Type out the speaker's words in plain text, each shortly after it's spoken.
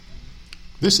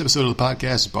This episode of the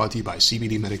podcast is brought to you by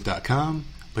CBDmedic.com.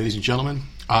 Ladies and gentlemen,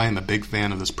 I am a big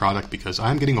fan of this product because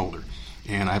I'm getting older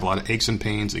and I have a lot of aches and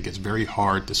pains. It gets very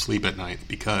hard to sleep at night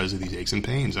because of these aches and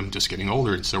pains. I'm just getting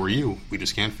older, and so are you. We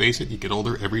just can't face it. You get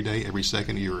older every day, every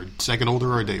second. You're a second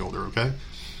older or a day older, okay?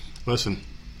 Listen,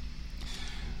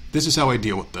 this is how I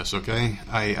deal with this, okay?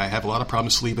 I have a lot of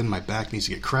problems sleeping. My back needs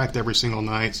to get cracked every single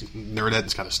night.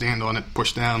 Nerdette's got to stand on it,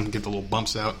 push down, get the little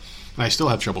bumps out. And I still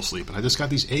have trouble sleeping. I just got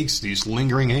these aches, these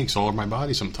lingering aches all over my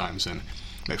body sometimes. And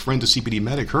my friends at CBD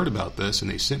Medic heard about this,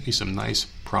 and they sent me some nice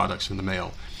products in the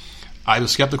mail. I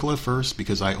was skeptical at first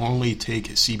because I only take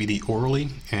CBD orally,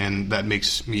 and that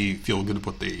makes me feel good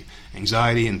with the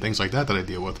anxiety and things like that I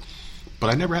deal with. But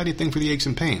I never had anything for the aches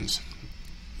and pains.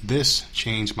 This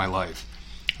changed my life.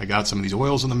 I got some of these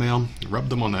oils in the mail, rubbed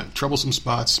them on the troublesome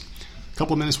spots. A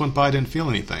couple of minutes went by, I didn't feel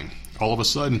anything. All of a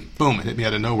sudden, boom, it hit me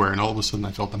out of nowhere, and all of a sudden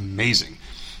I felt amazing.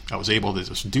 I was able to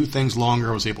just do things longer.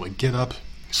 I was able to get up,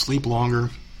 sleep longer,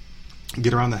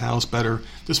 get around the house better.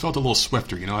 Just felt a little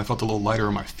swifter, I felt a little lighter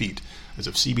on my feet, as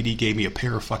if CBD gave me a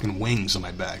pair of fucking wings on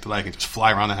my back that I can just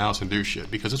fly around the house and do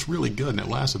shit, because it's really good and it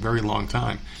lasts a very long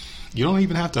time. You don't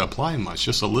even have to apply much,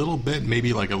 just a little bit,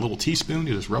 maybe like a little teaspoon.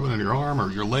 You just rub it on your arm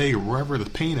or your leg or wherever the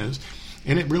pain is,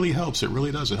 and it really helps. It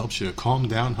really does. It helps you calm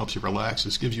down, helps you relax.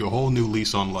 This gives you a whole new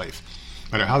lease on life.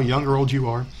 No matter how young or old you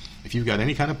are, if you've got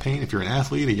any kind of pain, if you're an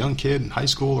athlete, a young kid in high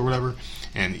school or whatever,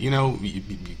 and you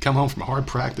come home from a hard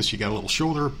practice, you got a little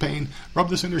shoulder pain, rub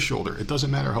this in your shoulder. It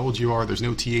doesn't matter how old you are. There's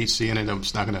no THC in it.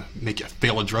 It's not going to make you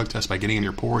fail a drug test by getting in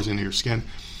your pores, into your skin.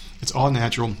 It's all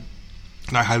natural.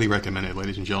 And I highly recommend it,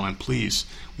 ladies and gentlemen. Please,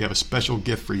 we have a special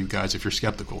gift for you guys if you're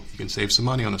skeptical. You can save some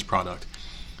money on this product.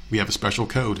 We have a special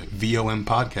code,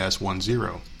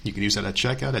 VOMPodcast10. You can use that at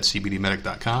checkout at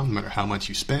CBDmedic.com, no matter how much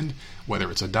you spend,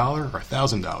 whether it's $1 or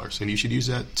 $1,000. And you should use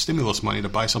that stimulus money to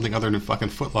buy something other than fucking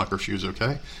Foot Locker shoes,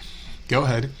 okay? Go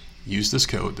ahead, use this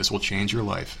code. This will change your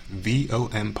life.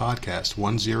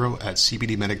 VOMPodcast10 at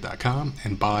CBDmedic.com,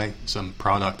 and buy some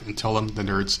product and tell them the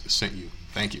nerds sent you.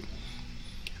 Thank you.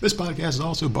 This podcast is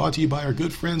also brought to you by our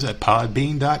good friends at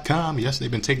Podbean.com. Yes, they've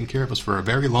been taking care of us for a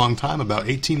very long time, about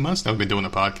 18 months now we've been doing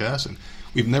a podcast, and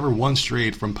we've never once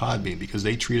strayed from Podbean because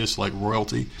they treat us like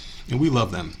royalty, and we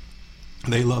love them.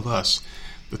 They love us.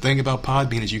 The thing about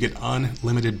Podbean is you get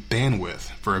unlimited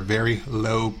bandwidth for a very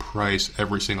low price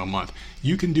every single month.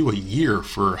 You can do a year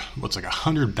for what's like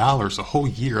 $100, a whole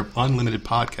year of unlimited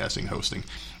podcasting hosting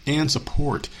and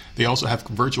support. They also have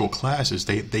virtual classes.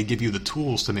 They give you the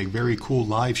tools to make very cool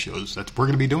live shows that we're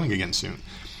going to be doing again soon.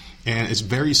 And it's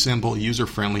very simple,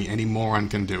 user-friendly. Any moron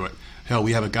can do it. Hell,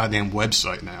 we have a goddamn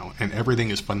website now, and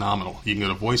everything is phenomenal. You can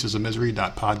go to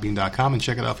voicesofmisery.podbean.com and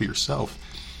check it out for yourself.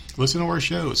 Listen to our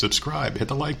shows, subscribe, hit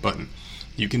the like button.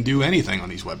 You can do anything on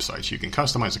these websites. You can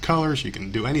customize the colors. You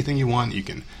can do anything you want. You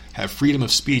can have freedom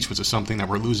of speech, which is something that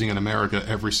we're losing in America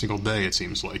every single day, it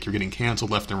seems like. You're getting canceled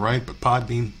left and right, but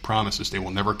Podbean promises they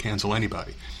will never cancel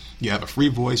anybody. You have a free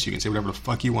voice. You can say whatever the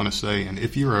fuck you want to say. And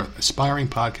if you're an aspiring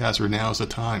podcaster, now's the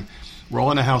time. We're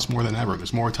all in the house more than ever.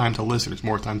 There's more time to listen. There's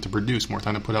more time to produce, more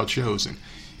time to put out shows. And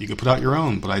you can put out your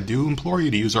own, but I do implore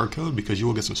you to use our code because you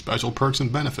will get some special perks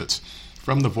and benefits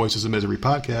from the Voices of Misery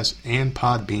podcast and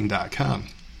Podbean.com.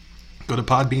 Go to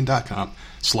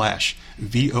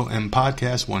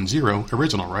podbean.com/VOMPodcast10.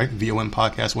 Original, right?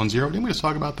 VOMPodcast10. Didn't we just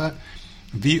talk about that?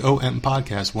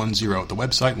 VOMPodcast10. The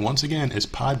website, once again, is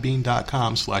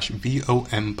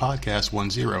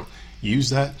podbean.com/VOMPodcast10. Use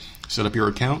that, set up your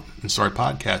account, and start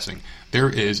podcasting.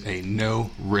 There is a no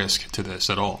risk to this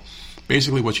at all.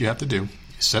 Basically, what you have to do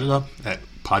is set it up at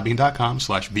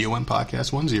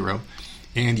podbean.com/VOMPodcast10.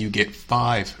 And you get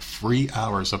 5 free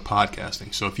hours of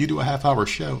podcasting. So if you do a half-hour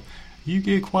show, you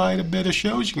get quite a bit of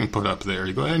shows you can put up there.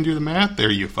 You go ahead and do the math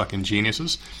there, you fucking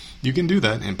geniuses. You can do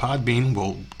that, and Podbean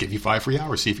will give you 5 free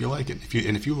hours, see if you like it. If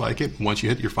you like it, once you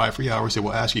hit your 5 free hours, it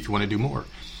will ask you if you want to do more.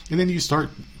 And then you start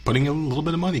putting a little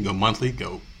bit of money. Go monthly,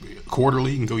 go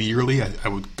quarterly, and go yearly. I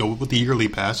would go with the yearly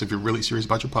pass if you're really serious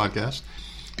about your podcast,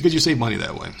 because you save money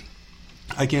that way.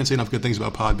 I can't say enough good things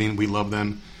about Podbean. We love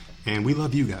them. And we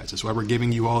love you guys. That's why we're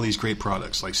giving you all these great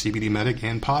products like CBD Medic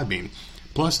and Podbean.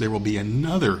 Plus, there will be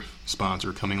another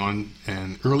sponsor coming on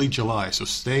in early July, so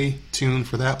stay tuned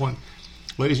for that one.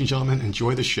 Ladies and gentlemen,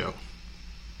 enjoy the show.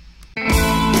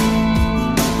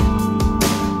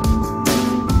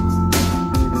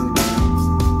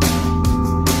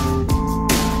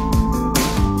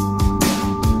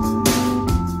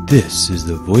 This is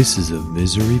the Voices of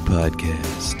Misery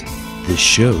podcast. This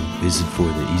show isn't for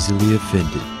the easily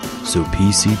offended, so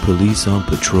PC police on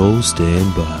patrol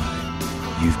stand by.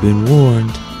 You've been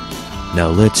warned. Now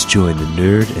let's join the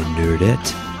nerd and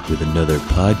nerdette with another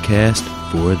podcast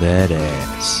for that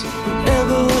ass.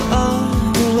 Whenever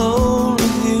I'm alone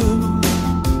with you,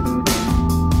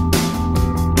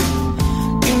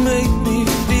 you make me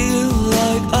feel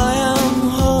like I am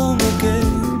home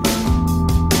again.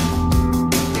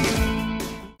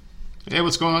 Hey,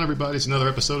 what's going on, everybody? It's another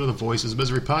episode of the Voices of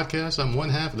Misery podcast. I'm one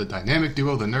half of the dynamic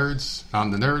duo, the Nerds.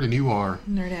 I'm the nerd, and you are...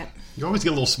 Nerdette. You always get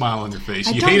a little smile on your face.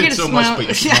 I You don't hate get it a so smile. much,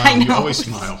 but you Yeah, smile. I You know. always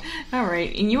smile. All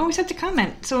right, and you always have to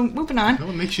comment. So moving on. Well,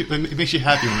 it makes you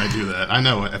happy when I do that. I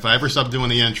know. If I ever stopped doing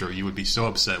the intro, you would be so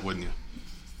upset, wouldn't you?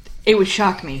 It would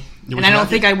shock me, It would and I don't shock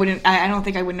think you? I wouldn't. I don't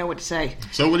think I would know what to say.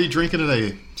 So what are you drinking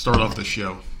today? Start off the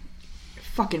show.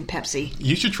 Fucking Pepsi.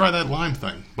 You should try that lime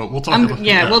thing, but we'll talk about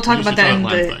We'll talk you about should that try in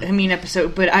lime the thing.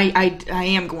 episode. But I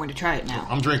am going to try it now.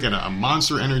 I'm drinking a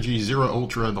Monster Energy Zero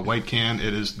Ultra, the white can.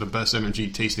 It is the best energy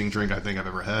tasting drink I think I've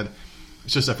ever had.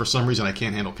 It's just that for some reason I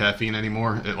can't handle caffeine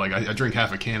anymore. I drink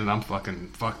half a can and I'm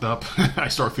fucking fucked up. I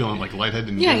start feeling like lightheaded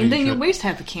and Yeah, dizzy and then you shit. waste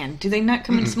half a can. Do they not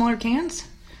come in smaller cans?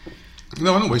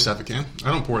 No, I don't waste half a can.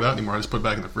 I don't pour it out anymore. I just put it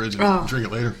back in the fridge and drink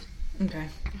it later. Okay.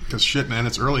 Because shit, man,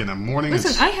 it's early in the morning.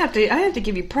 Listen, I have to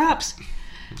give you props.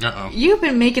 Uh-oh. You've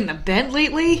been making the bed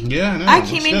lately. Yeah, I know. I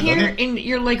came in Shit, here doesn't it? and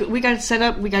you're like, we got it set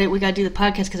up. We got to do the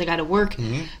podcast because I got to work.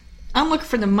 Mm-hmm. I'm looking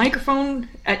for the microphone.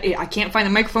 I can't find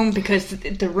the microphone because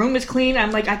the room is clean.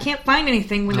 I'm like, I can't find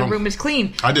anything when the No. room is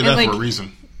clean. I did And that like, for a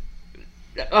reason.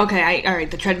 Okay, all right,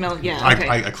 the treadmill. Yeah, okay.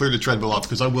 I cleared the treadmill off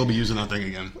because I will be using that thing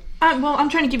again. Well, I'm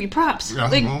trying to give you props. Yeah,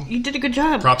 like well, you did a good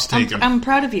job. props taken. I'm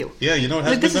proud of you Yeah, you know, it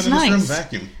has Like, this been is done in this nice. room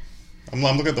vacuum. I'm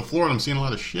looking at the floor and I'm seeing a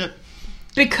lot of shit.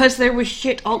 because there was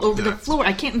shit all over the Yeah. floor.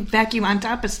 I can't vacuum on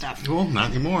top of stuff. Well, not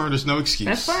anymore. There's no excuse.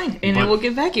 That's fine, and But- it will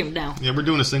get vacuumed now. Yeah, we're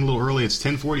doing this thing a little early. It's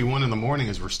 10:41 in the morning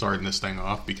as we're starting this thing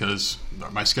off because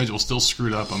my schedule's still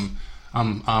screwed up.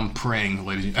 I'm praying,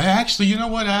 ladies. Actually, you know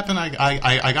what happened?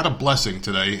 I got a blessing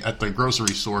today at the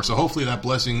grocery store, so hopefully that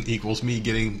blessing equals me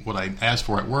getting what I asked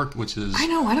for at work, which is I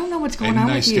know. I don't know what's a going on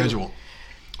nice with you. schedule.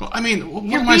 Well, I mean, what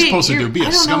You're am I being- supposed to do? you're- Be a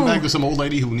I don't scumbag know. to some old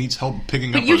lady who needs help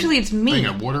picking But up usually a it's me. thing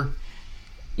of water?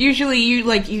 Usually,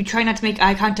 you try not to make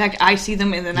eye contact. I see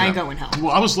them, and then I Yeah. go and help.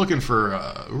 Well, I was looking for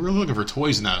we were looking for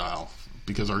toys in that aisle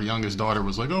because our youngest daughter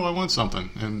was like, "Oh, I want something,"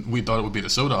 and we thought it would be the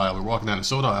soda aisle. We're walking down the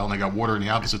soda aisle, and I got water on the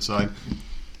opposite side. And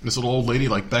this little old lady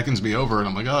like beckons me over, and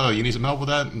I'm like, "Oh, you need some help with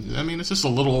that?" And, I mean, it's just a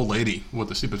little old lady with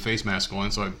a stupid face mask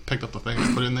on. So I picked up the thing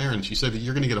and put it in there, and she said,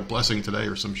 "You're going to get a blessing today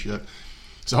or some shit."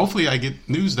 So hopefully, I get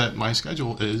news that my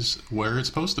schedule is where it's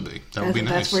supposed to be. That would be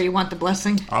nice. That's where you want the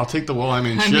blessing. I'll take the I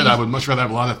mean, I shit. mean, I would much rather have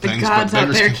a lot of The things. gods but out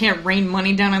beggars there can- can't rain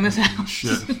money down on this house.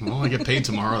 Shit. Well, I get paid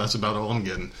tomorrow. That's about all I'm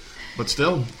getting. But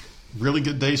still, really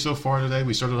good day so far today.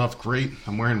 We started off great.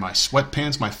 I'm wearing my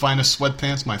sweatpants, my finest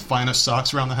sweatpants, my finest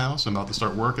socks around the house. I'm about to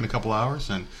start work in a couple hours,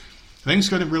 and things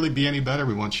couldn't really be any better.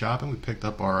 We went shopping. We picked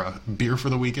up our beer for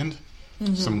the weekend.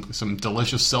 Some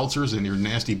delicious seltzers and your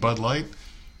nasty Bud Light.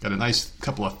 Got a nice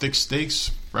couple of thick steaks,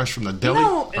 fresh from the deli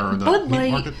No, or the Bud meat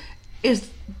Light market. is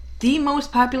the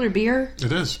most popular beer.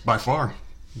 It is by far.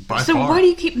 By So far. why do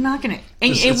you keep knocking it?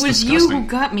 And It's it was you disgusting. who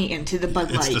got me into the Bud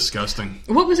It's Light. disgusting.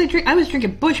 What was I drinking? I was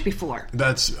drinking Busch before.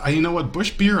 That's you know what,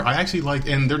 Busch beer I actually like,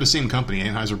 and they're the same company,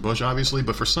 Anheuser-Busch obviously,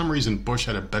 but for some reason Busch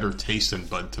had a better taste than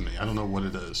Bud to me. I don't know what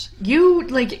it is. You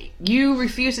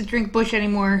refused to drink Busch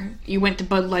anymore. You went to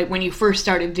Bud Light when you first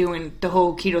started doing the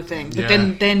whole keto thing. But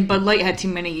Yeah. then Bud Light had too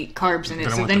many carbs in it. Then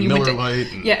I so went then to you Miller went to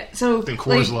Lite and yeah. So then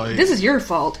Coors Light. This is your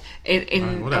fault.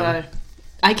 And whatever.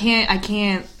 I can't.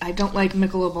 I don't like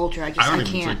Michelob Ultra. I don't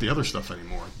even can't. drink the other stuff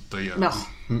anymore. The No.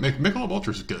 Michelob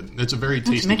Ultra is good. It's a very Not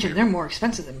to tasty mention, beer. they're more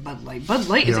expensive than Bud Light. Bud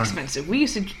Light is Yeah. expensive. We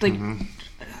used to like.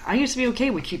 I used to be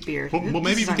okay with cheap beer. Well, maybe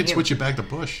This we is on could you. switch it back to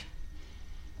Busch.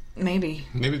 Maybe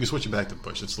Maybe we could switch it back to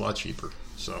Busch. It's a lot cheaper.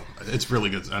 So it's really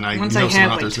good. And I once know I someone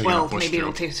have out there's like making a 12, Busch maybe it'll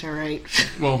joke. taste all right.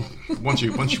 Well, once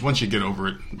you get over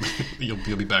it,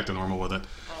 you'll be back to normal with it.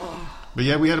 But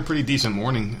yeah, we had a pretty decent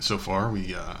morning so far.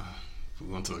 We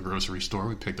went to the grocery store.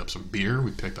 We picked up some beer.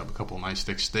 We picked up a couple of nice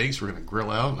thick steaks. We're going to grill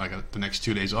out. I got the next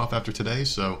 2 days off after today,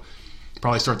 so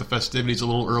probably start the festivities a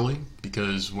little early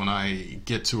because when I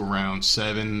get to around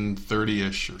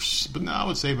 7:30ish, but no, I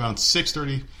would say around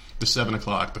 6:30 to 7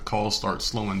 o'clock, the calls start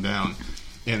slowing down.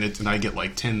 And I get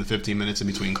like 10 to 15 minutes in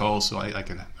between calls, so I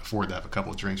can afford to have a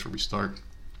couple of drinks before we start.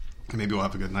 And maybe we'll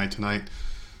have a good night tonight.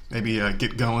 Maybe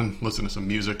get going, listen to some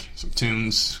music, some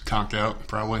tunes, conk out,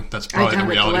 probably. That's I probably done the it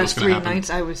the reality of last what's going 3 to happen. nights.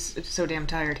 I was so damn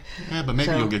tired. Yeah, but maybe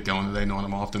So- you'll get going today knowing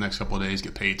I'm off the next couple of days,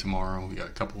 get paid tomorrow. We got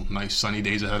a couple nice sunny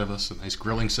days ahead of us, a nice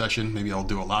grilling session. Maybe I'll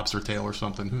do a lobster tail or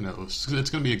something. Who knows? It's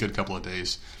going to be a good couple of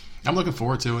days. I'm looking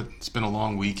forward to it. It's been a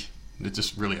long week. It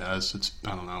just really has. It's,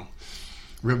 I don't know,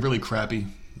 really crappy.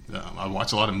 I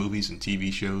watch a lot of movies and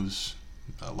TV shows.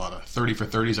 A lot of 30 for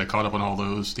 30s. I caught up on all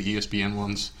those, the ESPN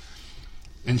ones.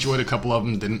 Enjoyed a couple of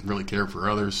them. Didn't really care for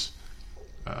others.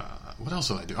 What else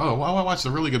did I do? Oh, well, I watched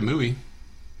a really good movie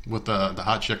with the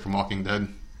hot chick from Walking Dead.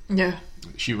 Yeah.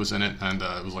 She was in it, and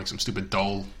it was like some stupid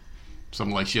doll.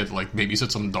 Something like she had to like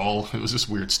babysit some doll. It was just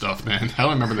weird stuff, man. I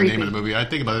don't remember the name of the movie. I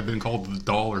think it might have been called The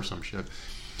Doll or some shit.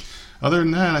 Other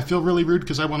than that, I feel really rude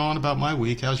because I went on about my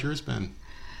week. How's yours been?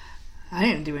 I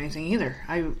didn't do anything either.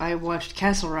 I watched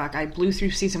Castle Rock. I blew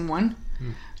through season 1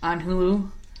 on Hulu.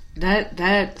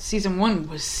 That season 1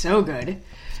 was so good.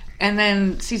 And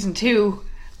then season 2,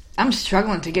 I'm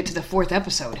struggling to get to the 4th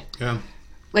episode. Yeah.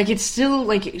 Like, it's still,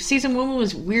 like, season 1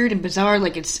 was weird and bizarre.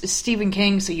 Like, it's Stephen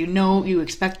King, so you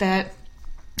expect that.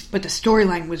 But the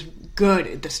storyline was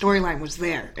good. The storyline was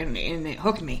there, and it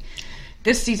hooked me.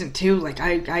 This season 2, like,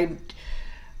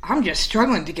 I'm just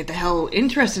struggling to get the hell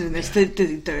interested in this.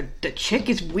 Yeah. The chick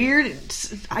is weird.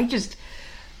 It's just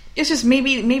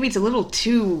maybe it's a little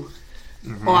too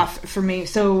off for me.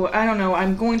 So I don't know.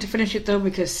 I'm going to finish it though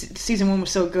because season 1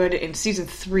 was so good, and season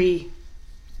 3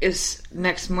 is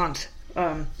next month.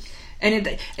 And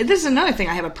this is another thing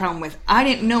I have a problem with. I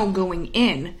didn't know going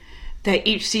in that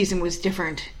each season was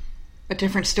different, a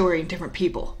different story and different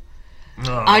people.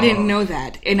 I didn't know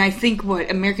that, and I think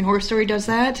American Horror Story does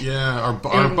that. Yeah, our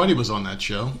buddy was on that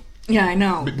show. Yeah, I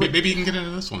know. Maybe you can get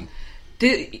into this one.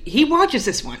 He watches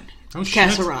this one. Oh,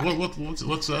 Castle shit. Rock. Well,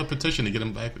 let's petition to get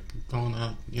him back on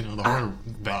the horror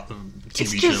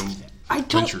TV just, show. I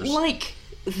don't ventures. like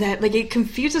that. Like, it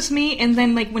confuses me. And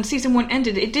then, like, when season 1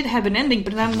 ended, it did have an ending.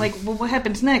 But then I'm like, well, what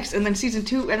happens next? And then season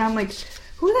 2, and I'm like,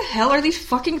 who the hell are these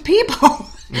fucking people?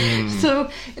 So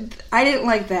I didn't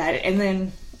like that. And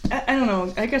then I don't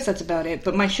know. I guess that's about it.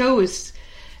 But my show is,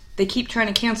 they keep trying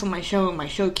to cancel my show, and my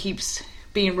show keeps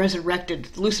being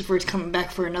resurrected. Lucifer's coming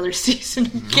back for another season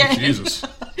again. Oh, Jesus.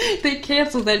 They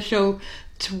canceled that show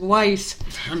twice.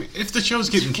 I mean, if the show's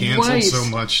getting canceled so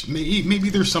much, maybe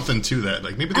there's something to that.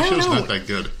 Like, maybe the show's not that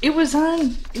good. It was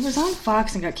on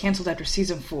Fox and got canceled after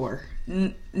season 4.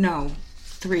 No,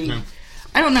 3. Yeah.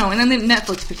 I don't know. And then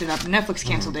Netflix picked it up, and Netflix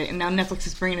canceled it, and now Netflix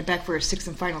is bringing it back for a 6th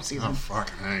and final season. Oh,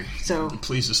 fucking hey. So,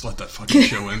 please just let that fucking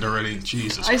show end already.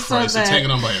 Jesus Christ. It's hanging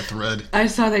on by a thread. I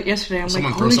saw that yesterday. I'm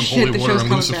Someone like, throw holy some shit, holy the water show's on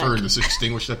coming Lucifer back. and just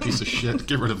extinguish that piece of shit.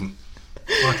 Get rid of him.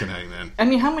 Fucking hey, man. I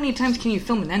mean, how many times can you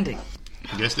film an ending?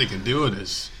 I guess they can do it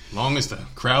as long as the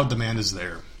crowd demand is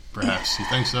there, perhaps. You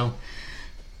think so?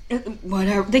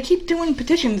 Whatever. They keep doing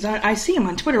petitions. I see them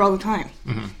on Twitter all the time.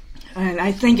 Mm-hmm. And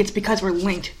I think it's because we're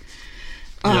linked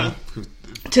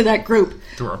to that group.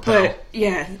 To our pal. But,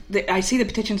 yeah, I see the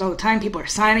petitions all the time. People are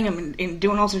signing them and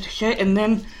doing all sorts of shit. And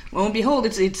then, lo and behold,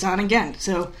 it's on again.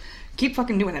 So keep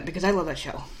fucking doing that because I love that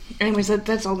show. Anyways,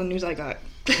 that's all the news I got.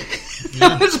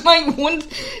 That was my one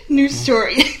news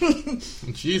story.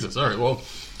 Jesus. All right. Well,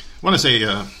 I want to say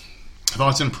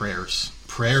thoughts and prayers.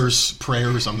 Prayers.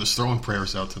 I'm just throwing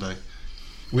prayers out today.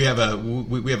 We have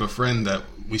a friend that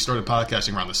we started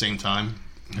podcasting around the same time.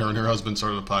 Her and her husband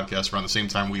started a podcast around the same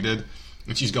time we did,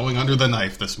 and she's going under the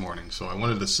knife this morning. So I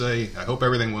wanted to say I hope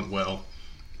everything went well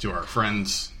to our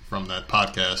friends from that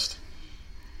podcast.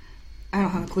 I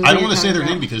don't have a clue. I don't want to say their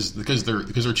name because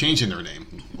they're changing their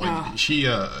name. Like she's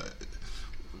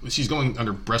going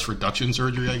under breast reduction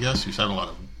surgery, I guess. She's having a lot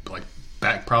of like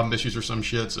back problem issues or some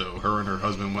shit. So her and her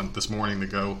husband went this morning to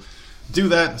go do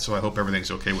that. So I hope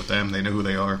everything's okay with them. They know who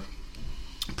they are.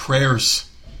 Prayers.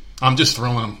 I'm just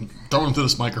throwing them to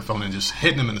this microphone and just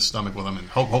hitting them in the stomach with them, and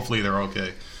hopefully they're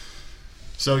okay.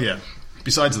 So yeah.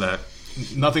 Besides that,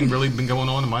 nothing really been going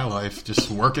on in my life.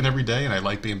 Just working every day, and I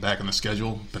like being back on the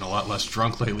schedule. Been a lot less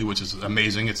drunk lately, which is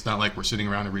amazing. It's not like we're sitting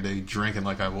around every day drinking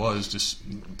like I was, just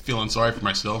feeling sorry for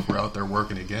myself. We're out there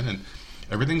working again, and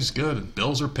everything's good.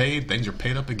 Bills are paid. Things are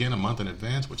paid up again a month in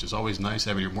advance, which is always nice,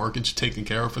 having your mortgage taken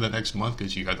care of for the next month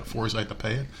because you got the foresight to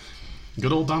pay it.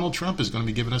 Good old Donald Trump is going to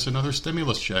be giving us another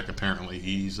stimulus check, apparently.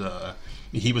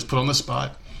 He was put on the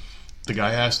spot. The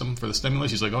guy asked him for the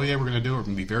stimulus. He's like, oh, yeah, we're going to do it. We're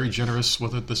going to be very generous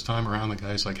with it this time around. The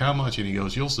guy's like, how much? And he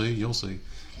goes, you'll see.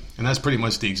 And that's pretty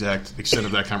much the exact extent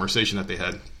of that conversation that they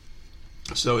had.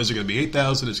 So is it going to be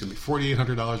 $8,000? Is it going to be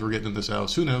 $4,800 we're getting in this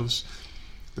house? Who knows?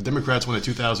 The Democrats wanted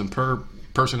 $2,000 per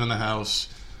person in the house.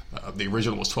 The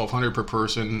original was $1,200 per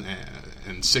person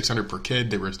and $600 per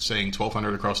kid. They were saying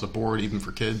 $1,200 across the board, even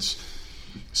for kids.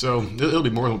 So it'll be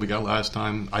more than what we got last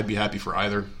time. I'd be happy for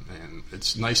either. And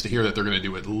it's nice to hear that they're going to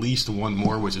do at least one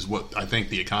more, which is what I think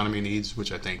the economy needs,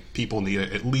 which I think people need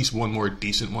at least one more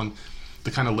decent one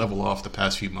to kind of level off the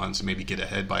past few months and maybe get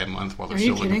ahead by a month while they're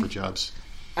still looking for jobs.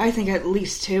 I think at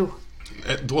least 2.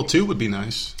 Well, 2 would be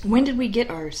nice. When did we get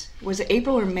ours? Was it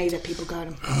April or May that people got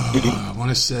them? I want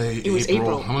to say It was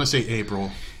April. I want to say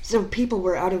April. So people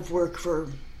were out of work for...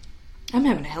 I'm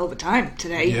having a hell of a time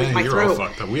today with my you're throat. all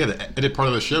fucked up. We had to edit part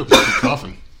of the show because you keep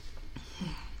coughing.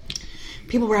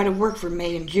 People were out of work for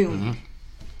May and June.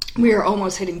 We are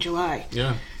almost hitting July.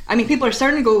 Yeah. I mean, people are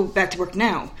starting to go back to work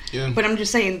now. Yeah. But I'm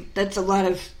just saying, that's a lot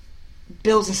of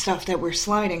bills and stuff that we're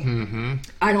sliding. Mm-hmm.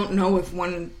 I don't know if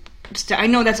one... I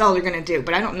know that's all they're going to do,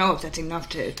 but I don't know if that's enough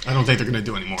to I don't think they're going to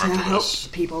do any more after help this.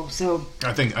 people. So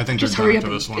I think just they're hurry done up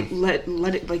after this one. and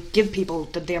let it, like, give people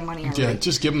the damn money already. Yeah,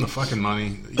 just give them the fucking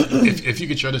money. If you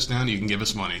could shut us down, you can give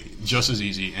us money. Just as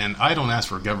easy. And I don't ask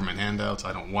for government handouts.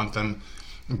 I don't want them.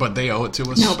 But they owe it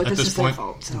to us No, but at this this is their point.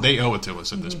 fault, so. They owe it to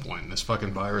us at this point. This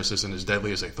fucking virus isn't as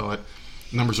deadly as they thought.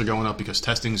 Numbers are going up because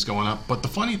testing's going up. But the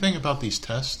funny thing about these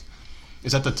tests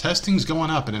is that the testing's going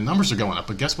up and the numbers are going up.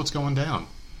 But guess what's going down?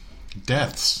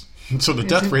 Deaths. So the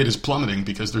death rate is plummeting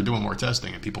because they're doing more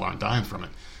testing and people aren't dying from it.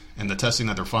 And the testing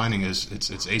that they're finding is it's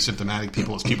asymptomatic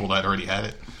people. It's people that already had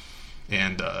it.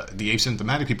 And the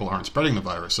asymptomatic people aren't spreading the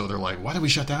virus. So they're like, why did we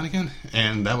shut down again?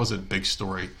 And that was a big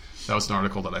story. That was an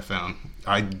article that I found.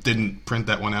 I didn't print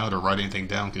that one out or write anything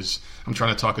down because I'm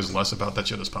trying to talk as less about that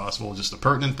shit as possible. Just the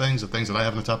pertinent things, the things that I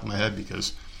have on the top of my head,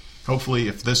 because hopefully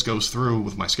if this goes through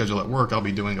with my schedule at work, I'll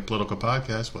be doing a political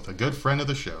podcast with a good friend of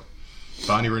the show,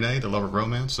 Bonnie Renee, the love of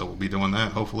romance. So we'll be doing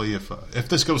that hopefully if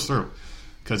this goes through,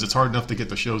 because it's hard enough to get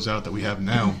the shows out that we have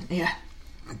now. Yeah.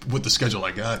 With the schedule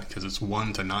I got, because it's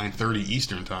 1 to 9:30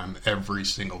 Eastern time every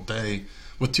single day,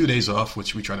 with 2 days off,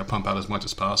 which we try to pump out as much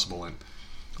as possible. And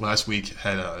last week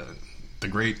had the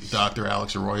great Dr.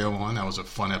 Alex Arroyo on. That was a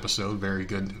fun episode, very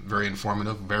good, very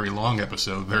informative, very long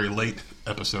episode, very late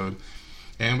episode.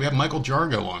 And we have Michael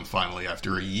Jargo on finally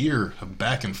after a year of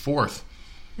back and forth,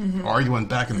 arguing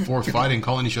back and forth, fighting,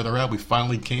 calling each other out. We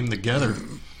finally came together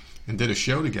and did a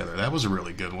show together. That was a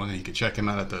really good one. And you can check him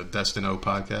out at the Destino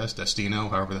podcast, Destino,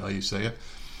 however the hell you say it.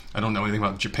 I don't know anything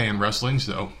about Japan wrestling,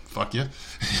 so fuck you.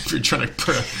 If you're trying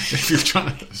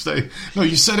to say, no,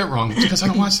 you said it wrong, it's because I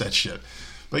don't watch that shit.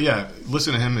 But yeah,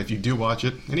 listen to him if you do watch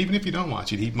it, and even if you don't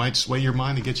watch it, he might sway your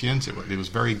mind and get you into it. It was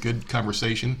very good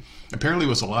conversation. Apparently, it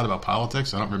was a lot about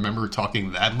politics. I don't remember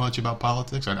talking that much about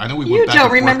politics. I know we went back and forth. You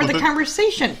don't remember the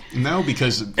conversation? No,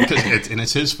 because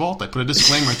it's his fault. I put a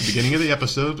disclaimer at the beginning of the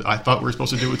episode. I thought we were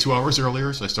supposed to do it 2 hours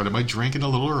earlier, so I started my drinking a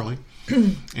little early,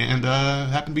 and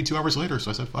happened to be 2 hours later. So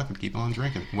I said, "Fuck it, keep on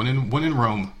drinking." When in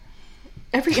Rome.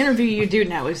 Every interview you do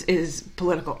now is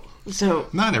political. So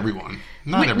not everyone.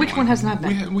 Everyone. Which one has not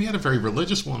been? We had a very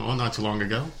religious one on not too long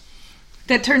ago.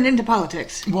 That turned into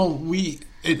politics. Well,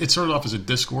 it started off as a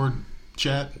Discord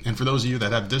chat, and for those of you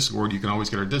that have Discord, you can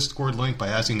always get our Discord link by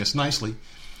asking us nicely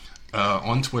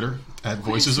on Twitter at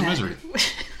Voices of Misery.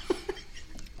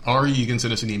 Or you can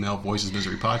send us an email,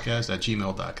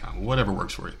 voicesmiserypodcast@gmail.com. Whatever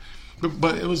works for you.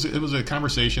 But it was a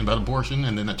conversation about abortion,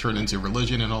 and then it turned into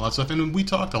religion and all that stuff. And we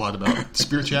talked a lot about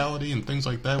spirituality and things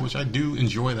like that, which I do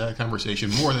enjoy that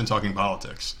conversation more than talking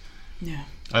politics. Yeah.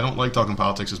 I don't like talking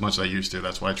politics as much as I used to.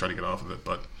 That's why I try to get off of it.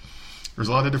 But there's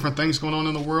a lot of different things going on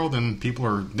in the world, and people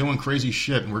are doing crazy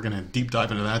shit, and we're going to deep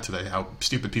dive into that today, how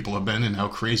stupid people have been and how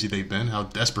crazy they've been, how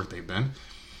desperate they've been.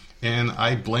 And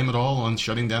I blame it all on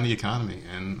shutting down the economy.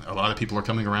 And a lot of people are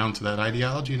coming around to that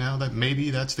ideology now that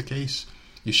maybe that's the case.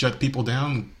 You shut people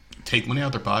down, take money out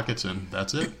of their pockets, and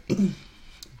that's it.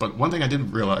 But one thing I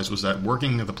didn't realize was that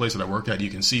working at the place that I work at, you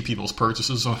can see people's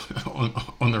purchases on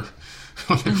their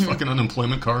fucking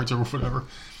unemployment cards or whatever.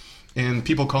 And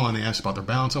people call and they ask about their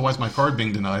balance. Oh, why is my card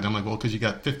being denied? I'm like, well, because you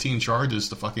got 15 charges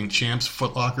to fucking Champs,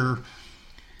 Foot Locker,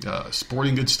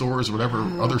 sporting goods stores, whatever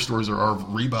other stores there are,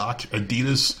 Reebok,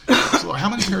 Adidas. So how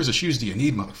many pairs of shoes do you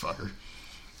need, motherfucker?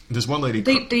 This one lady...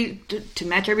 They to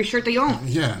match every shirt they own.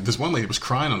 Yeah, this one lady was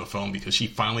crying on the phone because she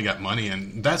finally got money,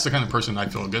 and that's the kind of person I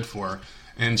feel good for.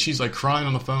 And she's like crying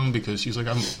on the phone because she's like,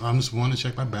 I'm just wanting to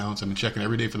check my balance. I've been checking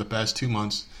every day for the past 2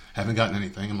 months. Haven't gotten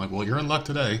anything. I'm like, well, you're in luck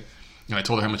today. And I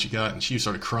told her how much she got, and she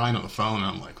started crying on the phone, and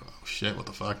I'm like, oh, shit, what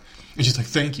the fuck? And she's like,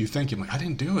 thank you. I'm like, I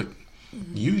didn't do it.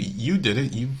 You did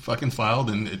it. You fucking filed,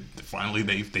 and finally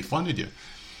they funded you.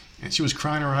 And she was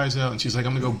crying her eyes out, and she's like,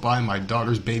 I'm going to go buy my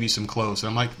daughter's baby some clothes.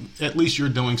 And I'm like, at least you're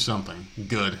doing something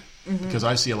good, because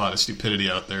I see a lot of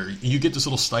stupidity out there. You get this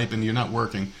little stipend, you're not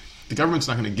working. The government's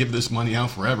not going to give this money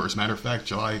out forever. As a matter of fact,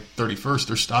 July 31st,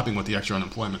 they're stopping with the extra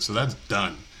unemployment, so that's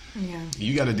done. Yeah.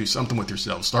 You got to do something with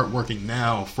yourself. Start working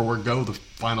now, forego the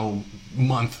final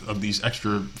month of these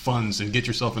extra funds, and get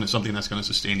yourself into something that's going to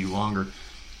sustain you longer.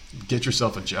 Get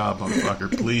yourself a job,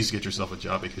 motherfucker. Please get yourself a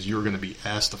job, because you're going to be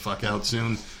asked the fuck out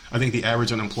soon. I think the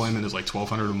average unemployment is like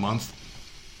 $1,200 a month.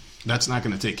 that's not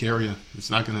going to take care of you. It's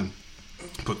not going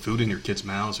to put food in your kids'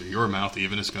 mouths or your mouth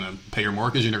even. It's going to pay your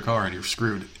mortgage in your car, and you're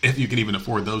screwed if you can even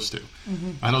afford those two.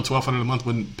 I know $1,200 a month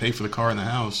wouldn't pay for the car and the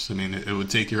house. I mean, it would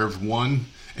take care of one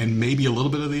and maybe a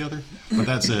little bit of the other, but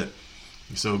that's it.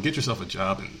 So get yourself a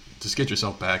job and just get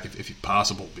yourself back if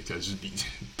possible, because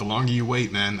the longer you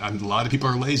wait, man, a lot of people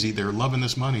are lazy. They're loving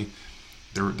this money.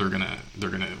 They're gonna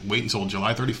wait until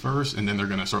July 31st, and then they're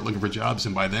gonna start looking for jobs,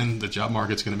 and by then the job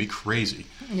market's gonna be crazy.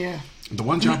 Yeah. The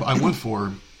one job I went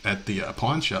for at the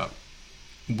pawn shop,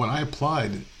 when I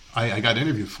applied, I got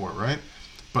interviewed for it, right?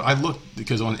 But I looked,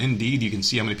 because on Indeed you can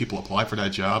see how many people apply for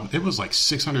that job. It was like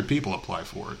 600 people apply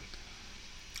for it.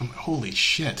 I'm like, holy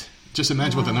shit. Just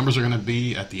imagine what the numbers are going to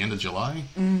be at the end of July.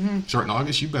 Starting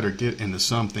August, you better get into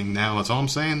something now. That's all I'm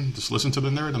saying. Just listen to the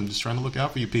nerd. I'm just trying to look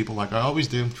out for you people like I always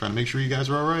do. Trying to make sure you guys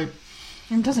are all right.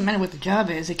 And it doesn't matter what the job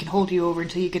is. It can hold you over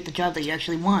until you get the job that you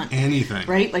actually want. Anything.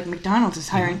 Right? Like McDonald's is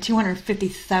hiring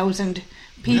 250,000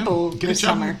 people get this a job.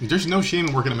 summer. There's no shame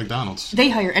in working at McDonald's. They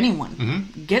hire anyone.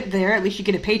 Get there, at least you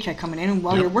get a paycheck coming in, and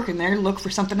while you're working there, look for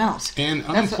something else. And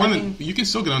unemployment, you can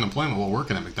still get unemployment while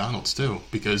working at McDonald's too,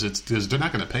 because they're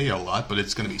not going to pay you a lot, but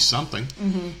it's going to be something.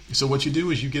 So what you do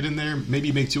is you get in there, maybe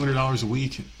you make $200 a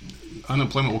week.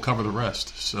 Unemployment will cover the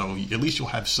rest. So at least you'll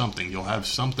have something. You'll have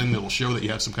something that will show that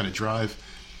you have some kind of drive.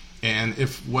 And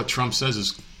if what Trump says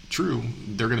is true,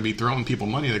 they're going to be throwing people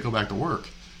money that go back to work.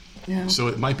 Yeah. So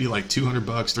it might be like $200,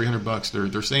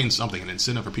 $300. They're saying something, an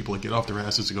incentive for people to get off their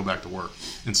asses to go back to work.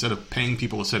 Instead of paying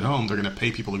people to sit home, they're going to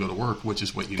pay people to go to work, which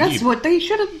is what you need. That's what they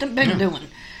should have been doing.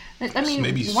 I mean,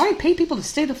 why pay people to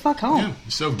stay the fuck home? Yeah.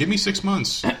 So give me 6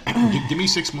 months. Give me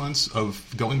 6 months of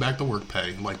going back to work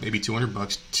pay, like maybe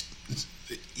 $200.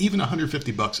 Even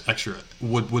 $150 extra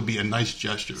would be a nice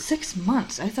gesture. 6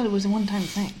 months? I thought it was a one-time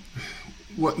thing.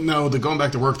 What? No, the going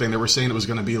back to work thing, they were saying it was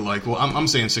going to be like, well, I'm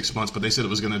saying 6 months, but they said it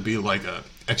was going to be like a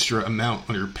extra amount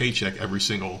on your paycheck every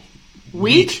single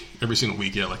week. Every single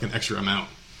week, yeah, like an extra amount.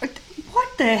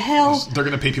 What the hell? They're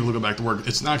going to pay people to go back to work.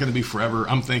 It's not going to be forever.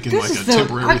 I'm thinking like a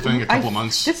temporary thing, a couple of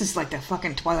months. This is like the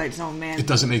fucking Twilight Zone, man. It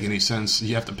doesn't make any sense.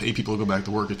 You have to pay people to go back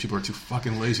to work if people are too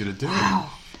fucking lazy to do Wow.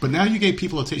 it. But now you gave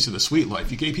people a taste of the sweet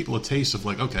life. You gave people a taste of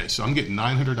like, okay, so I'm getting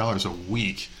 $900 a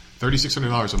week,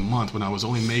 $3,600 a month when I was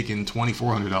only making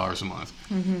 $2,400 a month.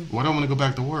 Why do I want to go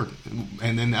back to work?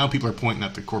 And then now people are pointing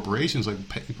at the corporations like,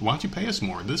 why don't you pay us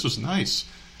more? This was nice.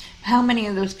 How many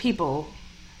of those people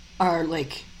are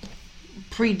like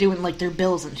pre-doing like their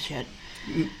bills and shit?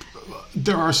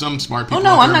 There are some smart people. Oh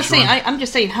no, out there, I'm not saying. sure. I'm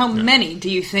just saying how many do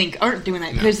you think aren't doing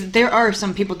that? Because there are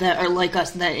some people that are like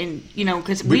us that,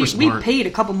 because we paid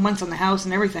a couple months on the house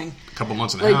and everything. A couple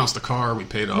months on the house, the car, we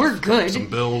paid off. We're good. Some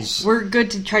bills. We're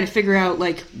good to try to figure out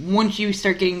like once you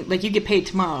start getting like you get paid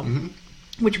tomorrow,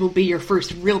 which will be your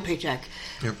first real paycheck.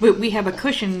 Yep. But we have a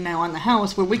cushion now on the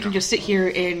house where we can just sit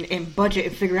here and budget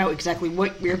and figure out exactly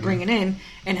what we're bringing in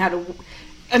and how to.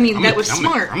 I mean, that was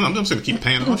smart. I'm just going to keep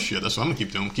paying off shit. That's what I'm going to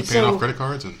keep doing. Keep paying off credit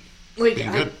cards and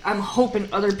being good. I'm hoping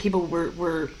other people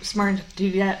were smart enough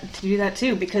to do that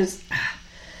too, because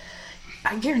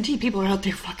I guarantee people are out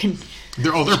there fucking.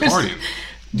 They're partying.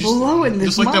 Blowing this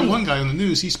just like money. that one guy on the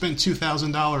news, he spent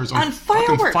 $2,000 on fireworks.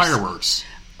 fucking fireworks.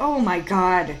 Oh my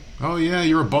god! Oh yeah,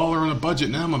 you're a baller on a budget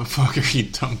now, motherfucker. You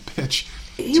dumb bitch.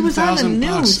 He was on the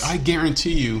news. I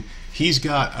guarantee you, he's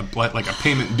got a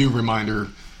payment due reminder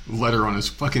letter on his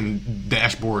fucking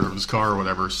dashboard of his car or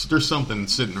whatever. So there's something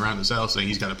sitting around his house saying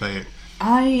he's got to pay it.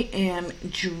 I am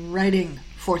dreading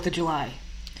 4th of July.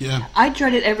 Yeah. I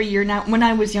dread it every year now. When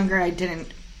I was younger, I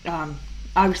didn't.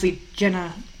 Obviously,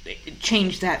 Jenna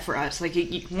changed that for us. Like,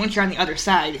 once you're on the other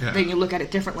side, then you look at it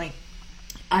differently.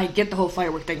 I get the whole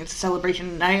firework thing. It's a celebration,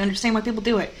 and I understand why people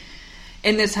do it.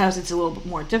 In this house, it's a little bit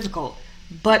more difficult.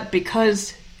 But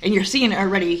because, and you're seeing it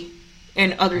already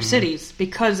in other cities,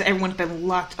 because everyone's been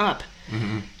locked up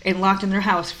and locked in their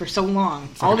house for so long,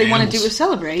 all they want to do is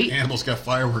celebrate. Animals got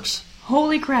fireworks.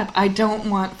 Holy crap, I don't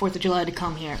want 4th of July to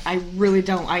come here. I really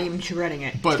don't. I am dreading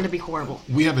it. It's going to be horrible.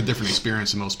 We have a different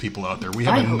experience than most people out there. We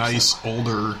have a nice,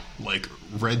 older, like,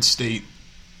 red state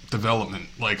development.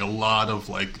 Like, a lot of,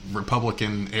 like,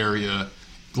 Republican area,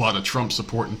 a lot of Trump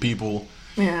supporting people.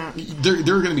 Yeah. There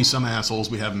are going to be some assholes,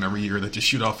 we have them every year, that just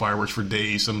shoot off fireworks for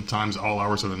days, sometimes all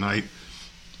hours of the night.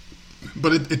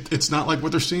 But it's not like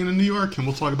what they're seeing in New York, and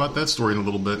we'll talk about that story in a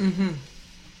little bit.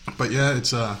 But yeah,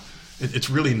 it's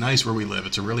really nice where we live.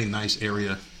 It's a really nice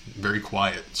area, very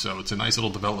quiet. So it's a nice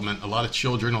little development. A lot of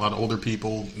children, a lot of older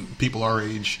people our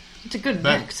age. It's a good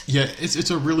mix. Yeah, it's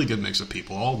a really good mix of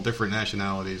people, all different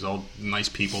nationalities, all nice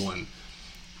people, and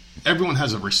everyone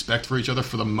has a respect for each other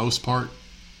for the most part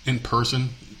in person.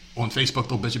 on Facebook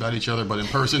they'll bitch about each other, but in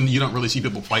person you don't really see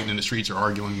people fighting in the streets or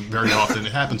arguing very often.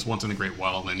 It happens once in a great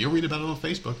while, and then you'll read about it on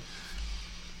Facebook.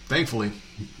 Thankfully,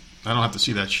 I don't have to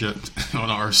see that shit on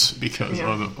ours because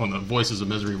on the Voices of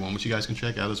Misery one, which you guys can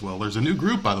check out as well. There's a new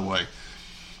group, by the way.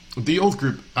 The old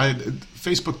group,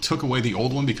 Facebook took away the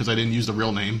old one because I didn't use the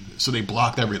real name, so they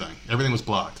blocked everything. Everything was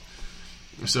blocked.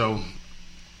 So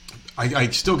I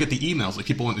still get the emails, like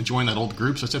people want to join that old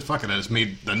group, so I said, fuck it, I just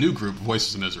made the new group,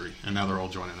 Voices of Misery, and now they're all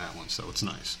joining that one, so it's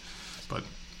nice. But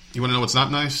you want to know what's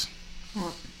not nice?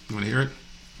 What? You want to hear it?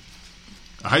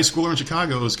 A high schooler in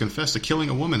Chicago has confessed to killing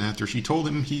a woman after she told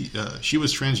him she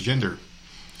was transgender.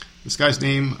 This guy's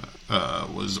name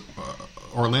was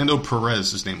Orlando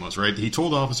Perez, his name was, right? He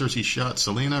told officers he shot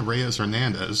Selena Reyes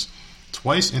Hernandez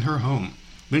twice in her home,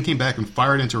 then came back and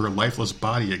fired into her lifeless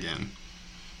body again.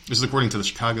 This is according to the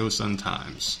Chicago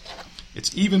Sun-Times.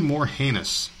 It's even more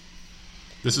heinous.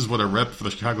 This is what a rep for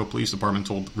the Chicago Police Department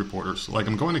told reporters. Like,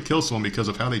 I'm going to kill someone because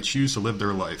of how they choose to live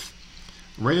their life.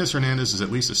 Reyes Hernandez is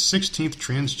at least the 16th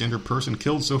transgender person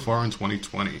killed so far in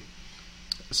 2020.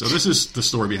 So this is the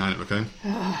story behind it, okay?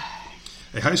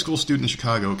 A high school student in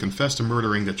Chicago confessed to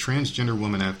murdering a transgender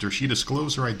woman after she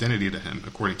disclosed her identity to him,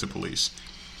 according to police.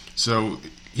 So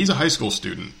he's a high school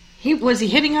student. Was he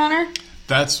hitting on her?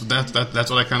 That's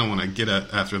what I kind of want to get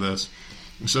at after this.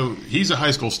 So he's a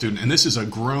high school student, and this is a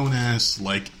grown-ass,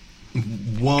 like,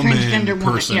 woman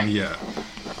person. Yeah.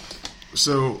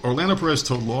 So Orlando Perez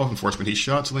told law enforcement he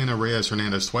shot Selena Reyes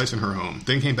Hernandez twice in her home,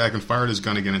 then came back and fired his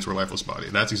gun again into her lifeless body.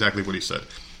 That's exactly what he said.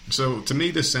 So to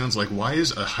me, this sounds like, why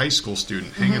is a high school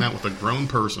student hanging out with a grown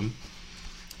person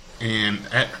and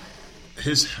at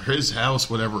his house,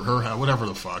 whatever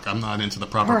the fuck? I'm not into the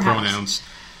proper pronouns.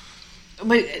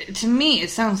 But to me,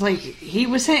 it sounds like he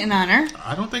was hitting on her.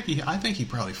 I think he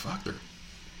probably fucked her.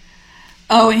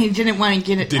 Oh, and he didn't want to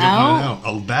get it out?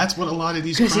 Oh, that's what a lot of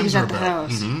these crimes are about.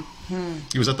 Because he was at the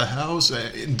house. He was at the house.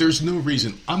 There's no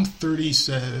reason. I'm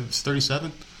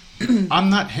 37. I'm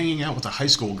not hanging out with a high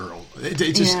school girl.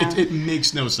 It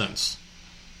makes no sense.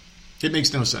 It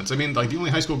makes no sense. I mean, like, the only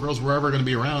high school girls we're ever going to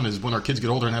be around is when our kids get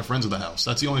older and have friends at the house.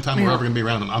 That's the only time we're ever going to be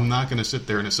around them. I'm not going to sit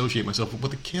there and associate myself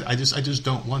with a kid. I just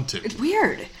don't want to. It's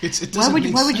weird. Why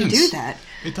would you do that?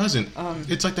 It doesn't.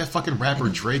 It's like that fucking rapper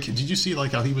Drake. Did you see,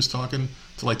 like, how he was talking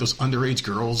to, like, those underage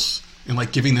girls and,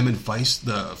 like, giving them advice?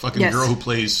 The fucking girl who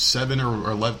plays 7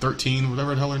 or 11, 13,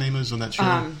 whatever the hell her name is on that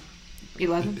show.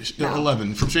 11? No.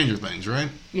 11 from Stranger Things, right?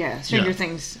 Yeah, Stranger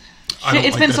Things.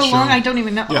 It's been so long, I don't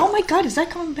even know. Yeah. Oh my god, is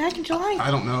that coming back in July? I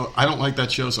don't know. I don't like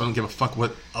that show, so I don't give a fuck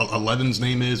what 11's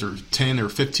name is, or 10, or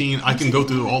 15. I can go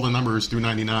through all the numbers through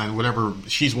 99, whatever.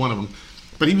 She's one of them.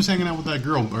 But he was hanging out with that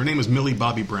girl. Her name is Millie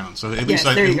Bobby Brown. So at least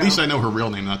I know her real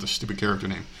name, not the stupid character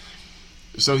name.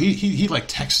 So he like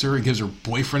texts her and gives her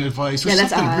boyfriend advice. There's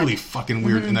something really fucking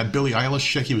weird. And that Billie Eilish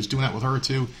chick, he was doing that with her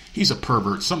too. He's a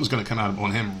pervert. Something's going to come out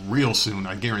on him real soon.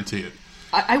 I guarantee it.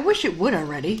 I wish it would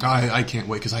already. I can't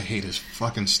wait because I hate his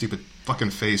fucking stupid fucking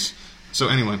face. So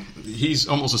anyway, he's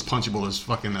almost as punchable as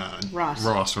fucking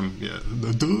Ross from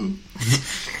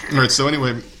All right. So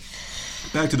anyway,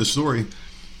 back to the story.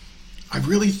 I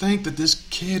really think that this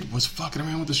kid was fucking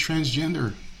around with this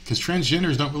transgender, because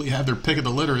transgenders don't really have their pick of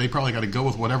the litter. They probably got to go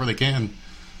with whatever they can,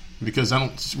 because I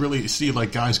don't really see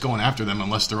like guys going after them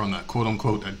unless they're on the quote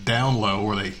unquote down low,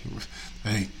 where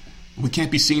we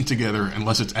can't be seen together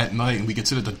unless it's at night and we can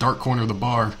sit at the dark corner of the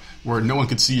bar where no one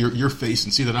can see your face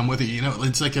and see that I'm with you. You know,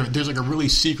 it's like there's like a really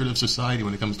secretive society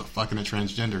when it comes to fucking a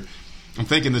transgender. I'm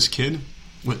thinking this kid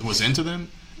was into them,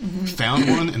 found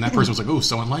one, and that person was like, oh,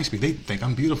 someone likes me. They think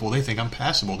I'm beautiful. They think I'm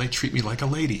passable. They treat me like a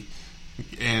lady.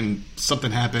 And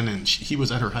something happened, and he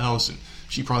was at her house, and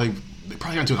they probably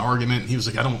got into an argument. And he was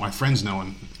like, I don't want my friends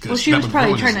knowing. Well, she was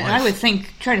probably trying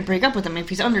to break up with him if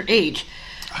he's underage.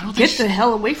 Get the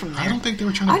hell away from there. I don't think they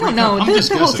were trying to break up. I don't know.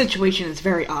 The whole situation is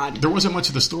very odd. There wasn't much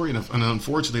of the story, and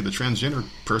unfortunately, the transgender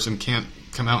person can't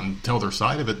come out and tell their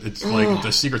side of it. It's like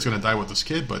the secret's going to die with this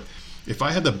kid. But if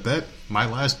I had to bet my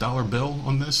last dollar bill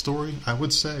on this story, I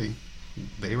would say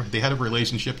they had a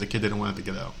relationship. The kid didn't want it to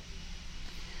get out.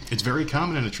 It's very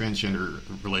common in a transgender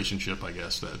relationship, I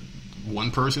guess, that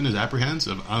one person is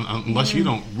apprehensive unless you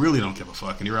don't give a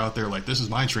fuck, and you're out there like, this is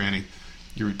my tranny.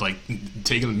 You're like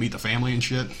taking them to meet the family and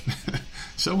shit.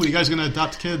 So, are you guys going to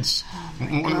adopt kids?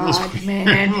 One of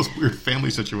those weird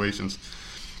family situations.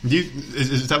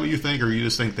 Is that what you think, or you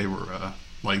just think they were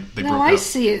they broke up? No, I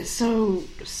see it so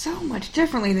much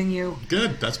differently than you.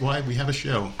 Good. That's why we have a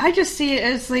show. I just see it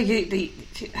as like,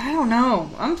 I don't know.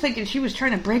 I'm thinking she was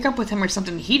trying to break up with him or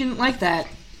something. He didn't like that.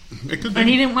 It could be. And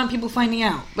he didn't want people finding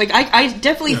out. Like, I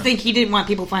definitely think he didn't want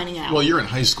people finding out. Well, you're in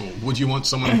high school. Would you want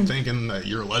someone thinking that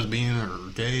you're a lesbian or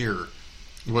gay or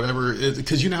whatever?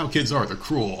 Because you know how kids are. They're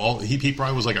cruel. He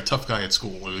probably was like a tough guy at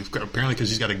school. Apparently because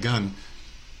he's got a gun.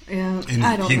 Yeah, And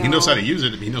I don't know. He knows how to use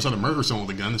it. He knows how to murder someone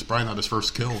with a gun. It's probably not his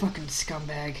first kill. Fucking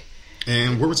scumbag.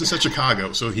 And where was this at?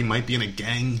 Chicago. So he might be in a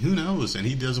gang. Who knows? And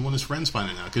he doesn't want his friends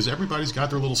finding out. Because everybody's got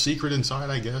their little secret inside,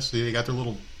 I guess. They got their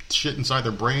little shit inside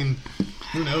their brain.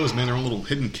 Who knows, man? Their own little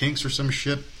hidden kinks or some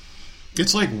shit.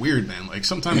 It's like weird, man. Like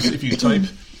sometimes if you type...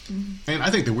 And I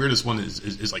think the weirdest one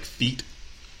is like feet.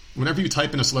 Whenever you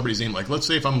type in a celebrity's name, like let's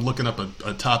say if I'm looking up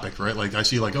a topic, right? Like I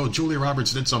see like, oh, Julia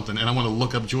Roberts did something, and I want to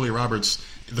look up Julia Roberts.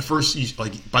 The first,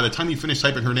 like by the time you finish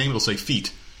typing her name, it'll say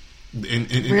feet.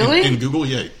 Really? In Google,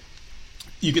 yeah.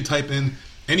 You could type in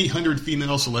any 100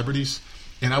 female celebrities,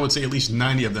 and I would say at least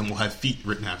 90 of them will have feet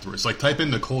written afterwards. Like type in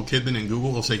Nicole Kidman in Google,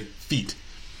 it'll say feet.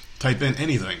 Type in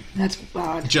anything. That's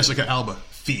odd. Jessica Alba,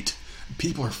 feet.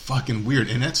 People are fucking weird,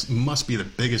 and that must be the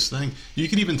biggest thing. You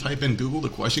could even type in Google the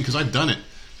question, because I've done it.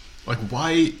 Like,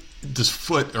 why does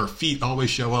foot or feet always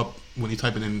show up when you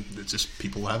type it in? It's just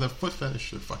people have that foot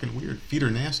fetish. They're fucking weird. Feet are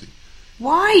nasty.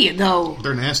 Why, though?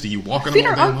 They're nasty. You walk on Feet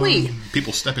them are all day ugly. long.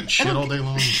 People step in shit all day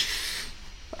long.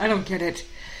 I don't get it.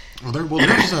 Well,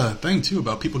 there's a thing, too,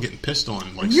 about people getting pissed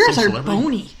on. Like Yours some are celebrity.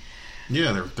 bony.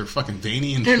 Yeah, they're fucking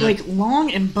veiny and They're shit. like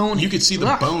long and bony. You could see the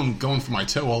Ugh. bone going from my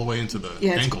toe all the way into the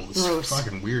It's ankle. It's gross.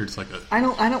 fucking weird. It's like a... I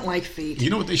don't like feet. You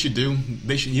know what they should do?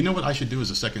 You know what I should do as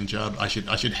a second job? I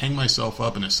should hang myself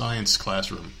up in a science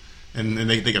classroom, and then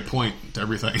they could point to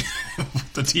everything.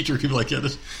 The teacher could be like, "Yeah,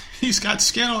 he's got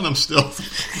skin on him still.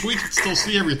 We can still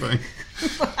see everything."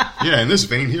 Yeah, and this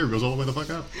vein here goes all the way the fuck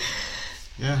up.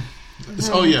 Yeah.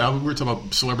 Oh yeah, we were talking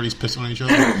about celebrities pissing on each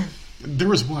other. There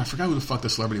was one, I forgot who the fuck the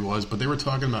celebrity was, but they were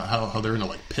talking about how they're into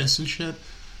like piss and shit.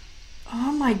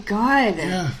 Oh my god.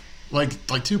 Yeah.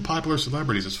 Like two popular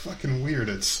celebrities. It's fucking weird.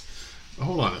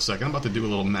 Hold on a second. I'm about to do a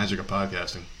little magic of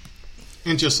podcasting.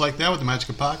 And just like that with the magic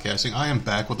of podcasting, I am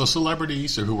back with the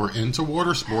celebrities who were into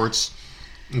water sports.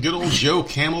 And good old Joe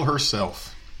Camel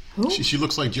herself. Who? She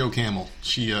looks like Joe Camel.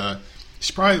 She's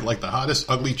probably like the hottest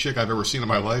ugly chick I've ever seen in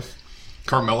my life.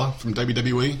 Carmella from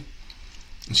WWE.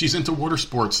 And she's into water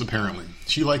sports, apparently.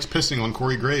 She likes pissing on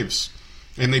Corey Graves.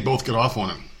 And they both get off on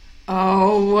him.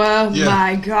 Oh, Yeah.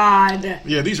 my God.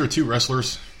 Yeah, these are two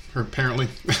wrestlers, apparently.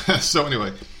 So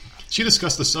anyway, she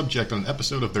discussed the subject on an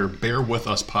episode of their Bear With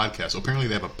Us podcast. So apparently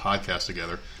they have a podcast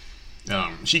together.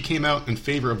 She came out in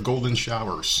favor of golden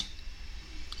showers.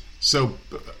 So,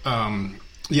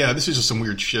 yeah, this is just some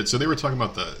weird shit. So they were talking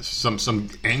about some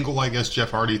angle, I guess,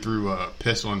 Jeff Hardy threw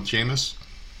piss on Sheamus.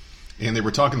 And they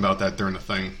were talking about that during the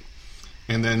thing.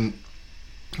 And then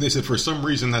they said, for some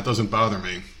reason, that doesn't bother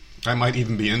me. I might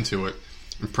even be into it.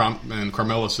 And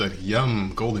Carmella said,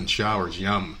 yum, golden showers,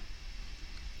 yum.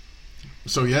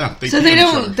 So, yeah. They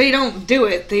don't do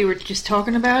it. They were just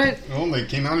talking about it? Well, they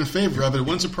came out in favor of it. It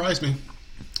wouldn't surprise me.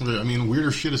 I mean, weirder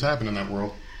shit has happened in that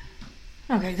world.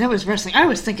 Okay, that was wrestling. I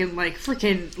was thinking,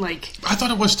 freaking, I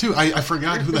thought it was, too. I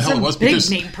forgot who the hell it was. Big because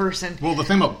name person. Well, the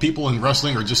thing about people in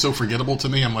wrestling are just so forgettable to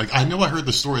me. I'm like, I know I heard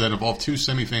the story that involved two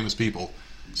semi-famous people.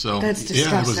 So, That's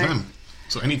yeah, it was disgusting. them.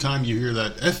 So anytime you hear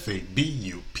that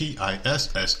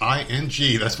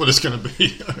FABUPISSING, that's what it's going to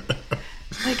be.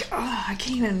 I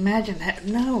can't even imagine that.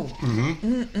 No.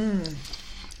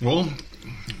 Well,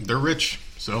 they're rich,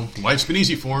 so life's been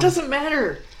easy for them. Doesn't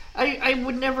matter. I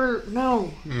would never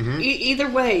know. Either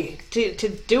way, to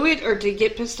do it or to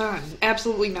get pissed on.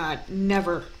 Absolutely not.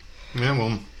 Never. Yeah,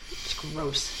 well. It's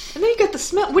gross. And then you got the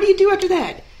smell. What do you do after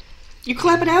that? You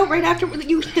clap it out right after?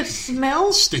 You get the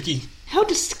smell? Sticky. How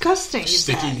disgusting is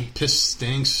that? Sticky. Piss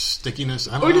stinks. Stickiness.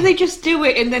 I don't Or know. do they just do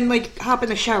it and then, hop in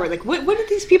the shower? What do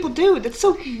these people do? That's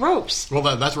so gross. Well,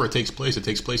 that's where it takes place. It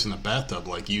takes place in the bathtub.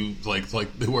 Like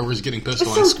whoever's getting pissed That's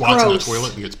on so squats gross. in the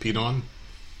toilet and gets peed on.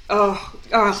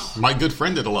 Oh. My good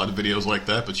friend did a lot of videos like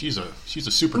that, but she's a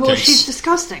super Well, kinks. she's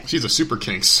disgusting. She's a super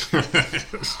kinks.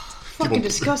 Fucking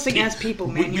disgusting ass people,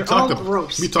 man. You're all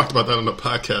gross. We talked about that on the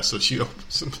podcast. So she,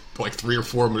 3 or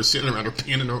 4 of them were sitting around her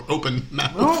peeing in her open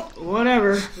mouth. Well,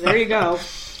 whatever. There you go.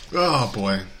 Oh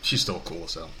boy, she's still cool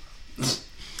as hell.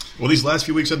 Well, these last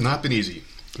few weeks have not been easy.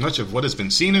 Much of what has been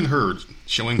seen and heard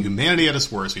showing humanity at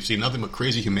its worst. We've seen nothing but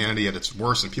crazy humanity at its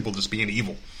worst and people just being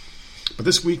evil. But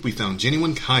this week we found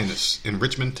genuine kindness in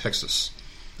Richmond, Texas.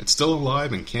 It's still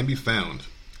alive and can be found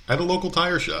at a local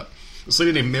tire shop. This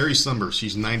lady named Mary Sumbers,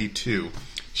 she's 92.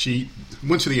 She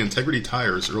went to the Integrity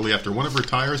Tires early after one of her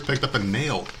tires picked up a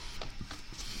nail.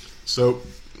 So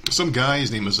some guy,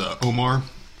 his name was Omar,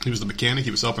 he was the mechanic,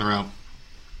 he was helping her out.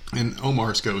 And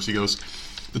Omar goes,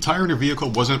 The tire in her vehicle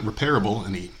wasn't repairable,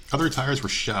 and the other tires were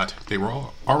shot. They were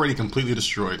all already completely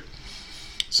destroyed.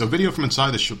 So video from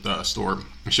inside the store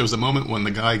shows the moment when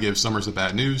the guy gives Summers the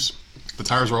bad news. The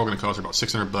tires were all going to cost her about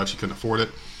 $600. She couldn't afford it.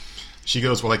 She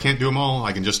goes, well, I can't do them all.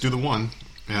 I can just do the one.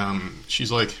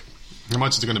 She's like, how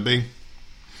much is it going to be?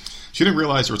 She didn't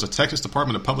realize there was a Texas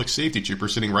Department of Public Safety trooper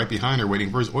sitting right behind her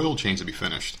waiting for his oil change to be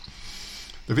finished.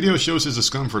 The video shows his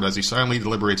discomfort as he silently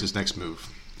deliberates his next move.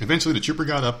 Eventually, the trooper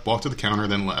got up, walked to the counter,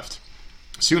 then left.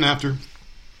 Soon after,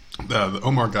 the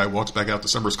Omar guy walks back out to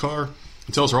Summer's car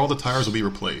and tells her all the tires will be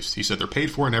replaced. He said they're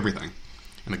paid for and everything.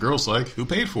 And the girl's like, who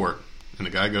paid for it? And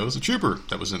the guy goes, the trooper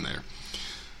that was in there.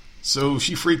 So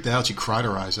she freaked out. She cried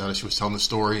her eyes out as she was telling the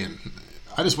story. And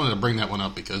I just wanted to bring that one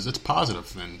up because it's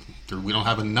positive. And we don't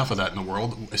have enough of that in the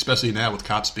world, especially now with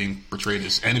cops being portrayed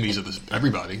as enemies of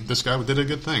everybody. This guy did a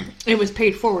good thing. It was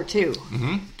paid forward, too.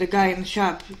 Mm-hmm. The guy in the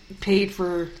shop paid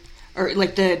for, or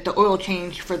like the oil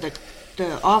change for the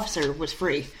officer was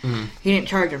free. Mm-hmm. He didn't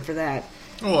charge him for that.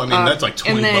 Oh, I mean, that's like $20.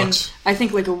 And then I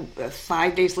think like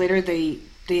 5 days later, they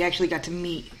actually got to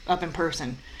meet up in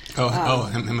person. Him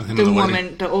and the the woman,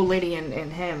 lady. the old lady, and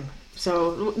him.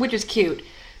 So, which is cute.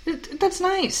 That's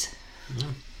nice. Yeah.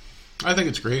 I think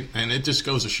it's great, and it just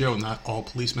goes to show not all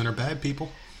policemen are bad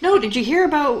people. No, did you hear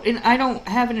about? And I don't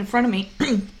have it in front of me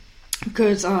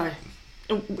because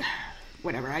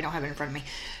whatever. I don't have it in front of me.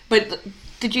 But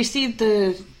did you see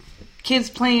the kids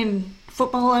playing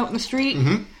football out in the street?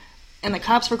 Mm-hmm. And the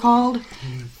cops were called?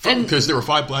 Because there were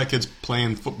 5 black kids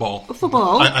playing football.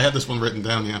 Football? I had this one written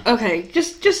down, yeah. Okay,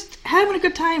 just having a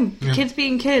good time. Yeah. Kids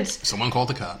being kids. Someone called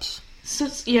the cops. So,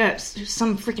 yeah,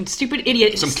 some freaking stupid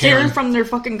idiot Some staring Karen. from their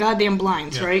fucking goddamn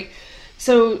blinds, Yeah. right?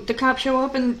 So the cops show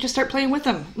up and just start playing with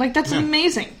them. Like, that's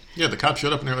amazing. Yeah, the cops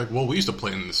showed up and they're like, well, we used to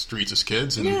play in the streets as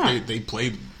kids, and they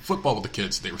played football with the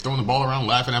kids. They were throwing the ball around,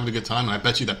 laughing, having a good time, and I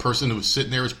bet you that person who was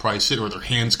sitting there was probably sitting with their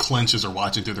hands clenched as they're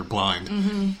watching through their blind.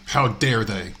 Mm-hmm. How dare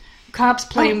they? Cops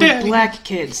playing with black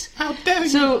kids. How dare you?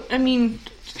 So, I mean,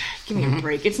 give me a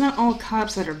break. It's not all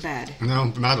cops that are bad. No,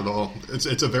 not at all. It's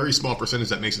a very small percentage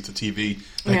that makes it to TV.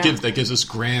 That gives this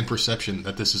grand perception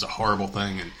that this is a horrible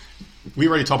thing. And we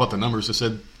already talked about the numbers. I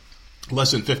said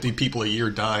less than 50 people a year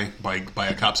die by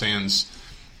a cop's hands.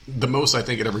 The most I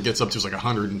think it ever gets up to is like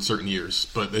 100 in certain years.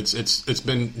 But it's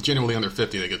been generally under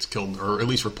 50 that gets killed, or at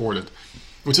least reported,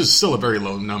 which is still a very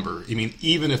low number. I mean,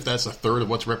 even if that's a third of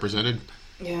what's represented,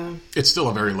 yeah, it's still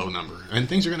a very low number, and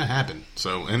things are going to happen.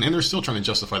 So, and they're still trying to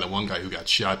justify that one guy who got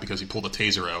shot because he pulled a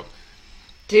taser out.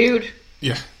 Dude.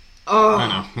 Yeah. Oh. I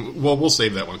know. Well, we'll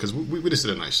save that one because we just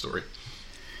did a nice story.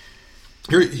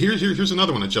 Here's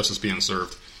another one of justice being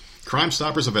served. Crime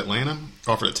Stoppers of Atlanta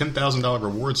offered a $10,000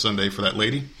 reward Sunday for that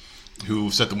lady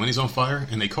who set the Winnie's on fire,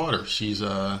 and they caught her. She's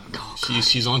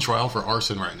on trial for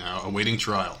arson right now, awaiting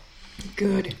trial.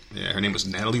 Good. Yeah, her name was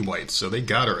Natalie White, so they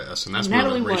got her ass, and that's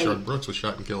Natalie where Rayshard White. Brooks was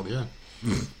shot and killed. Yeah,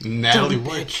 Natalie Dumb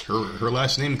White. bitch. Her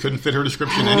last name couldn't fit her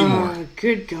description anymore. Oh,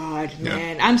 good God, Yeah.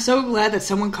 man! I'm so glad that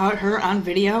someone caught her on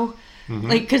video. Mm-hmm.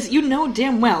 Like, because you know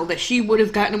damn well that she would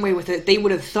have gotten away with it. They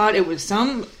would have thought it was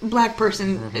some black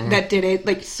person Mm-hmm. that did it.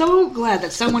 Like, so glad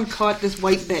that someone caught this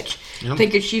white bitch, Yep.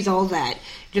 thinking she's all that,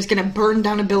 just gonna burn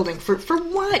down a building for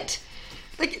what?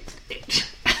 Like,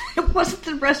 it wasn't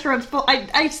the restaurant's fault.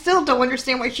 I still don't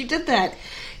understand why she did that.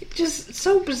 It's just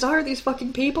so bizarre. These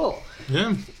fucking people.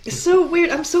 Yeah, It's so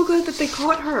weird. I'm so glad that they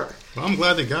caught her. well, I'm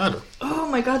glad they got her. Oh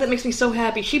my God, that makes me so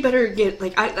happy. She better get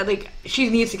she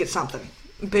needs to get something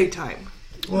big time.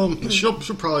 Well, she'll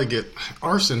probably get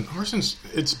arson. Arson's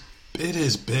it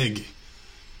is big.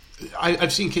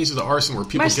 I've seen cases of arson where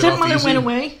people My get off stepmother easy. went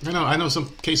away. I know some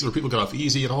cases where people get off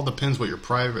easy. It all depends what your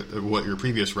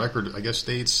previous record, I guess,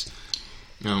 states.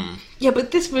 Yeah,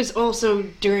 but this was also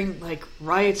during like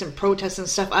riots and protests and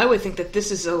stuff. I would think that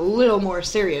this is a little more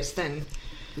serious than.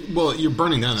 Well, you're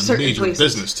burning down a Certain major places.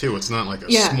 business too. It's not like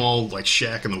a small like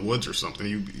shack in the woods or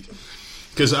something.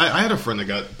 Because I had a friend that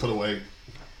got put away.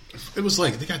 It was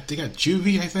like they got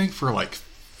juvie, I think, for like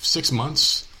 6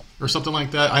 months or something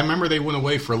like that. I remember they went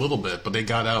away for a little bit, but they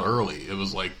got out early. It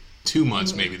was like 2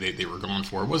 months maybe they were gone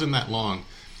for. It wasn't that long,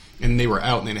 and they were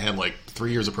out and they had like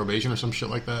 3 years of probation or some shit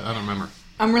like that. I don't remember.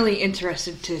 I'm really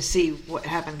interested to see what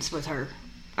happens with her.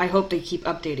 I hope they keep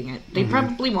updating it. They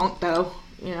probably won't, though.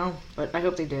 But I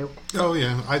hope they do. Oh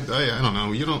yeah, I don't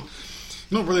know. You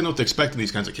don't really know what to expect in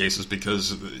these kinds of cases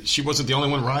because she wasn't the only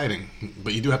one rioting.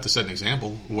 But you do have to set an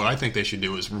example. What I think they should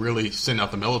do is really send out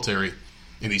the military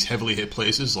in these heavily hit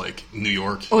places like New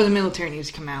York. Or the military needs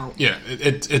to come out. Yeah,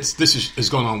 this is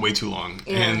going on way too long,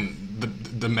 Yeah. and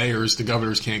the mayors, the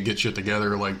governors can't get shit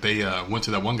together. Like they went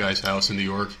to that one guy's house in New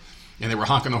York And they were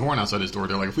honking the horn outside his door.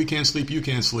 They're like, if we can't sleep, you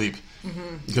can't sleep.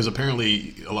 Because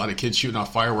apparently a lot of kids shooting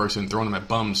off fireworks and throwing them at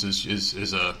bums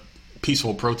is a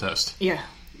peaceful protest. Yeah.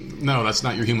 No, that's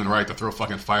not your human right to throw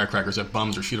fucking firecrackers at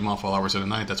bums or shoot them off all hours of the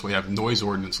night. That's why you have noise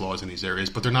ordinance laws in these areas.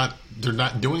 But they're not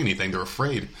doing anything. They're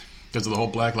afraid. Because of the whole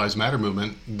Black Lives Matter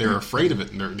movement, they're afraid of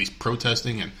it. And they're these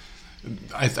protesting. And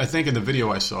I think in the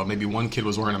video I saw, maybe one kid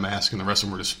was wearing a mask and the rest of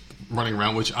them were just running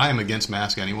around, which I am against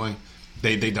masks anyway.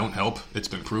 They don't help. It's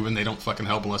been proven. They don't fucking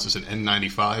help unless it's an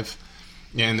N95.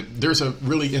 And there's a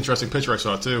really interesting picture I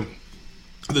saw, too.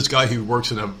 This guy who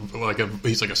works in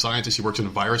he's like a scientist. He works in a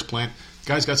virus plant. The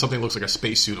guy's got something that looks like a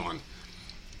spacesuit on.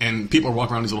 And people are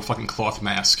walking around in these little fucking cloth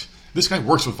masks. This guy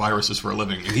works with viruses for a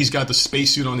living. And he's got the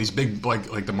spacesuit on, these big,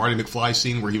 like the Marty McFly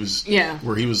scene where he was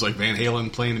like Van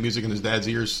Halen playing the music in his dad's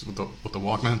ears with the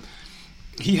Walkman.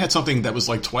 He had something that was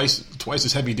like twice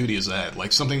as heavy duty as that,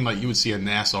 like something like you would see a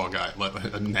NASA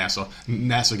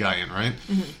guy in, right?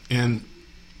 And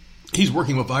he's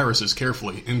working with viruses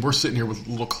carefully, and we're sitting here with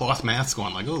little cloth masks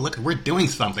on, like, oh look, we're doing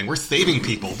something, we're saving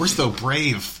people, we're so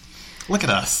brave, look at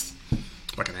us,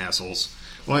 fucking assholes.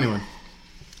 Well, anyway,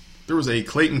 there was a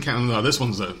Clayton County. No, this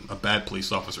one's a bad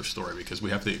police officer story because we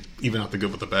have to even have to go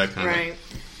with the bad kind. Right.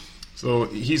 So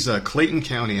he's Clayton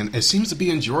County, and it seems to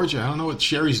be in Georgia. I don't know what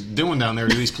Sherry's doing down there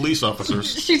to these police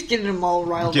officers. She's getting them all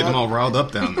riled up. Getting them all riled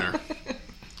up down there.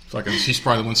 Fucking, she's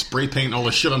probably the one spray painting all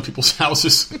the shit on people's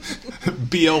houses.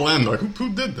 BLM, like,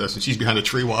 who did this? And she's behind a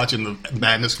tree watching the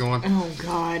madness going. Oh,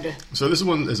 God. So this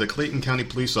one is a Clayton County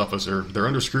police officer. They're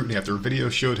under scrutiny after a video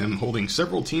showed him holding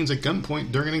several teens at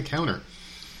gunpoint during an encounter.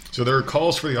 So there are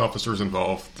calls for the officers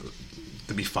involved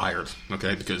to be fired,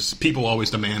 okay? Because people always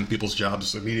demand people's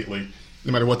jobs immediately,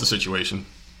 no matter what the situation.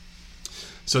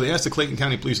 So they asked the Clayton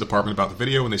County Police Department about the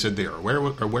video, and they said they are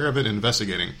aware of it and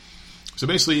investigating. So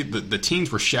basically, the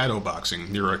teens were shadow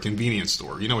boxing near a convenience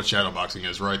store. You know what shadow boxing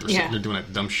is, right? They're doing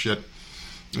that dumb shit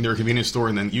near a convenience store,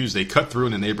 and then they cut through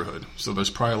in the neighborhood. So there's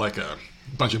probably like a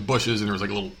bunch of bushes, and there was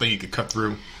like a little thing you could cut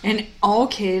through. And all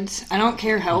kids, I don't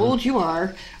care how old you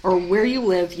are or where you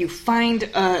live, you find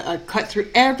a cut through.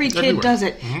 Every kid everywhere. Does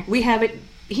it. We have it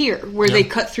here where they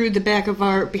cut through the back of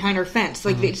behind our fence.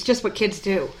 Like it's just what kids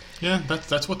do. Yeah,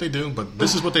 that's what they do, but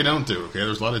this is what they don't do. Okay,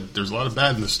 there's a lot of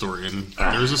bad in this story, and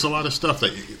there's just a lot of stuff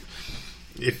that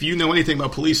if you know anything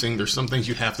about policing, there's some things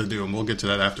you have to do, and we'll get to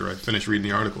that after I finish reading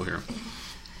the article here.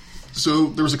 So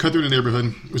there was a cut through the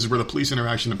neighborhood. This is where the police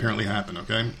interaction apparently happened.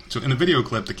 Okay, so in the video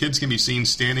clip, the kids can be seen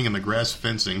standing in the grass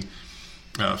fencing,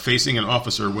 facing an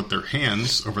officer with their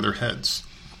hands over their heads.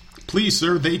 Please,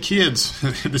 sir, they kids.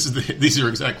 These are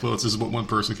exact quotes. This is what one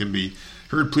person can be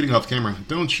heard pleading off camera.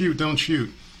 Don't shoot, don't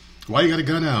shoot. Why you got a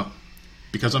gun out?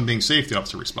 Because I'm being safe, the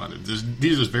officer responded.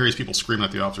 These are various people screaming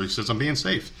at the officer. He says, I'm being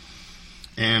safe.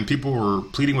 And people were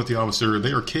pleading with the officer.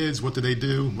 They are kids. What did they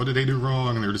do? What did they do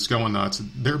wrong? And they're just going nuts.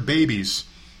 They're babies.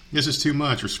 This is too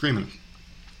much. Or screaming.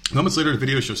 Moments later, the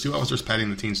video shows two officers patting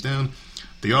the teens down.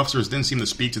 The officers then seem to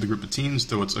speak to the group of teens,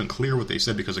 though it's unclear what they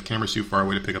said because the camera's too far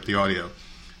away to pick up the audio.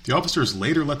 The officers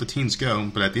later let the teens go,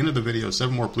 but at the end of the video,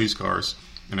 7 more police cars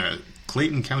and a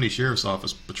Clayton County Sheriff's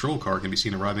Office patrol car can be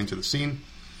seen arriving to the scene.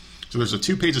 So there's a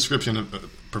 2-page description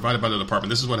provided by the department.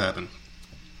 This is what happened.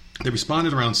 They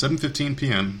responded around 7:15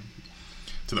 p.m.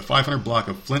 to the 500 block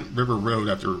of Flint River Road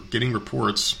after getting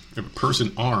reports of a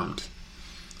person armed.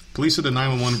 Police at the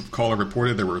 911 caller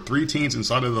reported there were 3 teens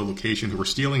inside of the location who were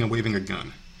stealing and waving a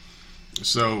gun.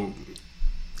 So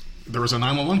there was a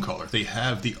 911 caller. They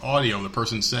have the audio of the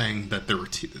person saying that there were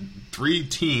 3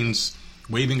 teens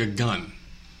waving a gun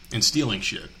and stealing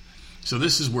shit. So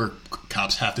this is where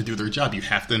cops have to do their job. You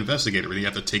have to investigate it, or you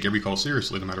have to take every call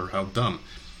seriously, no matter how dumb.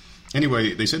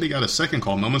 Anyway, they said they got a second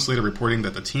call moments later reporting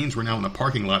that the teens were now in the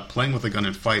parking lot playing with a gun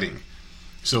and fighting.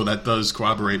 So that does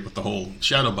corroborate with the whole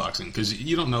shadow boxing, because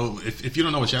you don't know, if you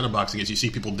don't know what shadow boxing is, you see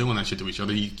people doing that shit to each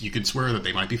other, you could swear that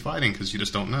they might be fighting because you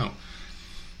just don't know.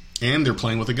 And they're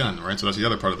playing with a gun, right? So that's the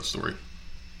other part of the story.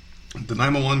 The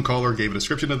 911 caller gave a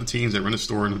description of the teens that were in the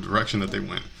store and the direction that they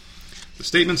went. The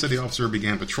statement said the officer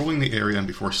began patrolling the area and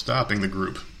before stopping the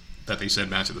group that they said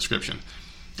matched the description.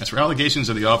 As for allegations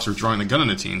of the officer drawing the gun on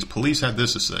the teens, police had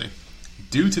this to say.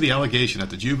 Due to the allegation that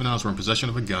the juveniles were in possession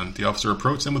of a gun, the officer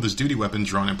approached them with his duty weapon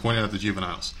drawn and pointed at the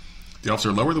juveniles. The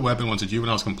officer lowered the weapon once the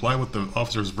juveniles complied with the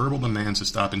officer's verbal demands to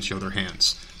stop and show their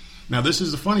hands. Now this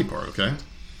is the funny part, okay?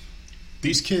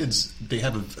 These kids, they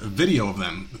have a video of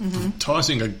them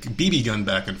tossing a BB gun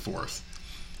back and forth.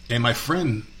 And my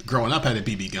friend growing up had a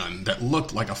BB gun that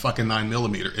looked like a fucking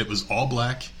 9mm. It was all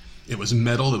black. It was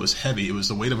metal. It was heavy. It was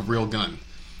the weight of a real gun.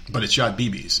 But it shot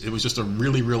BBs. It was just a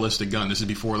really realistic gun. This is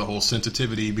before the whole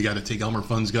sensitivity. We got to take Elmer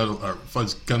Fudd's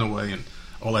gun away and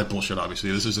all that bullshit.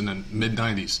 Obviously, this is in the mid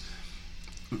 '90s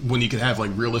when you could have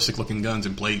like realistic looking guns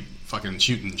and play fucking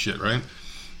shooting shit, right?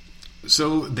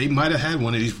 So they might have had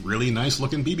one of these really nice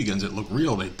looking BB guns that look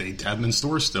real. They had them in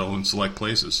stores still in select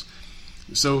places.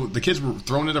 So the kids were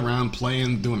throwing it around,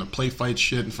 playing, doing the play fight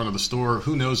shit in front of the store.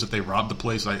 Who knows if they robbed the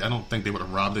place? I don't think they would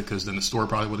have robbed it because then the store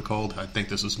probably would have called. I think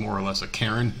this was more or less a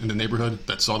Karen in the neighborhood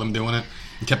that saw them doing it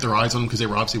and kept their eyes on them because they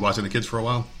were obviously watching the kids for a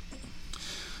while.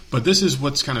 But this is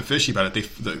what's kind of fishy about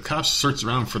it. The cops searched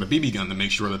around for the BB gun to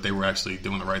make sure that they were actually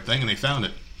doing the right thing, and they found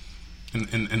it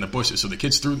in the bushes. So the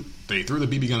kids threw the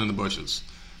BB gun in the bushes.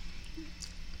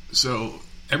 So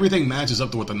everything matches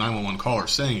up to what the 911 caller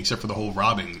is saying, except for the whole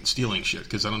robbing and stealing shit,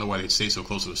 because I don't know why they'd stay so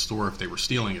close to the store if they were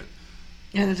stealing it.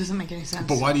 Yeah, that doesn't make any sense.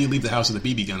 But why do you leave the house with a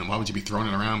BB gun, and why would you be throwing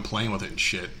it around, playing with it and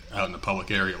shit out in the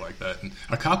public area like that? And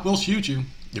a cop will shoot you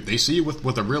if they see you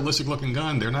with a realistic looking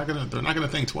gun. They're not gonna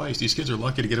think twice. These kids are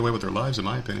lucky to get away with their lives, in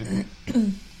my opinion.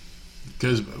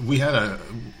 Because I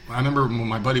remember when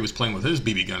my buddy was playing with his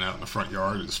BB gun out in the front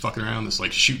yard, just fucking around, just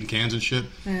like shooting cans and shit.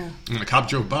 Yeah. And a cop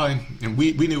drove by, and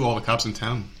we knew all the cops in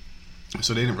town,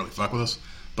 so they didn't really fuck with us.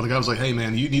 But the guy was like, "Hey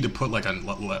man, you need to put like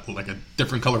a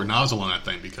different color nozzle on that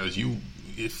thing because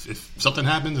if something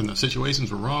happens and the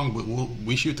situations were wrong,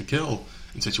 we shoot to kill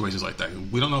in situations like that.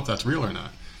 We don't know if that's real or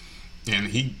not." And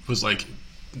he was like,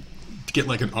 get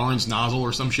like an orange nozzle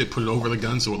or some shit, put it over the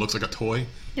gun so it looks like a toy.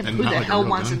 Yeah, and who not the like hell a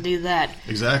real wants gun. to do that?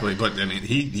 Exactly, but I mean,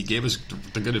 he gave us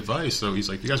the good advice. So he's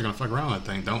like, "You guys are gonna fuck around with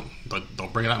that thing.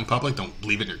 Don't bring it out in public. Don't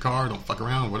leave it in your car. Don't fuck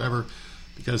around, whatever,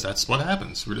 because that's what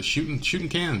happens. We're just shooting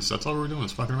cans. That's all we're doing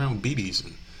is fucking around with BBs."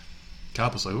 And the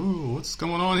cop was like, "Ooh, what's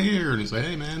going on here?" And he's like,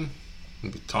 "Hey man,"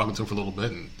 and we talking to him for a little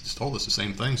bit, and just told us the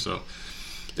same thing. So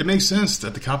it makes sense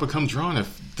that the cop would come drawn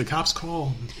if the cops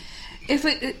call. I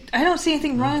don't see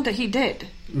anything wrong that he did.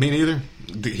 Me neither.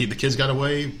 The kids got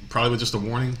away probably with just a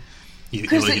warning.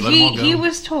 Because he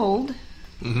was told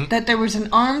that there was an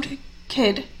armed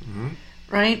kid,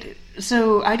 right?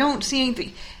 So I don't see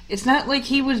anything. It's not like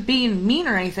he was being mean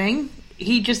or anything.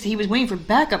 He was waiting for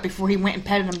backup before he went and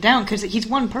patted him down because he's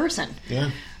one person.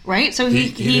 Yeah. Right? So he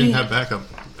didn't have backup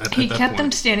at he that kept point.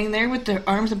 them standing there with their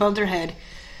arms above their head,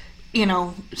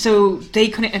 so they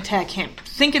couldn't attack him,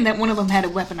 thinking that one of them had a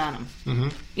weapon on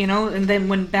him. And then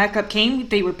when backup came,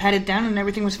 they were patted down and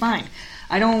everything was fine.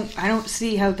 I don't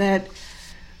see how that.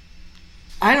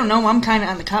 I don't know. I'm kind of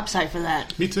on the cop side for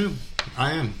that. Me too.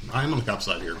 I am on the cop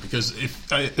side here because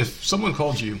if someone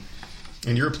called you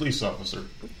and you're a police officer,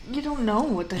 you don't know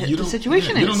what the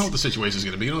situation is. You don't know what the situation is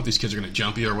going to be. You don't know if these kids are going to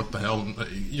jump you or what the hell.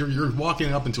 You're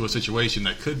walking up into a situation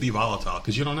that could be volatile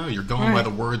because you don't know. You're going by the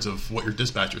words of what your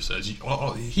dispatcher says. He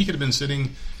could have been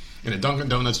sitting in a Dunkin'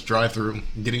 Donuts drive-thru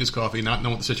getting his coffee, not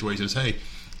knowing what the situation is. Hey,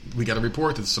 we got a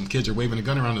report that some kids are waving a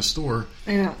gun around the store,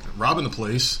 robbing the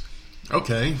place.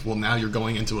 Okay, well now you're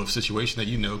going into a situation that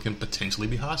you know can potentially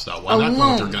be hostile. Why not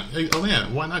go with your gun? Hey,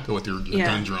 why not go with your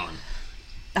gun drawn?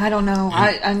 I don't know.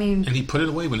 I mean... And he put it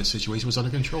away when the situation was under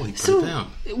control. He put it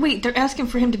down. Wait, they're asking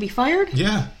for him to be fired?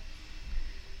 Yeah.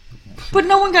 But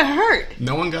no one got hurt.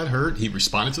 No one got hurt. He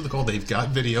responded to the call. They've got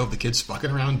video of the kids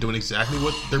fucking around doing exactly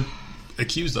what they're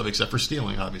accused of, except for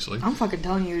stealing, obviously. I'm fucking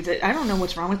telling you that I don't know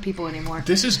what's wrong with people anymore.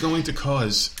 This is going to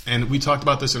cause... And we talked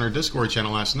about this in our Discord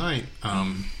channel last night.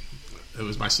 It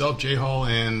was myself, Jay Hall,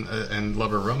 and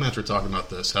Lover Romance were talking about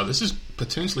this. How this is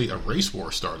potentially a race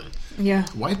war starting. Yeah.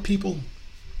 White people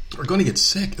are going to get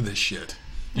sick of this shit.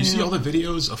 You see all the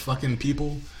videos of fucking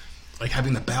people like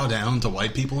having to bow down to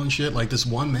white people and shit. Like this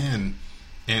one man,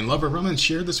 and Lover Romance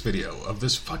shared this video of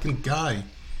this fucking guy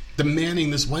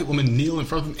demanding this white woman kneel in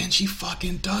front of him, and she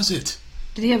fucking does it.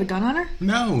 Did he have a gun on her?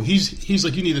 No, he's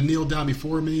like, you need to kneel down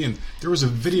before me, and there was a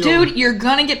video. Dude, you're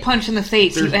gonna get punched in the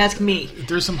face. You ask me.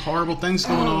 There's some horrible things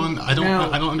going on. I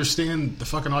don't understand the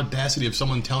fucking audacity of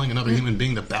someone telling another human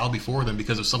being to bow before them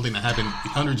because of something that happened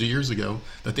hundreds of years ago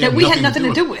that we had nothing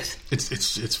to do with.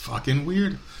 It's fucking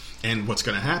weird. And what's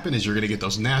going to happen is you're going to get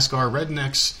those NASCAR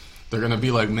rednecks. They're going to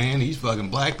be like, man, he's fucking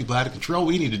black, people out of control.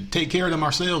 We need to take care of them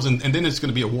ourselves, and then it's going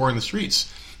to be a war in the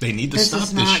streets. They need to stop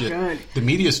this shit. Good. The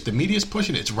media's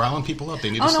pushing it. It's riling people up. They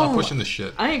need to stop pushing this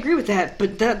shit. I agree with that,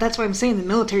 but that's why I'm saying the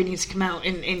military needs to come out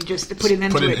and just put an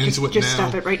end to it. Just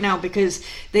stop it right now because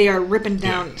they are ripping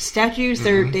down statues.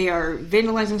 They are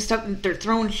vandalizing stuff. They're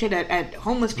throwing shit at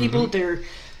homeless people. They're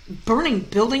burning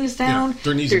buildings down. Yeah,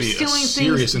 there needs to be a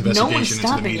serious investigation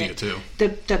into the media too.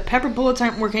 The pepper bullets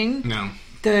aren't working. No.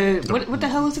 What the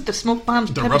hell is it? The smoke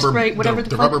bombs, the pepper spray, whatever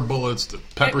the rubber bullets, the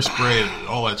pepper spray,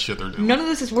 all that shit they're doing. None of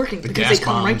this is working because they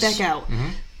come right back out.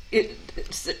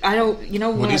 I don't. You know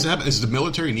What what? needs to happen is the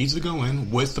military needs to go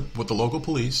in with the local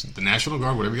police, the National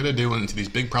Guard, whatever you're going to do, into these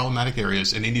big problematic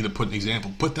areas, and they need to put an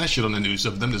example. Put that shit on the news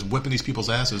of them just whipping these people's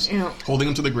asses, holding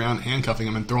them to the ground, handcuffing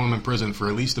them, and throwing them in prison for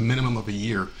at least a minimum of a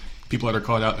year. People that are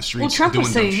caught out in the streets Trump doing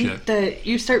was dumb saying shit. that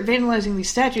you start vandalizing these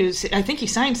statues. I think he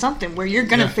signed something where you're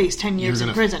going to face 10 years in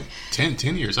prison. 10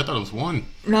 years? I thought it was 1.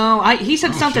 No, he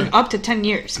said something shit. up to 10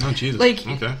 years. Oh, Jesus. Like,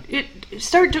 Okay.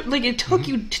 it took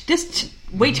you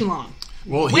way too long.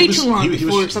 Well, way too long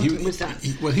before something was done.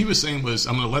 What he was saying was,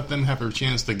 I'm going to let them have their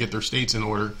chance to get their states in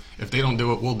order. If they don't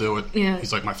do it, we'll do it. Yeah.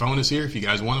 He's like, my phone is here. If you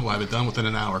guys want it, we'll have it done within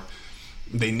an hour.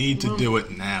 They need to do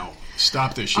it now.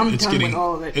 Stop this shit. I'm done with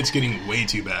all of it. It's getting way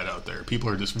too bad out there. People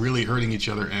are just really hurting each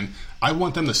other, and I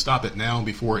want them to stop it now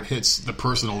before it hits the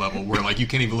personal level, where like you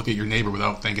can't even look at your neighbor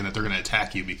without thinking that they're going to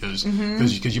attack you because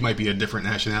you might be a different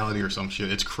nationality or some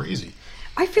shit. It's crazy.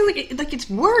 I feel like it's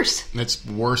worse. It's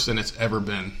worse than it's ever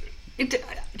been.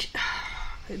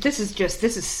 This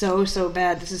is so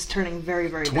bad. This is turning very,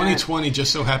 very 2020 bad.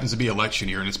 just so happens to be election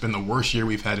year, and it's been the worst year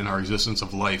we've had in our existence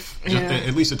of life.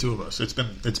 At least the two of us. It's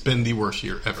been the worst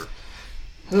year ever.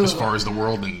 As far as the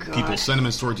world and people's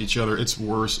sentiments towards each other, it's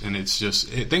worse, and it's just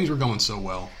things were going so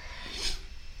well.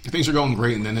 Things are going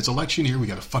great, and then it's election year. We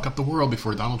got to fuck up the world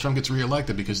before Donald Trump gets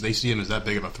reelected because they see him as that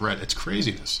big of a threat. It's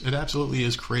craziness. It absolutely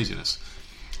is craziness.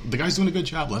 The guy's doing a good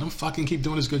job. Let him fucking keep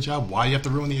doing his good job. Why do you have to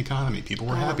ruin the economy? People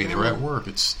were happy. They were at work.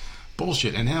 It's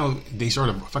bullshit. And now they start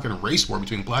a fucking race war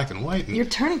between black and white. And you're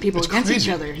turning people against crazy.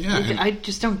 each other. Yeah, I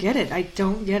just don't get it. I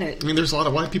don't get it. I mean, there's a lot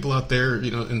of white people out there,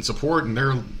 in support, and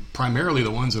they're primarily the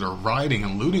ones that are rioting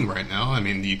and looting right now. I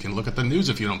mean, you can look at the news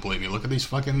if you don't believe me. Look at these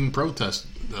fucking protest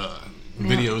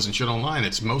videos and shit online.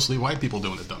 It's mostly white people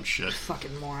doing the dumb shit.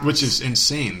 Fucking morons. Which is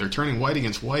insane. They're turning white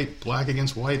against white, black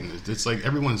against white, and it's like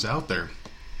everyone's out there.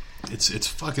 It's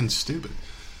fucking stupid.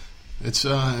 It's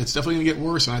definitely gonna get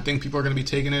worse, and I think people are gonna be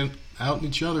taking it out on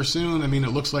each other soon. I mean, it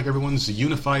looks like everyone's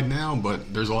unified now,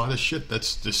 but there's a lot of shit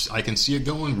that's just I can see it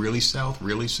going really south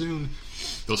really soon.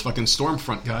 Those fucking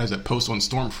Stormfront guys that post on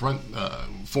Stormfront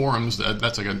forums,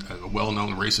 that's like a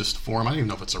well-known racist forum. I don't even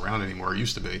know if it's around anymore. It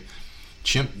used to be.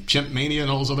 Chimp Mania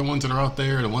and all those other ones that are out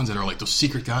there, the ones that are like those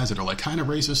secret guys that are like kind of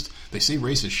racist. They say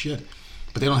racist shit,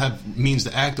 but they don't have means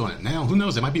to act on it. Now, who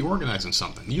knows? They might be organizing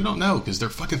something. You don't know because they're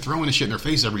fucking throwing this shit in their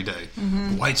face every day.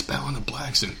 The whites bowing to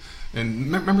blacks, and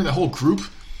remember that whole group?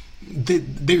 They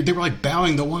were like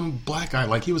bowing to one black guy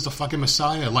like he was the fucking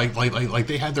Messiah. Like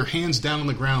they had their hands down on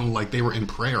the ground like they were in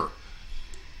prayer.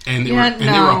 And they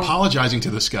were apologizing to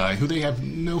this guy who they have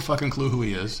no fucking clue who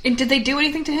he is. And did they do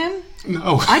anything to him?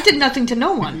 No. I did nothing to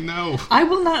no one. No. I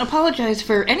will not apologize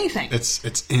for anything. It's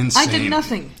insane. I did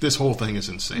nothing. This whole thing is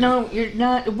insane. No, you're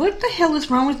not. What the hell is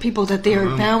wrong with people that they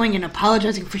are bowing and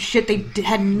apologizing for shit they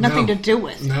had nothing to do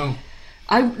with? No.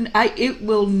 It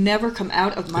will never come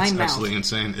out of my mouth. It's absolutely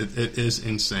insane. It is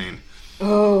insane.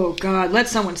 Oh, God. Let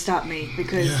someone stop me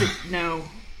because, no.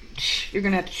 You're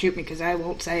going to have to shoot me because I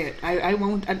won't say it. I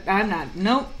won't. I'm not.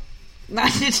 Nope.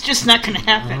 It's just not going to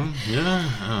happen.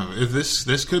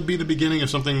 This could be the beginning of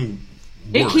something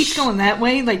It worse. keeps going that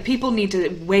way. Like, people need to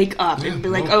wake up and be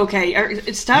like,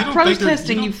 okay, stop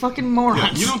protesting, you fucking morons.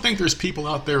 Yeah, you don't think there's people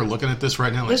out there looking at this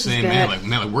right now, like saying,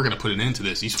 man, we're gonna put an end to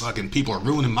this. These fucking people are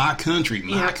ruining my country,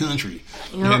 country,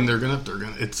 and they're gonna.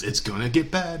 It's gonna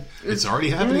get bad. It's already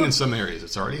happening in some areas.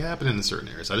 It's already happening in certain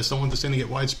areas. I just don't want this thing to get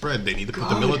widespread. They need to put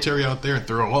the military out there and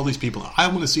throw all these people. I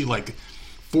want to see like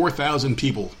 4,000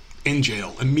 people in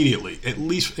jail immediately, at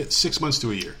least 6 months to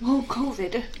a year. Oh,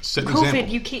 COVID. Set an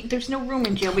example. You can't. There's no room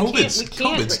in jail.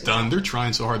 COVID's done. They're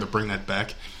trying so hard to bring that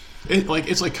back.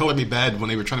 It's like Color Me Bad when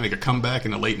they were trying to make a comeback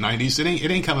in the late '90s. It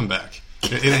ain't coming back.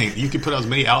 It ain't. You can put out as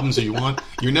many albums as you want.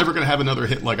 You're never gonna have another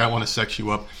hit like I Want to Sex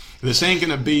You Up. This ain't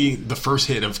gonna be the first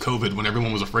hit of COVID when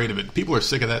everyone was afraid of it. People are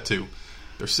sick of that too.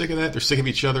 They're sick of that. They're sick of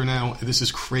each other now. This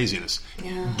is craziness.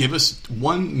 Yeah. Give us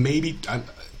one,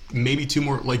 maybe two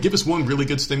more. Like, give us one really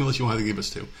good stimulus. You want to give us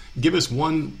two. Give us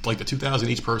one, like the $2,000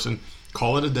 each person.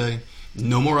 Call it a day.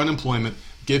 No more unemployment.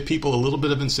 Give people a little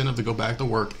bit of incentive to go back to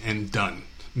work, and done.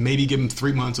 Maybe give them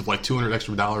 3 months of like $200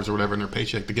 extra or whatever in their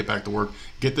paycheck to get back to work.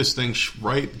 Get this thing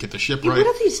right. Get the ship right. What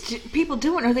are these people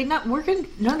doing? Are they not working?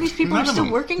 None of these people are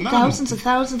still working? Thousands. Of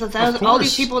all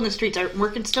these people in the streets aren't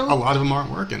working still? A lot of them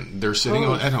aren't working. They're sitting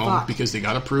at home because they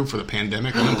got approved for the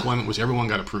pandemic unemployment, which everyone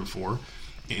got approved for.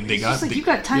 And they got you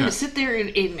got time to sit there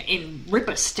and rip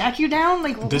a statue down?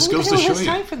 Like, this who goes the to hell show has you.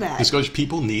 time for that? This goes.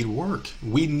 People need work.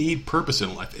 We need purpose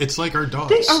in life. It's like our dogs.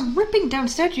 They are ripping down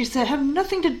statues that have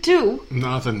nothing to do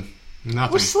Nothing.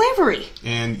 with slavery.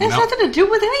 And it has nothing to do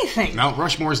with anything. Mount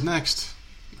Rushmore's next.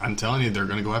 I'm telling you, they're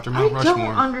going to go after I Mount Rushmore.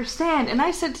 don't understand. And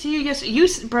I said to you, yes, you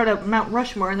brought up Mount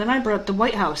Rushmore, and then I brought up the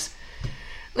White House.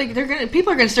 Like,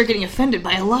 people are going to start getting offended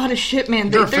by a lot of shit, man.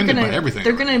 They're offended by everything.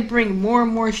 They're going to bring more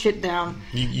and more shit down.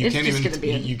 You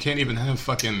can't even have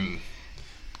fucking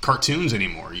cartoons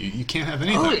anymore. You can't have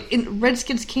anything. Oh, in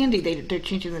Redskins candy, they're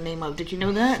changing the name of. Did you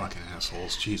know that? Fucking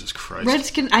assholes. Jesus Christ.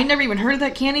 Redskin. I never even heard of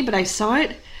that candy, but I saw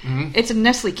it. Mm-hmm. It's a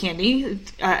Nestle candy.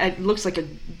 It looks like a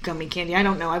gummy candy. I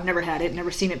don't know. I've never had it.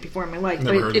 Never seen it before in my life.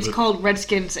 But it's called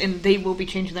Redskins, and they will be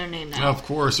changing their name now. Of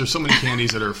course. There's so many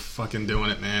candies that are fucking doing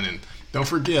it, man. And don't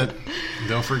forget,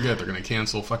 they're going to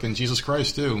cancel fucking Jesus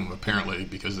Christ too. Apparently,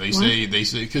 because they say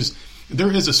because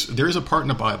there is a part in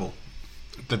the Bible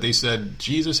that they said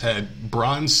Jesus had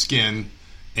bronze skin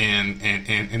and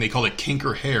they call it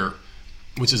kinker hair,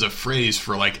 which is a phrase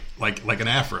for like an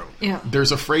afro. Yeah.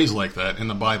 There's a phrase like that in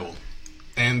the Bible.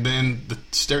 And then the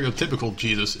stereotypical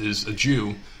Jesus is a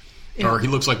Jew, or he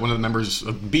looks like one of the members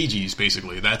of Bee Gees,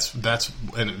 basically. That's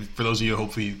and for those of you,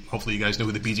 hopefully you guys know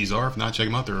who the Bee Gees are. If not, check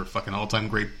them out. They're a fucking all-time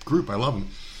great group. I love them.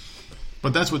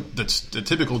 But that's what the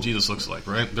typical Jesus looks like,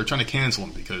 right? They're trying to cancel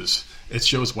him because it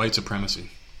shows white supremacy.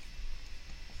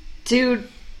 Dude.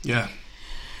 Yeah.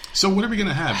 So what are we going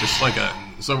to have?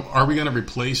 So are we going to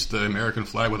replace the American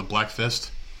flag with a black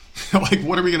fist? Like,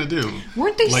 what are we going to do?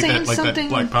 Weren't they saying something? Like that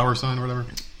black power sign or whatever?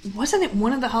 Wasn't it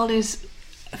one of the holidays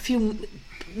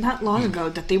not long ago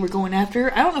that they were going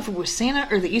after? I don't know if it was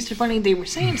Santa or the Easter Bunny. They were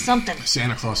saying something.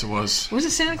 Santa Claus it was. Was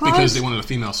it Santa Claus? Because they wanted a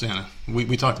female Santa.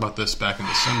 We talked about this back in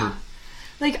December.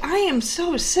 Like, I am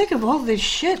so sick of all this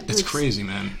shit. It's crazy,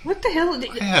 man. What the hell?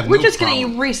 We're just going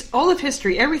to erase all of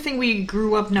history. Everything we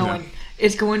grew up knowing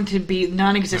is going to be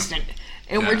non-existent.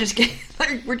 Yeah.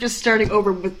 And we're just starting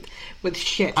over with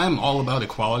shit. I'm all about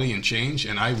equality and change,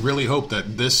 and I really hope that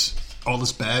all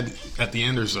this bad at the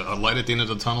end, there's a light at the end of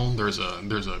the tunnel. There's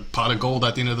a pot of gold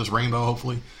at the end of this rainbow,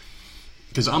 hopefully.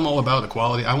 Because I'm all about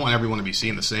equality. I want everyone to be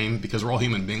seen the same because we're all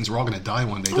human beings. We're all going to die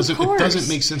one day. It doesn't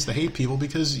make sense to hate people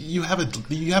because you have a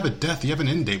death. You have an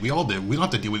end date. We all do. We don't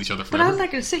have to deal with each other forever. But I'm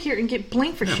not going to sit here and get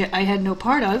blamed for shit I had no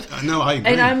part of. No, I agree.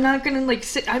 And I'm not going to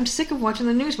sit. I'm sick of watching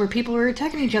the news where people are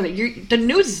attacking each other. The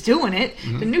news is doing it.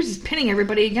 Mm-hmm. The news is pitting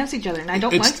everybody against each other, and I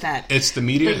don't like that. It's the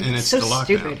media and it's so the lockdown.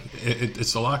 Stupid.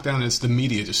 It's the lockdown and it's the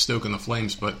media just stoking the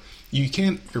flames. But you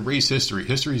can't erase history.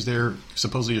 History's there.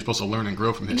 Supposedly you're supposed to learn and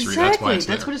grow from history. Exactly. That's why it's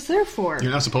there. That's what it's there for.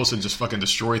 You're not supposed to just fucking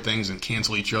destroy things and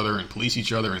cancel each other and police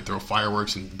each other and throw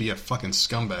fireworks and be a fucking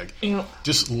scumbag. Yeah.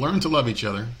 Just learn to love each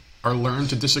other or learn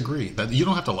to disagree. That you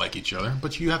don't have to like each other,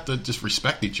 but you have to just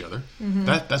respect each other. Mm-hmm.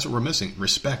 That's what we're missing.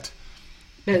 Respect.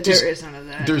 There is none of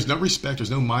that. There's no respect.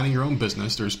 There's no minding your own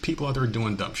business. There's people out there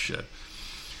doing dumb shit.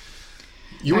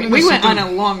 We went on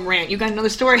a long rant. You got another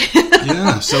story?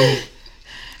 Yeah, so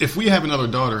if we have another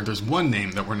daughter, there's one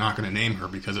name that we're not going to name her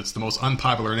because it's the most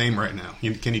unpopular name right now.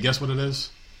 Can you guess what it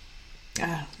is?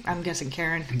 I'm guessing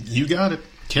Karen. You got it.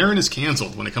 Karen is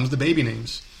canceled when it comes to baby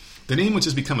names. The name, which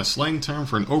has become a slang term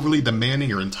for an overly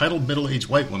demanding or entitled middle-aged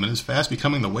white woman, is fast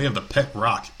becoming the way of the pet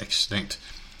rock, extinct.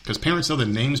 Because parents know that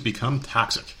names become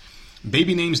toxic.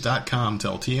 Babynames.com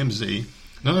tell TMZ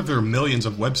none of their millions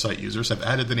of website users have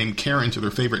added the name Karen to their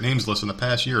favorite names list in the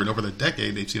past year, and over the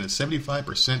decade, they've seen a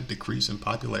 75% decrease in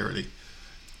popularity.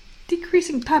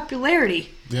 Decreasing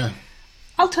popularity? Yeah.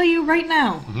 I'll tell you right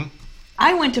now. Mm-hmm.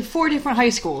 I went to 4 different high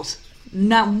schools.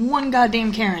 Not one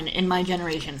goddamn Karen in my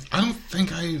generation. I don't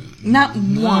think Not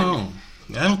no. one.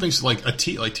 I don't think so. Like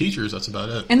teachers, that's about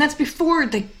it. And that's before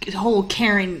the whole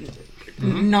Karen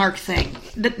narc thing.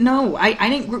 No, I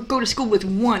didn't go to school with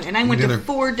one, and I went to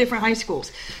 4 different high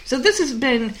schools. So this has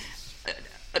been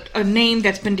a name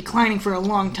that's been declining for a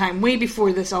long time, way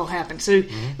before this all happened. So,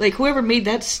 like, whoever made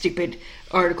that stupid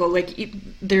article, like,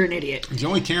 they're an idiot. The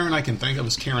only Karen I can think of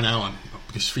is Karen Allen,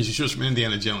 because she was from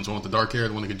Indiana Jones, the one with the dark hair,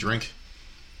 the one that could drink.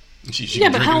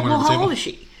 But how old is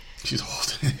she? She's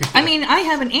old. I mean, I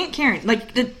have an Aunt Karen.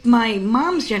 Like, my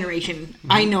mom's generation,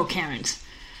 I know Karens.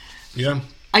 Yeah.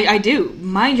 I do.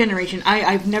 My generation,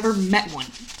 I've never met one.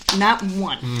 Not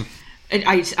one.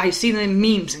 I see the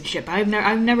memes and shit, but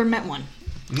I've never met one.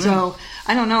 So,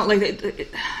 I don't know. Like,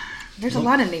 there's a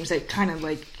lot of names that kind of,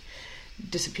 like,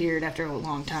 disappeared after a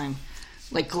long time.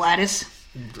 Like Gladys,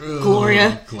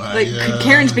 Gloria.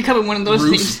 Karen's becoming one of those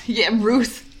names. Yeah,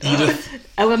 Ruth. Edith.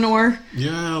 Eleanor.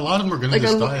 Yeah, a lot of them are going to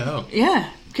just die out. Yeah,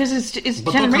 because it's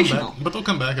generational. But they'll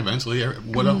come back eventually.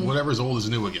 Whatever's old is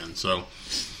new again. So,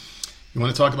 you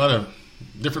want to talk about a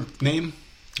different name?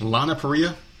 Lana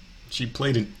Parrilla. She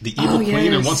played the evil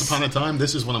queen in Once Upon a Time.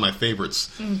 This is one of my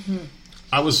favorites. Mm-hmm.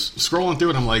 I was scrolling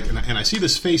through it, I'm like, and I see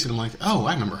this face, and I'm like, oh,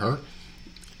 I remember her.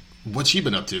 What's she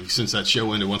been up to since that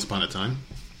show ended Once Upon a Time?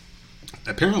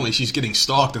 apparently she's getting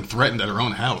stalked and threatened at her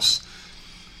own house.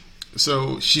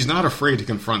 So she's not afraid to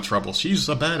confront trouble. She's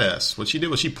a badass. What she did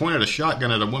was she pointed a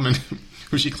shotgun at a woman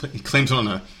who she claims on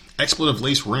an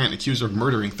expletive-laced rant accused her of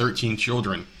murdering 13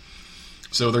 children.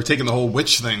 So they're taking the whole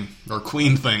witch thing, or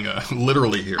queen thing,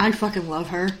 literally here. I fucking love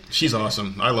her. She's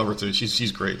awesome. I love her too.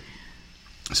 She's great.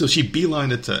 So she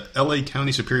beelined it to L.A.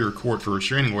 County Superior Court for a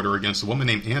restraining order against a woman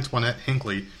named Antoinette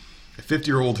Hinckley, a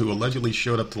 50-year-old who allegedly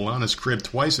showed up to Lana's crib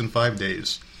twice in 5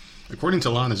 days. According to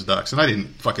Lana's docs, and I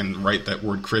didn't fucking write that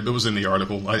word crib, it was in the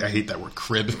article. I hate that word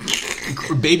crib.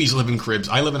 Babies live in cribs.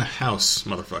 I live in a house,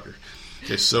 motherfucker.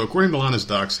 Okay, so according to Lana's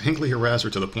docs, Hinckley harassed her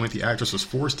to the point the actress was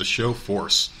forced to show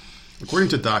force. According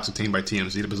to docs obtained by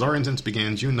TMZ, the bizarre incidents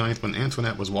began June 9th when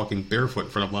Antoinette was walking barefoot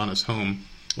in front of Lana's home.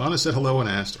 Lana said hello and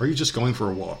asked, "Are you just going for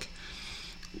a walk?"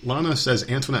 Lana says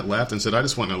Antoinette laughed and said, "I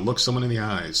just want to look someone in the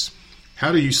eyes.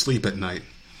 How do you sleep at night?"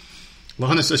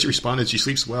 Lana says she responded she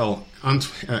sleeps well.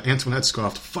 Antoinette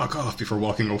scoffed, "Fuck off," before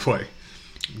walking away.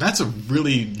 That's a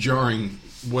really jarring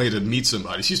way to meet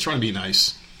somebody. She's trying to be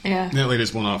nice. Yeah. And that lady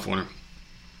just went off on her.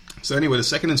 So anyway, the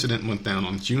second incident went down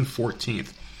on June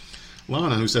 14th.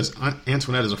 Lana, who says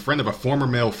Antoinette is a friend of a former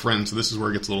male friend, so this is where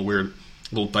it gets a little weird,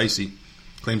 a little dicey,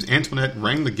 claims Antoinette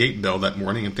rang the gate bell that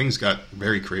morning and things got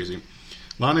very crazy.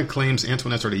 Lana claims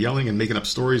Antoinette started yelling and making up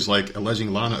stories like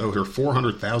alleging Lana owed her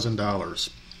 $400,000.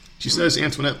 She says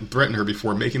Antoinette threatened her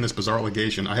before making this bizarre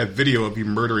allegation. "I have video of you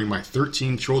murdering my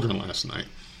 13 children last night."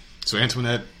 So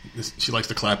Antoinette, she likes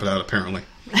to clap it out apparently.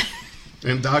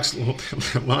 And docs,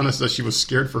 Lana says she was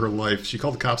scared for her life. She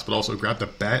called the cops, but also grabbed a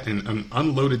bat and an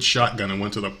unloaded shotgun and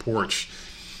went to the porch.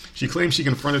 She claims she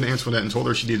confronted Antoinette and told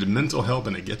her she needed mental help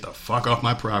and to get the fuck off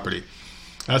my property.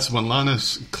 That's when Lana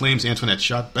claims Antoinette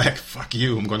shot back, "Fuck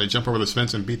you, I'm going to jump over this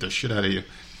fence and beat the shit out of you."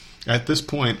 At this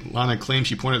point, Lana claims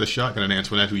she pointed a shotgun at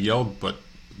Antoinette, who yelled, but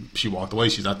she walked away.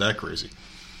 She's not that crazy.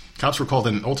 Cops were called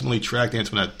and ultimately tracked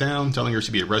Antoinette down, telling her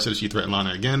she'd be arrested if she threatened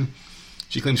Lana again.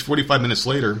 She claims 45 minutes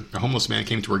later, a homeless man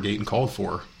came to her gate and called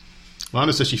for her.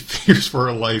 Lana says she fears for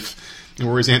her life and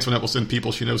worries Antoinette will send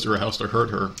people she knows to her house to hurt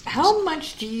her. How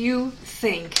much do you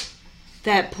think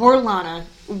that poor Lana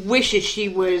wishes she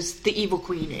was the evil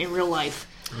queen in real life?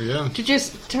 Oh, yeah. To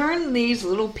just turn these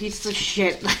little pieces of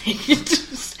shit.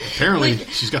 Apparently,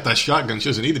 she's got that shotgun. She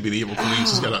doesn't need to be the evil queen.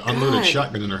 She's got an unloaded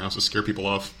shotgun in her house to scare people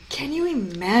off. Can you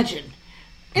imagine?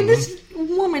 And this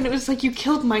woman, it was like, "You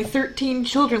killed my 13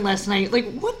 children last night." Like,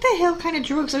 what the hell kind of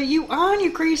drugs are you on,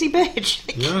 you crazy bitch?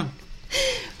 Like, yeah.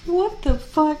 What the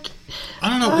fuck? I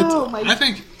don't know. I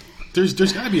think there's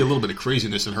got to be a little bit of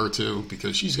craziness in her, too,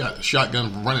 because she's got a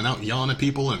shotgun running out yelling at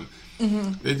people, and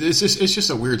it's just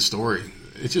a weird story.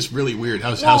 It's just really weird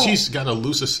how she's got a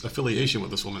loose affiliation with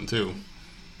this woman, too.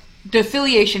 The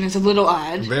affiliation is a little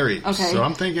odd. Very. Okay. So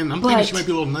I'm thinking she might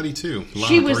be a little nutty, too.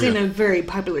 She was in a very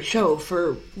popular show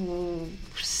for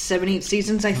 7-8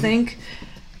 seasons, I think.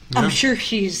 Yeah. I'm sure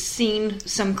she's seen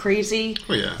some crazy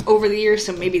over the years,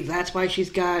 so maybe that's why she's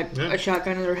got a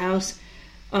shotgun in her house.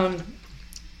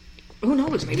 Who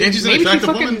knows? Maybe she's an attractive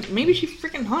woman. Maybe she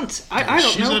freaking hunts. I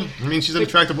don't know. She's an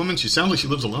attractive woman. She sounds like she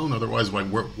lives alone. Otherwise,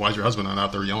 why's your husband not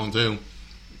out there yelling too?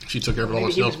 She took care of it all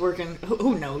herself. Maybe he was working.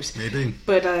 Who knows? Maybe.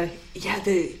 But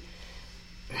the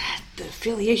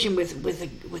affiliation with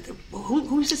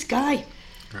who's this guy?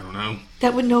 I don't know.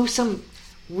 That would know some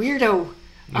weirdo.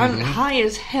 On high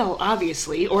as hell,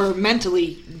 obviously, or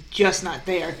mentally just not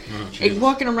there. Like,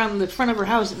 walking around the front of her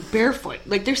house barefoot.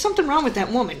 Like, there's something wrong with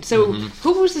that woman. So,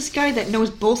 who was this guy that knows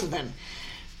both of them?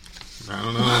 I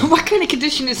don't know. What kind of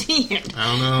condition is he in?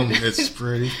 I don't know. It's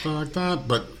pretty fucked up.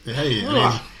 But, hey, I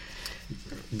mean,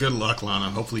 good luck, Lana.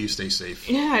 Hopefully you stay safe.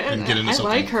 Yeah, and get into I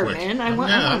like her, quick. man. I want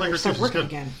her to start working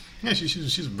again. Yeah,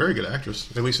 she's a very good actress.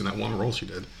 At least in that one role she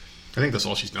did. I think that's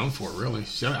all she's known for, really.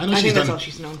 I think that's all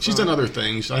she's known for. She's done other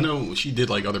things. I know she did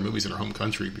like other movies in her home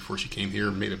country before she came here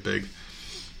and made it big,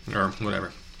 or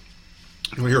whatever.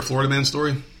 You want to hear a Florida man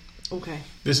story? Okay.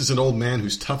 This is an old man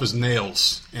who's tough as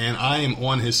nails, and I am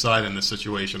on his side in this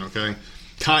situation, okay?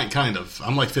 Kind of.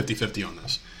 I'm like 50-50 on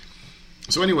this.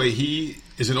 So anyway, he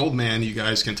is an old man. You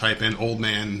guys can type in old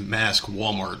man mask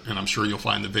Walmart, and I'm sure you'll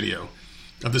find the video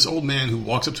of this old man who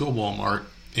walks up to a Walmart,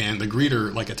 and the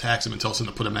greeter attacks him and tells him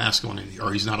to put a mask on,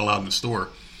 or he's not allowed in the store.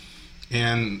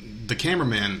 And the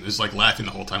cameraman is laughing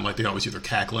the whole time, like they always do. They're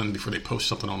cackling before they post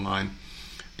something online.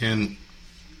 And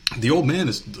the old man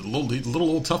is the little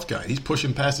old tough guy. He's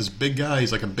pushing past this big guy.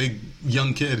 He's like a big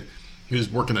young kid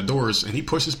who's working the doors, and he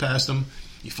pushes past him.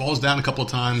 He falls down a couple of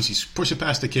times. He's pushing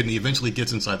past the kid, and he eventually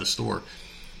gets inside the store.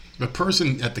 The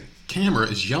person at the camera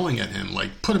is yelling at him,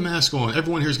 like, put a mask on.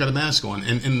 Everyone here's got a mask on.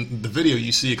 And in the video,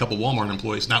 you see a couple Walmart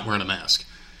employees not wearing a mask.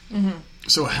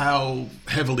 So how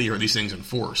heavily are these things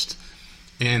enforced?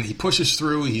 And he pushes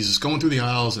through. He's going through the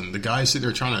aisles, and the guy's sitting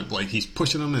there trying to, like, he's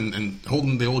pushing him and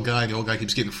holding the old guy. The old guy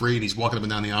keeps getting free, and he's walking up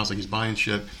and down the aisles like he's buying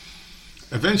shit.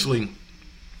 Eventually,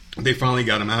 they finally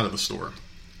got him out of the store.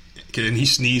 And he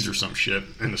sneezed or some shit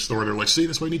in the store. They're like, see,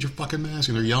 that's why you need your fucking mask.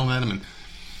 And they're yelling at him. And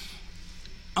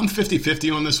I'm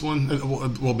 50-50 on this one.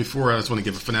 Well, before I just want to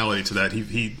give a finality to that.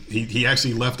 He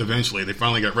actually left eventually. They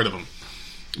finally got rid of him.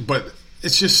 But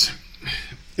it's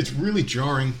really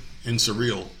jarring and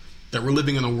surreal that we're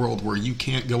living in a world where you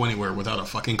can't go anywhere without a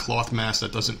fucking cloth mask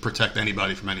that doesn't protect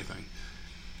anybody from anything.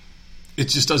 It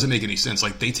just doesn't make any sense.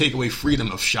 Like, they take away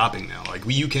freedom of shopping now. Like,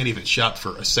 you can't even shop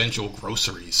for essential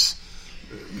groceries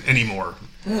anymore.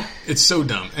 It's so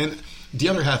dumb. And the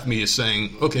other half of me is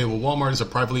saying, okay, well, Walmart is a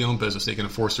privately owned business. They can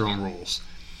enforce their own rules.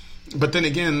 But then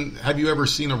again, have you ever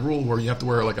seen a rule where you have to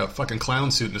wear like a fucking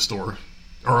clown suit in the store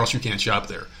or else you can't shop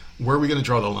there? Where are we going to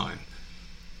draw the line?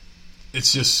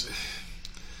 It's just...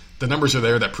 The numbers are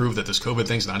there that prove that this COVID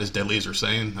thing's not as deadly as they're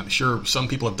saying. I'm sure some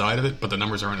people have died of it, but the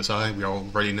numbers aren't as high. We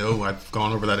already know. I've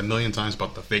gone over that a million times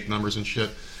about the fake numbers and shit.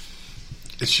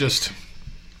 It's just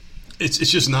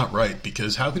not right,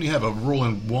 because how can you have a rule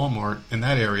in Walmart in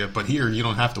that area, but here you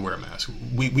don't have to wear a mask?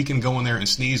 We can go in there and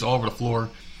sneeze all over the floor.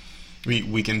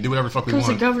 We can do whatever the fuck we want.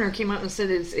 Because the governor came out and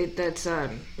said that's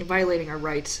violating our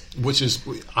rights. Which is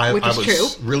I was true.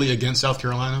 really against South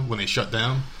Carolina when they shut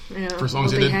down. Yeah, for as long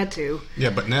as they did. Had to. Yeah,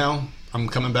 but now I'm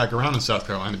coming back around in South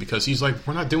Carolina because he's like,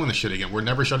 we're not doing this shit again. We're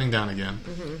never shutting down again.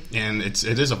 Mm-hmm. And it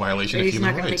is a violation of human rights. He's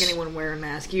not going to make anyone wear a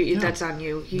mask. That's on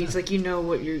you. He's like, you know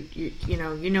what you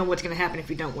know what's going to happen if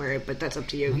you don't wear it, but that's up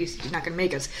to you. Mm-hmm. He's not going to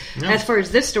make us. Yeah. As far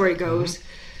as this story goes,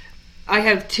 I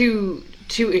have two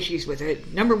issues with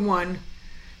it. Number one,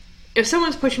 if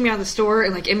someone's pushing me out of the store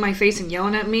and like in my face and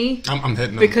yelling at me, I'm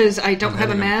hitting them because I don't have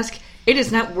a mask. It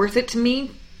is not worth it to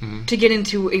me to get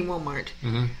into a Walmart.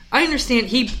 Mm-hmm. I understand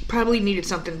he probably needed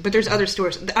something, but there's other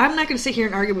stores. I'm not going to sit here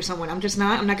and argue with someone. I'm just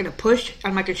not. I'm not going to push.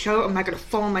 I'm not going to shove. I'm not going to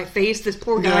fall on my face. This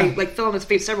poor guy fell on his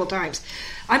face several times.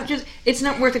 It's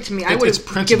not worth it to me. I would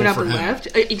have given up and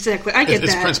left. Exactly. I get that.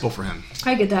 It's principle for him.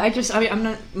 I get that. I'm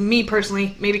not, me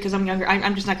personally, maybe because I'm younger,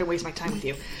 I'm just not going to waste my time with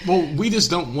you. Well, we just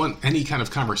don't want any kind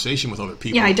of conversation with other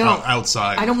people. Yeah, I don't.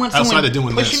 Outside. I don't want someone outside of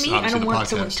doing pushing this, me. I don't want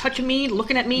someone touching me,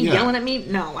 looking at me, yelling at me.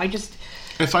 No,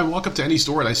 If I walk up to any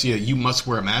store and I see a "you must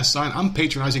wear a mask" sign, I'm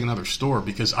patronizing another store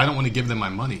because I don't want to give them my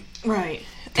money. Right.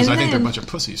 Because I think they're a bunch of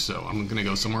pussies, so I'm going to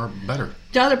go somewhere better.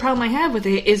 The other problem I have with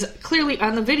it is clearly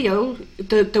on the video,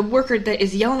 the worker that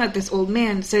is yelling at this old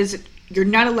man says, "You're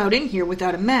not allowed in here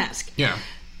without a mask." Yeah.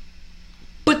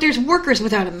 But there's workers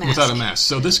without a mask. Without a mask.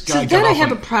 So this guy got off. I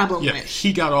have a problem with.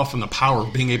 He got off on the power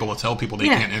of being able to tell people they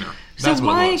can't enter. That's so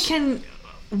what it was.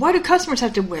 Why do customers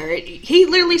have to wear it? He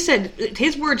literally said,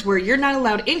 his words were, "You're not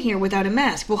allowed in here without a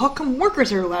mask." Well, how come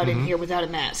workers are allowed in here without a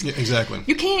mask? Yeah, exactly.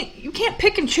 You can't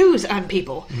pick and choose on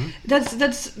people. Mm-hmm.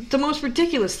 That's the most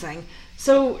ridiculous thing.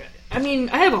 So, I mean,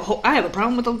 I have a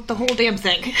problem with the whole damn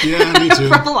thing. Yeah, me too.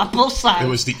 Problem on both sides. It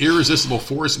was the irresistible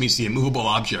force meets the immovable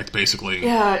object, basically.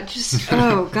 Yeah, just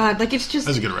oh god, like it's just.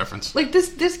 That's a good reference. Like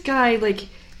this guy, like.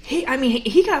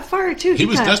 He got fired too. He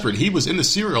was desperate. He was in the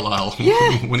cereal aisle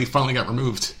when he finally got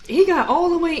removed. He got all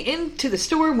the way into the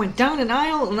store, went down an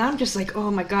aisle, and I'm just like,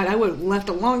 oh my god, I would have left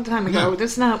a long time ago. Yeah.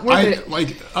 That's not worth it.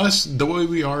 Like us, the way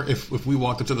we are, if we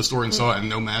walked up to the store and saw it and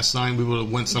no mask sign, we would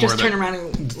have went somewhere. Just turn around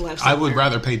and left somewhere. I would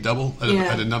rather pay double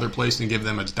at another place than give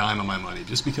them a dime of my money,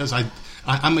 just because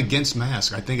I'm against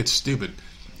masks. I think it's stupid.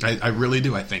 I really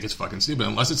do. I think it's fucking stupid.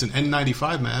 Unless it's an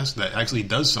N95 mask that actually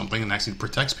does something and actually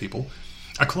protects people.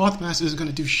 A cloth mask isn't going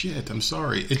to do shit. I'm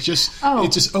sorry. It's just,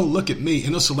 look at me.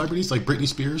 And those celebrities like Britney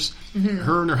Spears,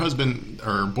 her and her husband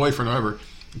or boyfriend or whatever,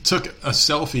 took a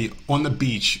selfie on the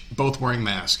beach, both wearing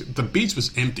masks. The beach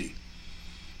was empty.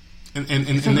 And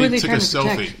they took a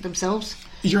selfie. Themselves?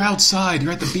 You're outside.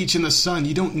 You're at the beach in the sun.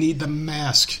 You don't need the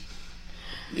mask.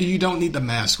 You don't need the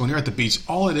mask when you're at the beach.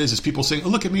 All it is people saying, "Oh,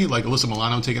 look at me," like Alyssa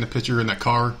Milano taking a picture in that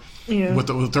car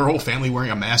with their whole family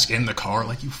wearing a mask in the car.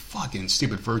 Like, you fucking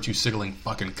stupid virtue-signaling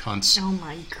fucking cunts. Oh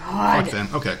my god. Fuck them.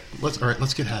 Okay,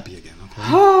 let's get happy again. Okay.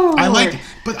 Oh, I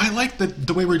like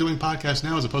the way we're doing podcasts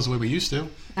now as opposed to the way we used to.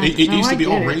 It used to be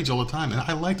all rage all the time, and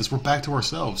I like this. We're back to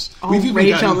ourselves. All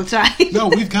rage all the time. No,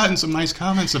 we've gotten some nice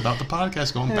comments about the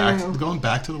podcast going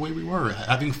back to the way we were,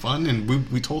 having fun, and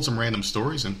we told some random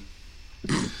stories. And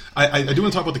I do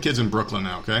want to talk about the kids in Brooklyn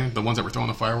now. Okay, the ones that were throwing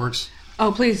the fireworks.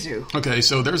 Oh, please do. Okay,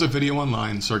 so there's a video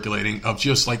online circulating of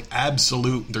just like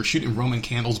they're shooting Roman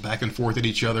candles back and forth at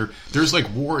each other. There's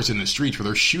like wars in the streets where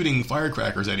they're shooting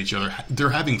firecrackers at each other. They're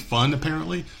having fun,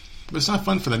 apparently. But it's not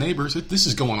fun for the neighbors. This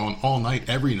is going on all night,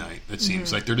 every night, it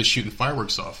seems. Like they're just shooting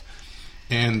fireworks off.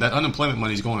 And that unemployment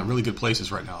money is going to really good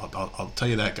places right now. I'll tell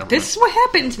you that, government. This is what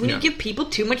happens when you give people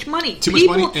too much money. Too much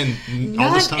money and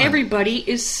all this time. Not everybody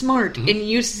is smart and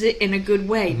uses it in a good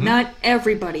way. Not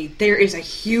everybody. There is a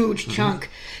huge chunk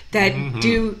that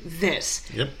do this.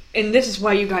 Yep. And this is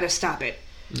why you got to stop it.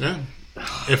 Yeah.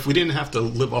 If we didn't have to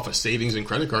live off of savings and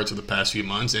credit cards for the past few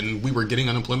months and we were getting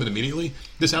unemployment immediately,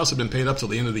 this house had been paid up till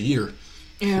the end of the year.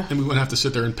 Yeah. And we wouldn't have to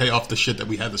sit there and pay off the shit that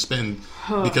we had to spend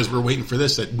because we're waiting for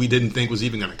this that we didn't think was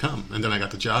even going to come. And then I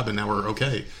got the job and now we're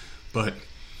okay. But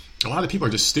a lot of people are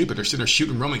just stupid. They're sitting there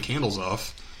shooting Roman candles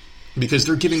off because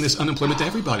they're giving this unemployment to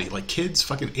everybody. Like kids,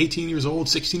 fucking 18 years old,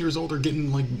 16 years old are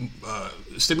getting like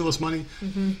stimulus money.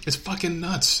 It's fucking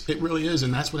nuts. It really is.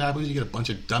 And that's what happens. You get a bunch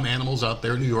of dumb animals out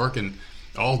there in New York and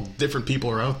all different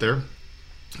people are out there.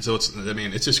 So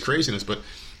it's just craziness. But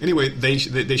anyway, they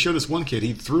show this one kid.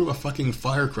 He threw a fucking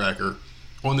firecracker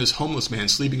on this homeless man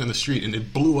sleeping on the street, and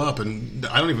it blew up. And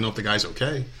I don't even know if the guy's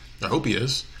okay. I hope he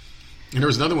is. And there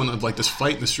was another one of like this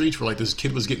fight in the streets where like this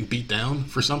kid was getting beat down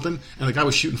for something, and the guy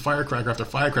was shooting firecracker after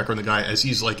firecracker on the guy as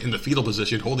he's like in the fetal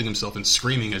position, holding himself and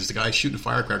screaming as the guy's shooting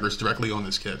firecrackers directly on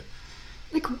this kid.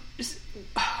 Like,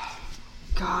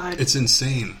 God, it's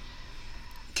insane.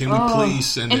 Can we please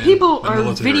send and people are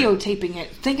military? Videotaping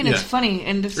it, thinking it's funny,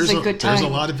 and this is a good time. There's a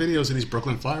lot of videos of these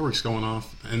Brooklyn fireworks going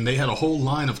off, and they had a whole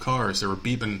line of cars that were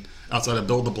beeping outside of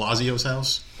Bill de Blasio's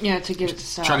house. Yeah, to get it to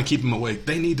stop. Trying to keep him awake.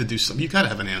 They need to do something. You got to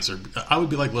have an answer. I would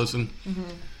be like, listen,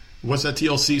 what's that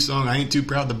TLC song? I ain't too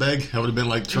proud to beg. I would have been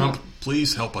like, Trump,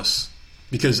 please help us.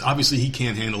 Because obviously he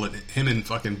can't handle it. Him and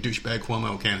fucking douchebag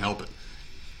Cuomo can't help it.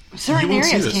 Certain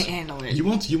areas can't handle it. You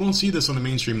won't see this on the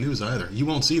mainstream news either. You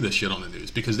won't see this shit on the news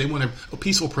because they want a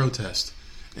peaceful protest.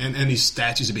 And these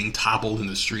statues are being toppled in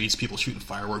the streets, people shooting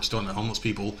fireworks, throwing at homeless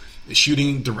people,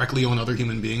 shooting directly on other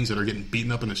human beings that are getting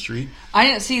beaten up in the street. I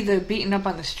didn't see the beaten up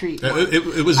on the street.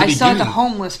 It was. I saw the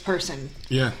homeless person.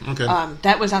 Yeah, okay.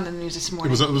 That was on the news this morning.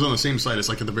 It was on the same site. It's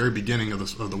like at the very beginning of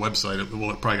the website. It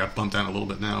probably got bumped down a little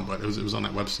bit now, but it was on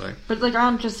that website. But like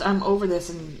I'm over this,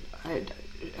 and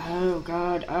oh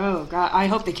god, I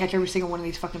hope they catch every single one of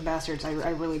these fucking bastards.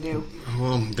 I really do.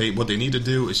 Well, what they need to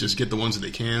do is just get the ones that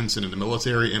they can, send in the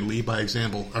military, and lead by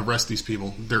example. Arrest these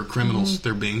people. They're criminals.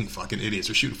 They're being fucking idiots.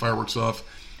 They're shooting fireworks off.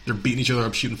 They're beating each other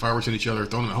up, shooting fireworks at each other,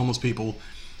 throwing them at homeless people.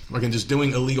 Fucking just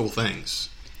doing illegal things,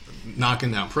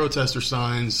 knocking down protester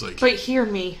signs. Like, but hear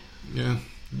me. Yeah.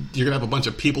 You're going to have a bunch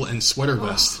of people in sweater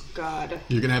vests. Oh, God.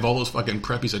 You're going to have all those fucking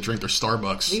preppies that drink their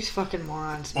Starbucks. These fucking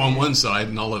morons. On one side,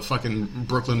 and all the fucking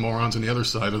Brooklyn morons on the other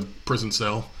side of the prison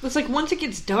cell. It's like once it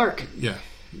gets dark. Yeah,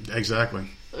 exactly.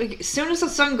 Like, as soon as the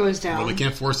sun goes down. Well, they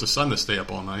can't force the sun to stay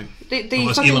up all night. They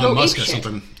unless fucking Elon go Musk ape has shit.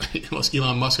 something. Unless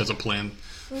Elon Musk has a plan.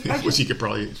 Which he could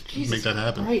probably make that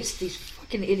happen. Christ, these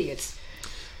fucking idiots.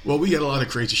 Well, we got a lot of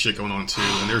crazy shit going on, too.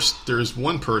 And there's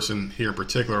one person here in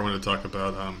particular I want to talk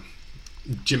about.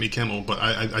 Jimmy Kimmel, but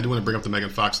I do want to bring up the Megan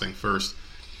Fox thing first.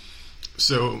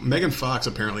 So Megan Fox,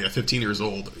 apparently at 15 years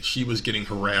old, she was getting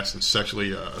harassed and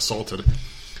sexually assaulted.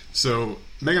 So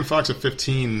Megan Fox at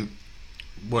 15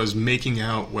 was making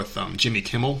out with Jimmy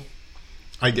Kimmel.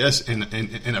 I guess in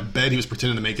a bed he was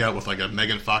pretending to make out with like a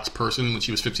Megan Fox person when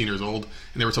she was 15 years old,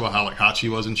 and they were talking about how like hot she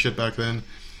was and shit back then.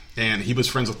 And he was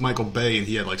friends with Michael Bay, and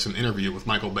he had like some interview with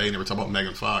Michael Bay, and they were talking about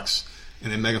Megan Fox.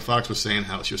 And then Megan Fox was saying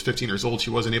how she was 15 years old. She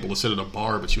wasn't able to sit at a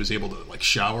bar, but she was able to like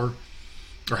shower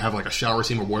or have like a shower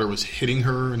scene where water was hitting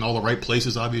her in all the right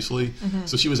places, obviously. Mm-hmm.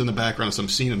 So she was in the background of some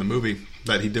scene in the movie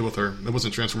that he did with her. It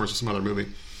wasn't Transformers, it was some other movie.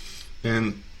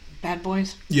 And Bad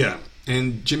Boys? Yeah.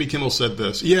 And Jimmy Kimmel said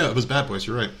this. Yeah, it was Bad Boys,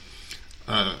 you're right.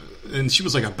 And she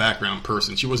was like a background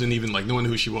person. She wasn't even like, no one knew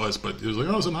who she was, but it was like,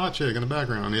 oh, some hot chick in the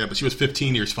background. Yeah, but she was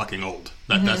 15 years fucking old.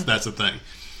 That's the thing.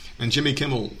 And Jimmy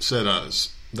Kimmel said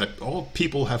that all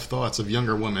people have thoughts of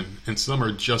younger women, and some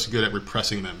are just good at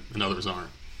repressing them, and others aren't.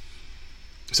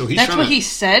 So that's what he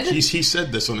said? He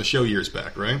said this on the show years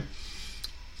back, right?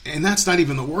 And that's not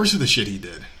even the worst of the shit he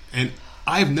did. And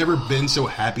I've never been so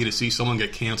happy to see someone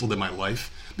get canceled in my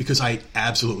life, because I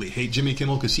absolutely hate Jimmy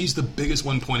Kimmel, because he's the biggest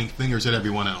one pointing fingers at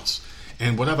everyone else.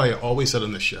 And what have I always said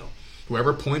on this show?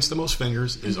 Whoever points the most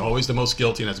fingers is always the most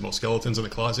guilty and has the most skeletons in the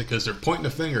closet, because they're pointing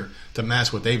a finger to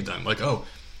mask what they've done. Like, oh,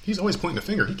 he's always pointing a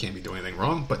finger. He can't be doing anything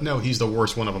wrong. But no, he's the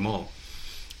worst one of them all.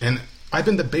 And I've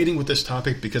been debating with this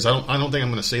topic because I don't think I'm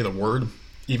going to say the word,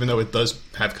 even though it does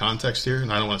have context here,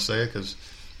 and I don't want to say it because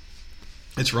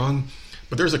it's wrong.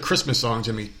 But there's a Christmas song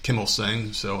Jimmy Kimmel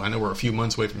sang, so I know we're a few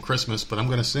months away from Christmas, but I'm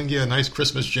going to sing you a nice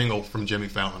Christmas jingle from Jimmy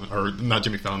Fallon. Or not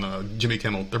Jimmy Fallon, Jimmy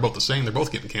Kimmel. They're both the same. They're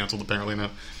both getting canceled apparently now.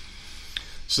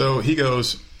 So he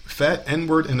goes, Fat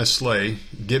N-word in a sleigh,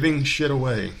 giving shit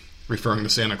away, referring to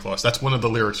Santa Claus. That's one of the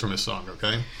lyrics from his song,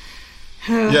 okay?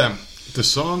 Yeah. The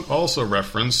song also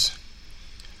referenced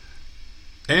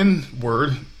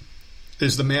N-word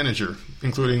is the manager,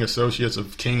 including associates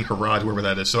of King Herod, whoever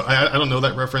that is. So I don't know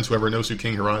that reference. Whoever knows who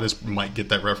King Herod is might get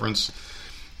that reference.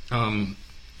 And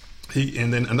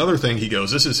then another thing he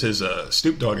goes, this is his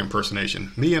Snoop Dogg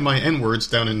impersonation. Me and my N-words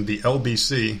down in the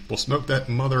LBC will smoke that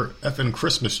mother effing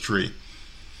Christmas tree.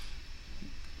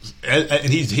 And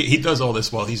he does all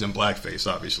this while he's in blackface,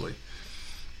 obviously.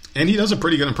 And he does a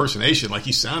pretty good impersonation. Like,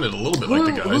 he sounded a little bit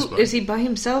like the guys. But is he by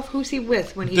himself? Who's he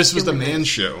with when he's This was the Man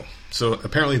Show. So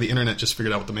apparently the internet just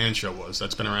figured out what the Man Show was.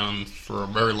 That's been around for a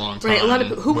very long time. Right, a lot of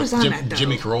who was on that, though?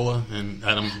 Jimmy Carolla and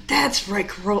Adam. That's right,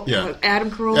 Carolla. Yeah.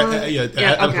 Adam Carolla.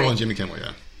 Adam Carolla and Jimmy Kimmel,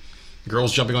 yeah.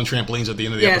 Girls jumping on trampolines at the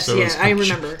end of the episode. Yes, I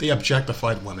remember. They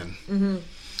objectified women. Mm-hmm.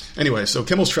 Anyway, so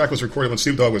Kimmel's track was recorded when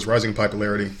Snoop Dogg was rising in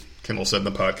popularity, Kimmel said in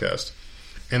the podcast.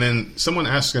 And then someone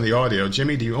asks in the audio,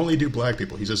 Jimmy, do you only do black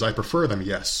people? He says, I prefer them,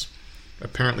 yes.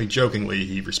 Apparently, jokingly,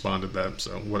 he responded that,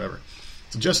 so whatever.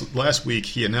 So just last week,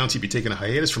 he announced he'd be taking a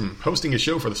hiatus from hosting his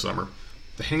show for the summer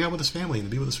to hang out with his family and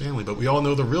to be with his family. But we all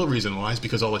know the real reason why is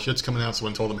because all the shit's coming out.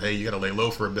 Someone told him, hey, you got to lay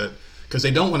low for a bit. Because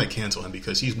they don't want to cancel him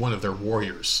because he's one of their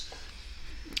warriors.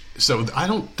 So I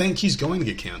don't think he's going to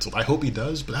get canceled. I hope he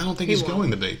does, but I don't think he's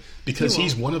going to be. Because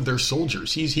he's one of their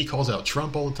soldiers. He calls out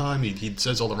Trump all the time. He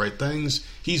says all the right things.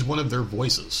 He's one of their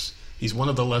voices. He's one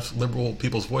of the left liberal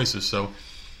people's voices. So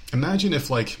imagine if,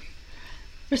 like...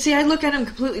 But see, I look at him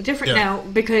completely different now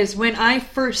because when I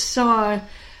first saw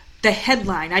the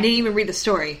headline, I didn't even read the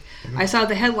story. Mm-hmm. I saw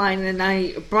the headline and then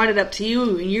I brought it up to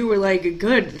you and you were like,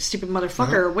 good, stupid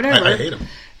motherfucker, or whatever. I hate him.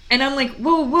 And I'm like,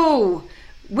 whoa,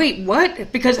 wait,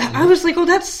 what? Because I was like, oh,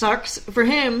 that sucks for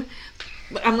him.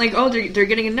 I'm like, oh, they're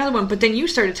getting another one. But then you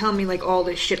started telling me like all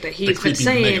this shit that he's been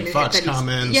saying. The Megan Fox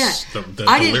comments, the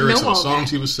I lyrics know of the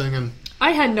songs he was singing.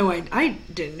 I had no idea. I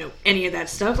didn't know any of that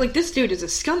stuff. Like, this dude is a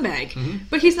scumbag,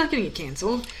 but he's not going to get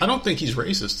canceled. I don't think he's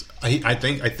racist. I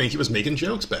think he was making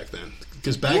jokes back then.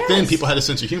 Because back then, people had a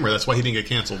sense of humor. That's why he didn't get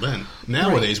canceled then.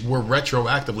 Nowadays, we're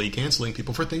retroactively canceling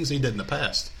people for things they did in the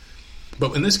past.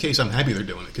 But in this case, I'm happy they're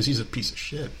doing it because he's a piece of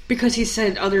shit. Because he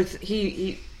said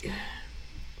he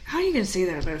how are you going to say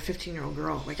that about a 15-year-old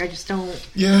girl? Like, I just don't...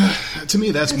 Yeah, to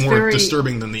me, that's more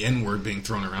disturbing than the N-word being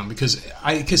thrown around because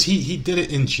he did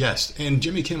it in jest. And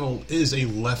Jimmy Kimmel is a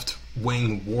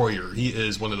left-wing warrior. He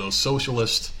is one of those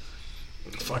socialist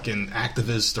fucking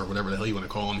activists or whatever the hell you want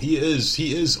to call him. He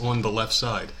is on the left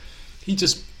side. He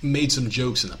just made some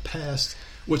jokes in the past,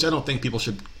 which I don't think people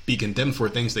should be condemned for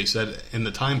things they said in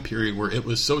the time period where it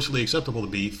was socially acceptable to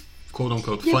be,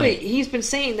 quote-unquote, funny. Yeah, but he's been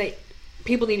saying that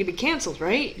people need to be canceled,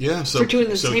 right? Yeah, for doing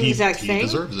the same exact thing.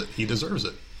 He deserves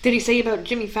it. Did he say about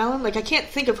Jimmy Fallon? Like, I can't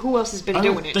think of who else has been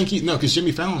doing it. No, because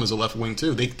Jimmy Fallon is a left wing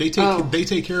too. They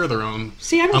take care of their own.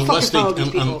 See, I don't fucking follow these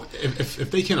people.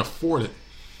 If they can't afford it,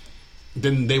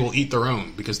 then they will eat their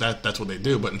own because that's what they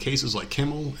do. But in cases like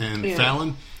Kimmel and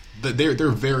Fallon, they're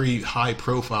very high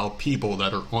profile people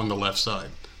that are on the left side.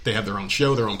 They have their own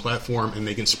show, their own platform, and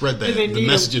they can spread the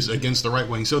messages against the right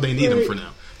wing. So they need them for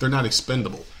now. They're not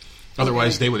expendable.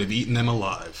 Otherwise, they would have eaten them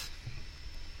alive.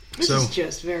 This is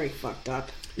just very fucked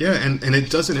up. Yeah, and it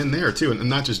doesn't end there, too. And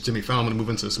not just Jimmy Fallon. I'm going to move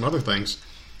into some other things.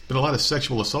 Been a lot of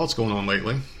sexual assaults going on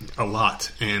lately. A lot.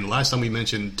 And last time we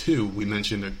mentioned two. We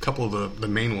mentioned a couple of the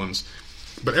main ones.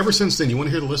 But ever since then, you want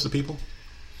to hear the list of people?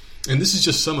 And this is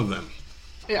just some of them.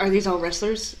 Are these all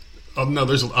wrestlers? No, I'm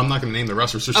not going to name the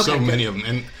wrestlers. There's so many of them.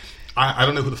 And I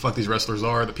don't know who the fuck these wrestlers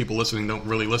are. The people listening don't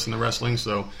really listen to wrestling,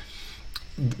 so...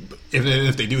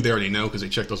 If they do, they already know because they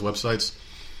check those websites.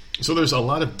 So there's a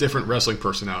lot of different wrestling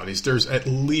personalities. There's at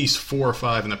least 4 or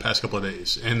 5 in the past couple of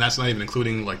days. And that's not even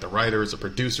including like the writers, the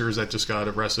producers that just got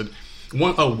arrested.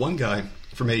 One guy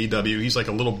from AEW, he's like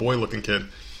a little boy looking kid,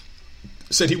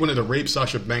 said he wanted to rape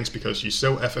Sasha Banks because she's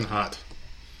so effing hot.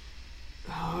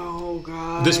 Oh,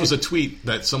 God. This was a tweet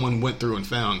that someone went through and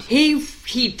found. He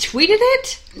tweeted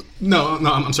it? No,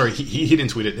 I'm sorry. He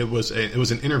didn't tweet it. It was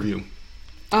an interview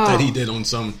that he did on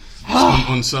some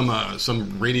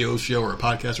radio show or a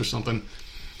podcast or something.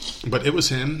 But it was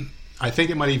him. I think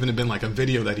it might even have been like a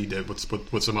video that he did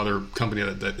with some other company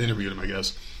that interviewed him, I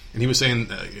guess. And he was saying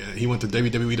he went to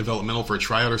WWE Developmental for a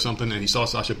tryout or something, and he saw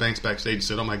Sasha Banks backstage and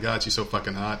said, "Oh my God, she's so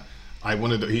fucking hot. I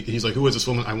wanted to." He's like, "Who is this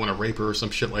woman? I want to rape her," or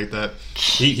some shit like that.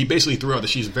 He basically threw out that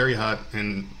she's very hot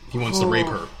and he wants to rape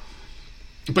her.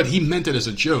 But he meant it as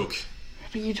a joke.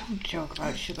 But you don't joke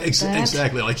about shit like that.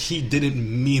 Exactly. Like, he didn't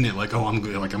mean it. Like, oh, I'm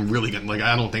good. Like, I'm really good. Like,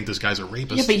 I don't think this guy's a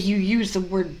rapist. Yeah, but you use the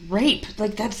word rape.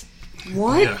 Like, that's...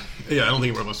 What? Yeah, I don't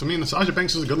think we're listening. I mean, Sasha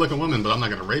Banks is a good-looking woman, but I'm not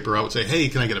going to rape her. I would say, hey,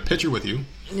 can I get a picture with you?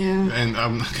 Yeah. And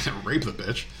I'm not going to rape the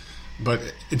bitch. But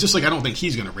it's just like I don't think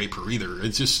he's going to rape her either.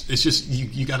 It's just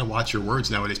you got to watch your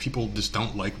words nowadays. People just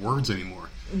don't like words anymore.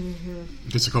 Mm-hmm.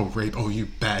 It's like, oh, rape, oh, you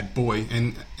bad boy.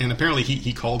 And apparently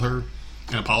he called her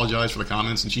and apologized for the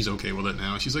comments, and she's okay with it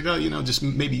now. She's like, oh, just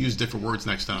maybe use different words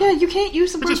next time. Yeah, you can't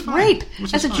use the word rape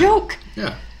as a joke.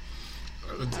 Yeah.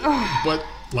 But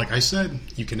like I said,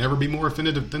 you can never be more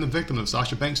offended than the victim. If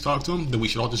Sasha Banks talked to him, then we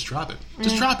should all just drop it.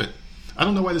 Just drop it. I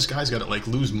don't know why this guy's got to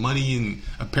lose money, and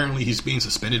apparently he's being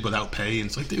suspended without pay. And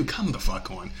it's like, dude, come the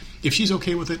fuck on. If she's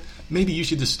okay with it, maybe you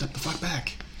should just step the fuck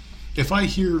back. If I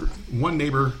hear one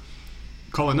neighbor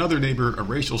call another neighbor a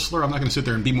racial slur, I'm not going to sit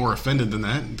there and be more offended than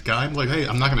that guy. I'm like, hey,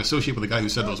 I'm not going to associate with the guy who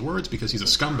said those words because he's a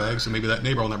scumbag. So maybe that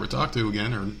neighbor I'll never talk to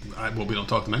again, or we don't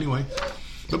talk to him anyway.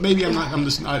 But maybe I'm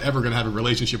just not ever going to have a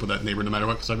relationship with that neighbor no matter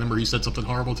what, because I remember he said something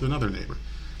horrible to another neighbor.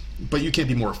 But you can't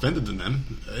be more offended than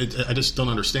them. I just don't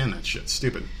understand that shit.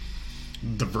 Stupid.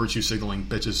 The virtue signaling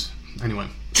bitches. Anyway.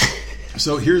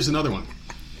 So here's another one.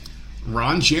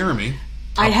 Ron Jeremy.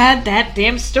 I had that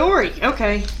damn story.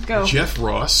 Okay, go. Jeff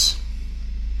Ross.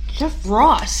 Jeff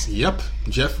Ross? Yep.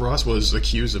 Jeff Ross was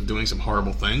accused of doing some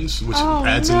horrible things, which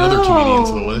adds another comedian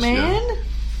to the list. Man. Yeah.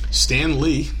 Stan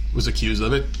Lee was accused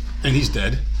of it, and he's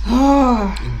dead.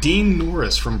 Dean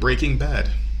Norris from Breaking Bad.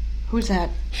 Who's that?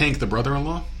 Hank, the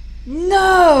brother-in-law.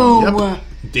 No!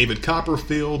 Yep. David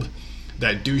Copperfield,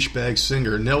 that douchebag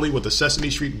singer Nelly with the Sesame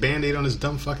Street Band-Aid on his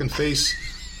dumb fucking face.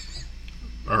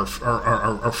 Or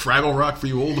Fraggle Rock for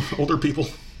you older people.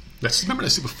 Remember that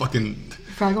stupid fucking...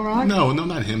 Fraggle Rock? No,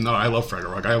 not him. No, I love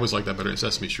Fraggle Rock. I always liked that better than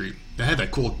Sesame Street. They had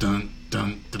that cool dun,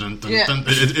 dun, dun, dun, yeah. dun.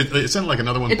 It sounded like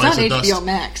another one. It's on HBO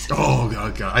Max. Oh,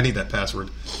 God. I need that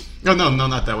password. No,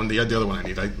 not that one. The other one I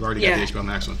need. I already got the HBO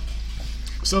Max one.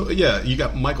 So, yeah, you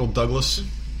got Michael Douglas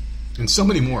and so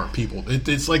many more people.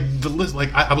 It's like the list.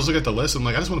 Like I was looking at the list and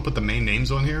I just want to put the main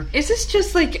names on here. Is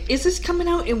this coming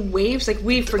out in waves? Like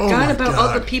we forgot about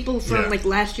all the people from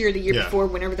last year or the year before,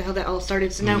 whenever the hell that all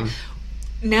started. So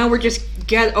now we're just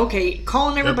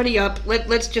calling everybody up.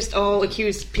 Let's just all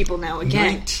accuse people now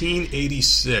again.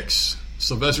 1986.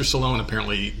 Sylvester Stallone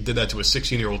apparently did that to a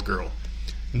 16-year-old girl.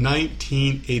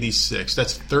 1986.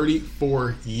 That's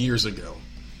 34 years ago.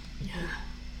 Yeah.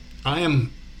 I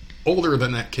am older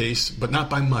than that case, but not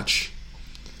by much.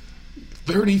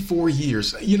 34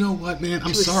 years. You know what, man?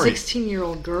 I'm sorry. A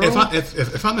 16-year-old girl?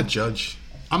 If I'm a judge,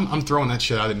 I'm throwing that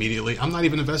shit out immediately. I'm not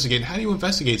even investigating. How do you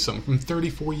investigate something from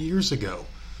 34 years ago?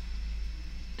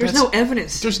 There's no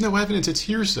evidence. There's no evidence. It's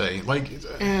hearsay.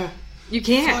 You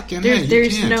can't.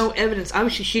 There's no evidence.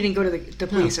 Obviously, she didn't go to the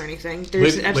police or anything.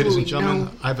 There's absolutely ladies and gentlemen,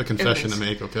 no I have a confession evidence. to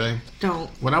make, okay? Don't.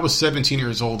 When I was 17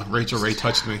 years old, Rachel Ray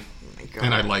touched me. Oh my God.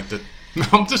 And I liked it. No,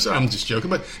 I'm just joking.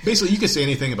 But basically, you can say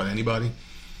anything about anybody,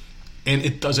 and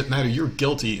it doesn't matter. You're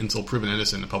guilty until proven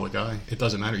innocent in the public eye. It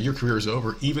doesn't matter. Your career is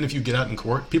over. Even if you get out in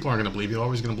court, people aren't going to believe you. They're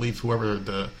always going to believe whoever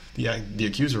the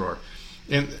accuser are.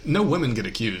 And no women get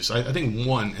accused. I think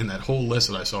one in that whole list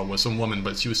that I saw was some woman,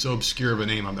 but she was so obscure of a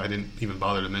name I didn't even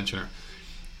bother to mention her.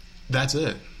 That's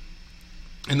it.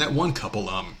 And that one couple,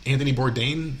 Anthony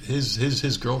Bourdain,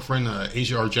 his girlfriend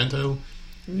Asia Argento.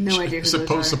 No idea who those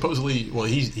are. Supposedly, well,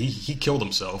 he killed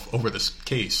himself over this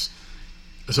case.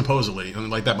 Supposedly,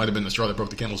 and that might have been the straw that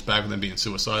broke the camel's back with him being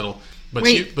suicidal. But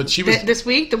she was this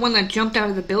week, the one that jumped out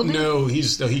of the building. No, he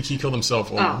killed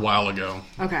himself a while ago.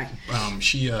 Okay.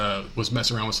 She was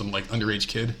messing around with some underage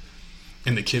kid,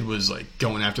 and the kid was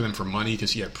going after them for money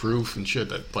because he had proof and shit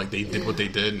that they did what they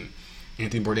did. And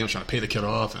Anthony Bourdain was trying to pay the kid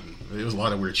off, and there was a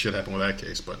lot of weird shit happened with that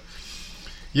case. But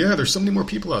yeah, there's so many more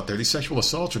people out there. These sexual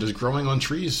assaults are just growing on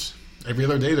trees. Every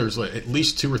other day, there's at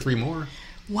least 2 or 3 more.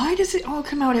 Why does it all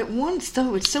come out at once,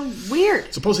 though? It's so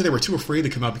weird. Supposedly they were too afraid to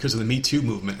come out because of the Me Too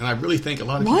movement, and I really think a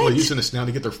lot of people are using this now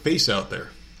to get their face out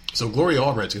there. So Gloria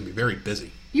Allred's going to be very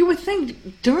busy. You would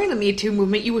think during the Me Too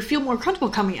movement you would feel more comfortable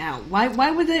coming out. Why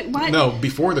would it? Why? No,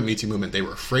 before the Me Too movement they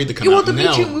were afraid to come out. Well, the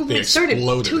now, Me Too movement started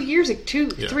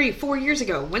 4 years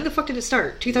ago. When the fuck did it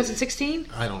start? 2016?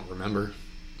 I don't remember.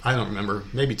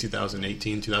 Maybe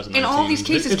 2018, 2019. And all these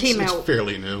cases came out. It's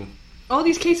fairly new. All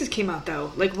these cases came out though.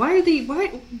 What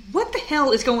the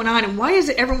hell is going on, and why is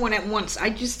it everyone at once?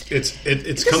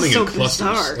 It's coming in clusters.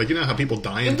 Bizarre. You know how people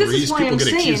die in threes? People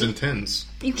get accused in tens.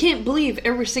 You can't believe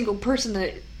every single person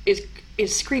that is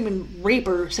screaming rape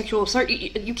or sexual assault.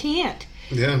 You can't.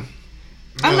 Yeah.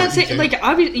 I'm not saying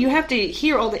obviously you have to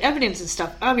hear all the evidence and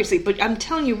stuff, obviously, but I'm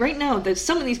telling you right now that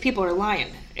some of these people are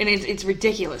lying, and it's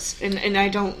ridiculous, and I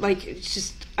don't it's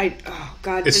just oh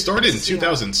God. It started in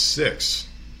 2006.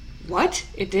 What?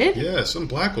 It did? Yeah, some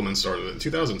black woman started it in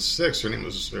 2006.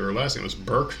 Her last name was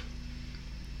Burke.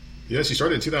 Yeah, she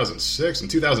started in 2006. In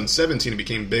 2017, it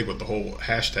became big with the whole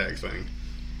hashtag thing.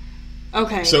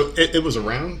 Okay. So it was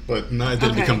around, but it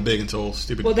didn't become big until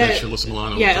stupid bitch Alyssa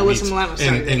Milano. Yeah, Alyssa Milano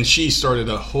started and she started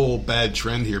a whole bad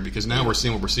trend here, because now we're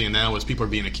seeing what we're seeing now is people are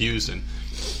being accused, and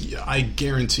I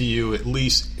guarantee you at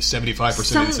least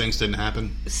 75% of these things didn't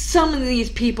happen. Some of these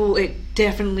people, it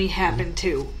definitely happened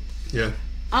to. Yeah.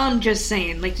 I'm just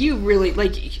saying, like, you really,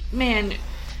 like, man...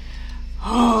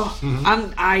 Oh,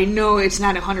 I know it's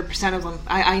not 100% of them.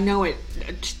 I know it.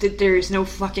 There is no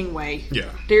fucking way. Yeah.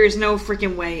 There is no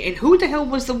freaking way. And who the hell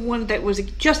was the one that was...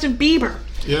 Justin Bieber.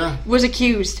 Yeah. Was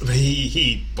accused.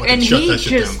 He shut that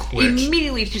shit down quick.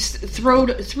 Immediately just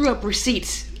threw up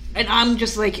receipts. And I'm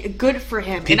just like, good for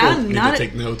him. People and I'm need not to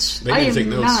take notes. I am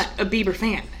not a Bieber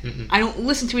fan. I don't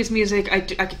listen to his music. I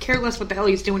could care less what the hell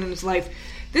he's doing in his life.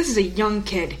 This is a young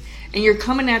kid. And you're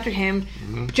coming after him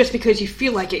just because you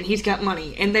feel like it, and he's got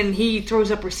money. And then he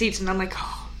throws up receipts, and I'm like,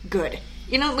 oh, good.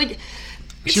 You know, like,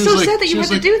 it's so sad that you had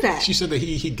to do that. She said that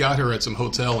he got her at some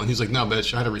hotel, and he's like, no,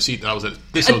 bitch, I had a receipt that I was at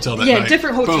this hotel that night. Yeah,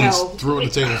 different hotel. Phones, threw it on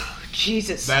the table. Oh,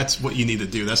 Jesus. That's what you need to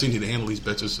do. That's how you need to handle these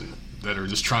bitches that are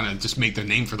just trying to just make their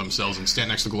name for themselves and stand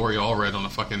next to Gloria Allred on a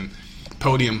fucking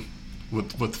podium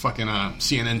with fucking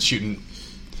CNN shooting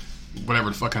whatever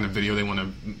the fuck kind of video they want to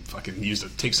fucking use to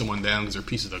take someone down because they're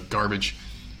pieces of garbage.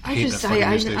 I'm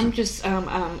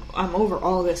over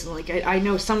all this, and like I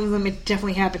know some of them it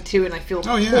definitely happened too, and I feel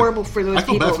horrible for those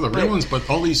people. I feel bad for the real ones, but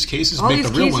all these cases make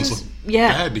the real ones look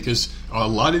bad because a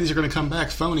lot of these are going to come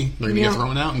back phony. They're going to get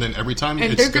thrown out, and then every time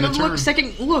it's going to turn.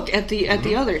 Second look at the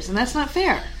others, and that's not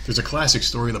fair. There's a classic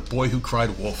story: the boy who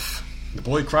cried wolf. The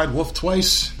boy cried wolf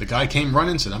twice. The guy came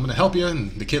running, said, I'm going to help you.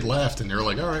 And the kid laughed, and they were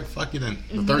like, all right, fuck you then.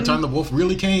 The third time the wolf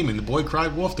really came, and the boy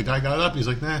cried wolf. The guy got up, and he's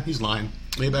like, nah, he's lying.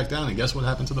 Lay back down, and guess what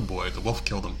happened to the boy? The wolf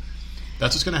killed him.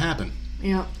 That's what's going to happen.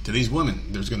 Yeah. To these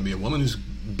women. There's going to be a woman who's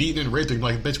beaten and raped. They're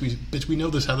like, bitch, we know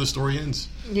this, how this story ends.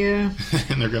 Yeah.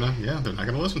 And they're not going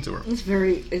to listen to her. It's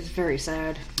very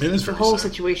sad. It is the whole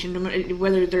situation,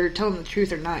 whether they're telling the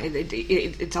truth or not,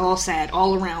 it's all sad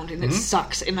all around, and it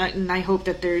sucks. And I hope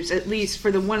that there's, at least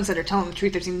for the ones that are telling the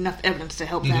truth, there's enough evidence to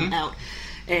help them out.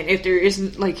 And if there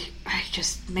isn't, like,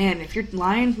 if you're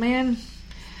lying, man...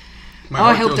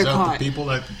 My heart goes out to people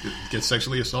that get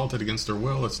sexually assaulted against their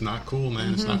will. It's not cool,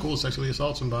 man. It's not cool to sexually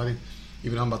assault somebody.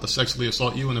 Even though I'm about to sexually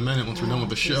assault you in a minute once we're done with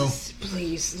the show.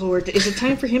 Please, Lord. Is it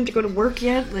time for him to go to work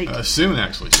yet? Soon,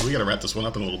 actually. So we got to wrap this one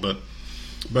up in a little bit.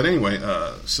 But anyway,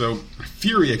 so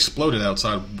fury exploded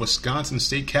outside Wisconsin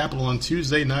state capitol on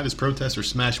Tuesday night as protesters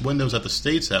smashed windows at the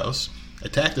state's house,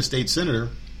 attacked the state senator,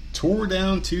 tore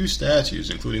down 2 statues,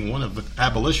 including one of the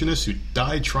abolitionists who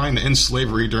died trying to end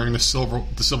slavery during the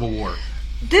Civil War.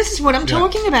 This is what I'm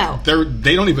talking about.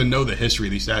 They don't even know the history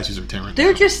of these statues are tearing down.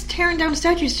 They're just tearing down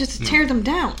statues just to tear them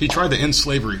down. He tried to end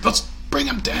slavery. Let's bring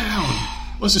them down.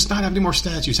 Let's just not have any more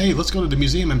statues. Hey, let's go to the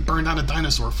museum and burn down a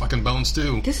dinosaur fucking bones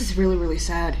too. This is really, really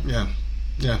sad.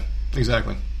 Yeah,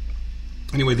 exactly.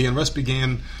 Anyway, the unrest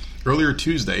began earlier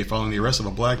Tuesday following the arrest of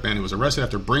a black man who was arrested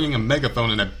after bringing a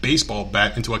megaphone and a baseball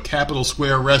bat into a Capitol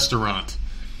Square restaurant.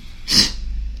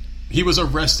 He was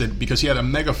arrested because he had a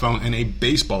megaphone and a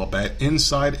baseball bat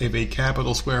inside of a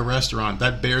Capitol Square restaurant.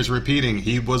 That bears repeating.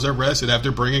 He was arrested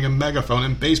after bringing a megaphone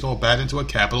and baseball bat into a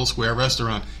Capitol Square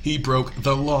restaurant. He broke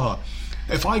the law.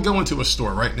 If I go into a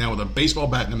store right now with a baseball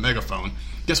bat and a megaphone,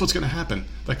 guess what's going to happen?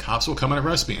 The cops will come and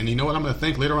arrest me. And you know what I'm going to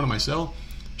think later on in my cell?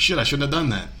 Shit, I shouldn't have done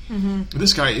that.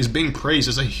 This guy is being praised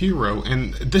as a hero,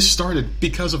 and this started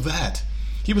because of that.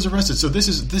 He was arrested, so this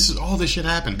is all this shit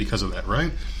happened because of that,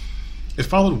 right? It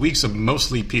followed weeks of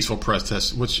mostly peaceful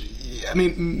protests, which, I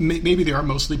mean, maybe they are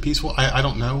mostly peaceful. I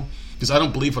don't know, because I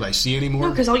don't believe what I see anymore. No,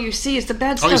 because all you see is the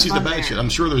bad stuff. All you see is the bad shit. I'm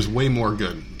sure there's way more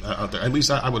good out there. At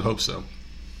least I would hope so.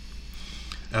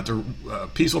 After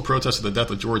peaceful protests of the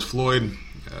death of George Floyd,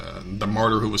 the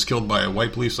martyr who was killed by a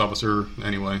white police officer,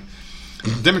 anyway,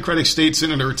 Democratic State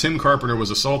Senator Tim Carpenter was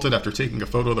assaulted after taking a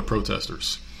photo of the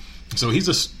protesters. So he's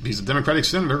a Democratic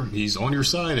senator. He's on your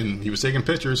side, and he was taking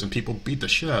pictures, and people beat the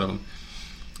shit out of him.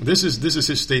 This is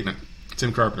his statement.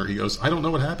 Tim Carpenter. He goes, "I don't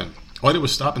know what happened. All I did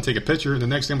was stop and take a picture, and the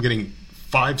next day I'm getting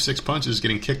 5-6 punches,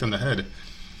 getting kicked in the head."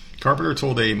 Carpenter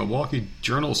told a Milwaukee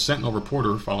Journal Sentinel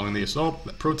reporter following the assault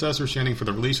that protesters chanting for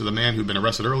the release of the man who'd been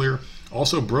arrested earlier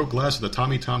also broke glass at the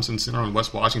Tommy Thompson Center on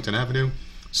West Washington Avenue,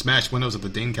 smashed windows at the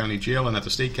Dane County Jail and at the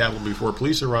state capitol before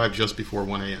police arrived just before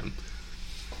 1 a.m.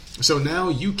 So now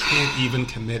you can't even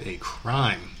commit a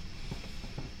crime.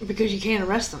 Because you can't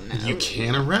arrest them now. You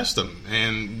can't arrest them.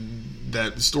 And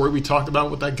that story we talked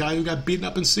about with that guy who got beaten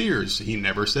up in Sears. He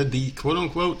never said the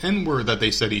quote-unquote N-word that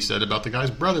they said he said about the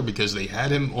guy's brother because they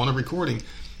had him on a recording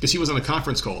because he was on a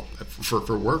conference call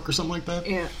for work or something like that.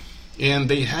 Yeah. And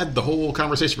they had the whole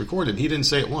conversation recorded. He didn't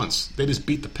say it once. They just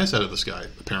beat the piss out of this guy,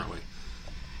 apparently.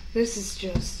 This is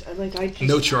just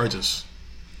no charges.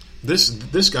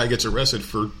 This guy gets arrested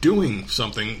for doing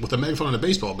something with a megaphone and a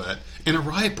baseball bat, and a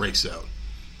riot breaks out.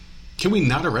 Can we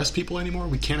not arrest people anymore?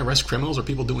 We can't arrest criminals or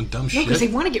people doing dumb shit? No, because they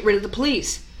want to get rid of the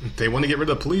police. They want to get rid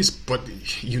of the police, but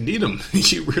you need them.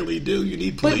 You really do. You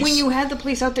need police. But when you have the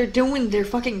police out there doing their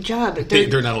fucking job,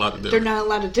 they're not allowed to do it. They're not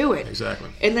allowed to do it.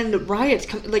 Exactly. And then the riots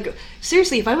come. Like,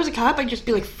 seriously, if I was a cop, I'd just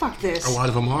be like, fuck this. A lot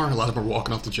of them are. A lot of them are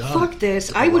walking off the job. Fuck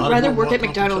this. I would rather work at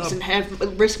McDonald's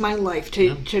and risk my life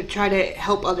to try to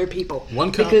help other people.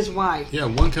 One cop, because why? Yeah,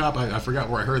 one cop, I forgot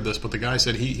where I heard this, but the guy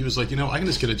said he was like, I can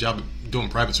just get a job doing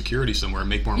private security somewhere and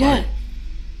make more money.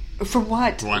 For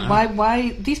what? Why not?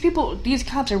 Why? These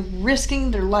cops are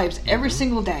risking their lives every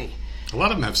single day. A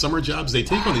lot of them have summer jobs. They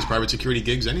take on these private security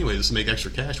gigs anyway just to make extra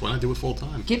cash. Why not do it full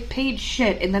time? Get paid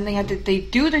shit, and then they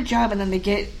do their job, and then they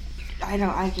get.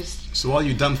 So all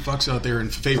you dumb fucks out there in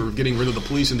favor of getting rid of the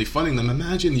police and defunding them,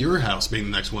 imagine your house being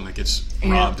the next one that gets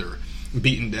robbed or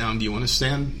beaten down. Do you want to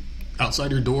stand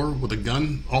outside your door with a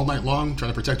gun all night long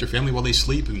trying to protect your family while they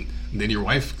sleep, and then your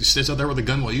wife sits out there with a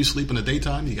gun while you sleep in the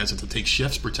daytime? You guys have to take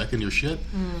shifts protecting your shit.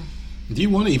 Do you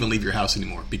want to even leave your house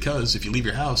anymore? Because if you leave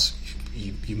your house,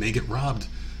 you may get robbed.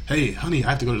 Hey, honey, I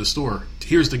have to go to the store.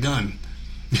 Here's the gun.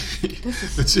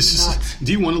 This is nuts.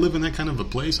 Do you want to live in that kind of a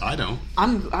place? I don't.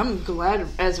 I'm glad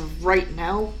as of right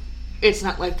now it's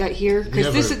not like that here,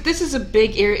 because this is a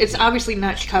big area. It's obviously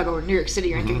not Chicago or New York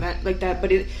City or anything like that, but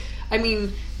this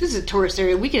is a tourist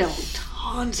area. We get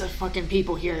tons of fucking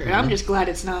people here, and I'm just glad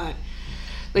it's not.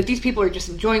 Like, these people are just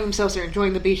enjoying themselves. They're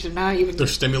enjoying the beach. They're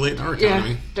stimulating our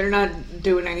economy. Yeah, they're not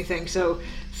doing anything. So,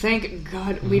 thank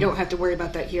God we don't have to worry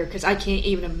about that here, because I can't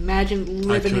even imagine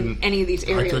living in any of these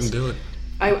areas. I couldn't do it.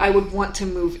 I would want to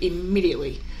move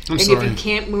immediately. I'm sorry. If you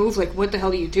can't move, like, what the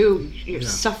hell do you do? You're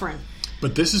suffering.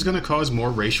 But this is going to cause more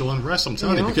racial unrest, I'm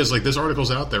telling you, because, like, this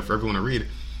article's out there for everyone to read.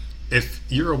 If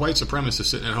you're a white supremacist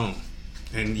sitting at home,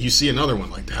 and you see another one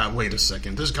like, wait a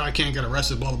second, this guy can't get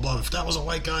arrested, blah, blah, blah. If that was a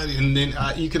white guy, and then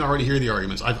you can already hear the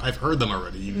arguments. I've heard them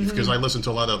already, because I listen to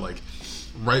a lot of, like,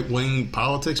 right-wing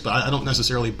politics, but I don't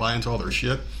necessarily buy into all their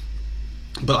shit.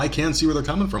 But I can see where they're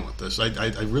coming from with this. I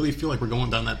really feel like we're going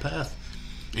down that path.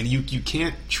 And you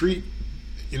can't treat,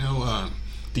 the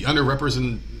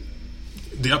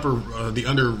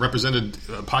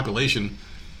underrepresented population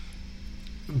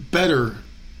better.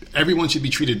 Everyone should be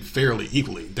treated fairly,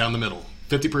 equally, down the middle,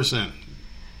 50%.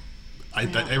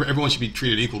 Everyone should be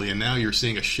treated equally, and now you're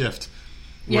seeing a shift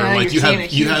where, like,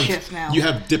 you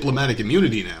have diplomatic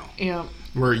immunity now. Yeah.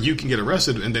 Where you can get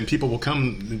arrested and then people will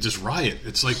come and just riot.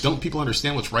 It's like, don't people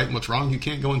understand what's right and what's wrong? You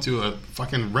can't go into a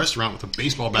fucking restaurant with a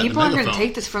baseball bat and a megaphone. People aren't going to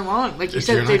take this for long. Like you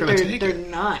said, they're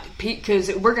not.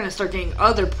 Because we're going to start getting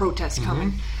other protests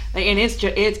coming. Like, and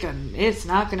it's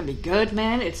not going to be good,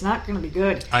 man. It's not going to be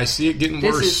good. I see it getting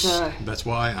worse. That's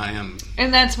why I am...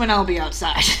 And that's when I'll be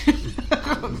outside.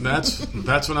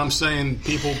 That's what I'm saying.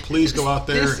 People, please go out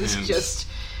there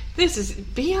This is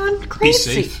beyond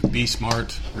crazy. Be safe, be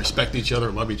smart, respect each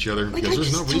other, love each other. Because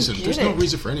there's no reason. There's no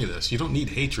reason for any of this. You don't need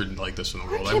hatred like this in the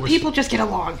world. Why can't people just get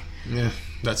along? Yeah,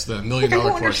 that's the $1 million question. I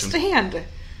don't understand.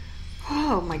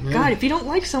 Oh my God! If you don't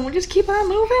like someone, just keep on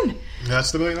moving.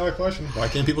 That's the $1 million question. Why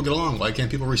can't people get along? Why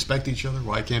can't people respect each other?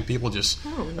 Why can't people just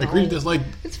agree to this? Like,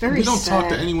 it's very we don't sad. talk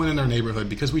to anyone in our neighborhood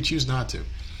because we choose not to.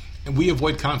 And we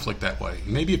avoid conflict that way.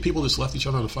 Maybe if people just left each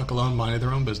other the fuck alone, minded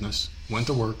their own business, went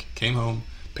to work, came home,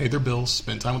 paid their bills,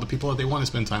 spent time with the people that they want to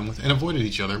spend time with, and avoided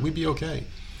each other, we'd be okay.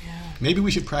 Yeah. Maybe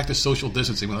we should practice social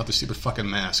distancing without the stupid fucking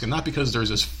mask. And not because there's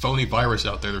this phony virus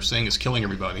out there they're saying is killing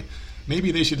everybody.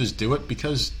 Maybe they should just do it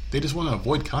because they just want to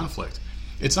avoid conflict.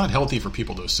 It's not healthy for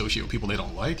people to associate with people they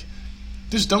don't like.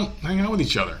 Just don't hang out with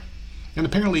each other. And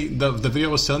apparently, the video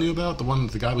I was telling you about, the one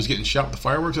that the guy was getting shot with the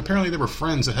fireworks, apparently they were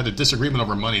friends that had a disagreement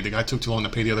over money. The guy took too long to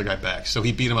pay the other guy back, so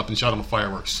he beat him up and shot him with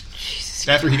fireworks. Jesus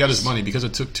after Christ. He got his money because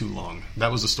it took too long.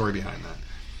 That was the story behind that.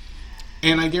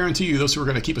 And I guarantee you, those who are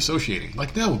going to keep associating,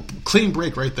 like, no, clean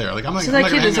break right there. Like, I'm not. So I'm that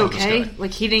not kid is hang out with okay. this guy.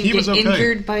 Like, he didn't get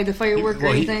injured by the firework or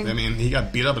anything. He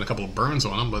got beat up and a couple of burns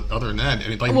on him, but other than that,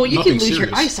 you could lose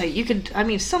your eyesight. You could.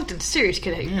 Something serious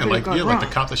could have gone wrong. Like the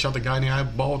cop that shot the guy in the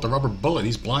eyeball with the rubber bullet.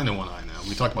 He's blind in one eye now.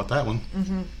 We talked about that one.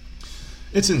 Mm-hmm.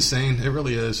 It's insane. It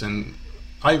really is, and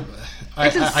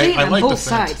it's insane on like both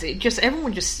sides.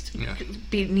 Everyone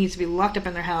needs to be locked up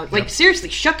in their house. Like, seriously,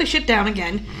 shut the shit down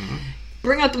again. Mm-hmm.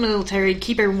 bring out the military,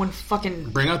 keep everyone fucking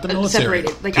bring out the military.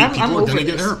 separated. Like, people I'm are over going to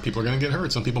this. get hurt. People are going to get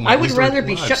hurt. Some people might I would lose their rather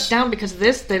be lives. shut down because of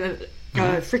this than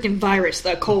a freaking virus,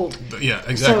 the cold. Yeah,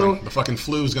 exactly. So, the fucking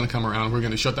flu is going to come around. We're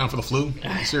going to shut down for the flu?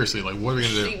 Seriously, like, what are we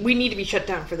going to do? We need to be shut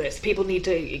down for this. People need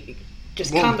to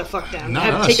just calm the fuck down. Not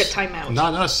us. Take a time out.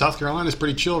 Not us. South Carolina's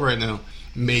pretty chill right now.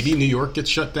 Maybe New York gets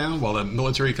shut down while the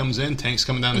military comes in, tanks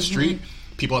coming down the street.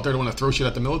 People out there don't want to throw shit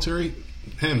at the military.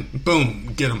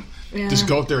 Boom, get them. Yeah. Just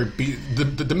go up there.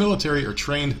 The military are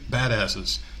trained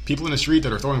badasses. People in the street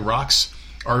that are throwing rocks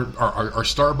are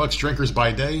Starbucks drinkers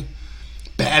by day.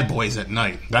 Bad boys at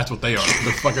night. That's what they are.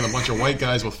 They're fucking a bunch of white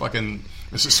guys with fucking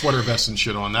sweater vests and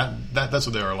shit on. That's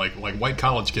what they are. Like white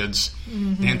college kids,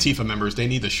 Antifa members. They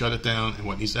need to shut it down. And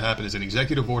what needs to happen is an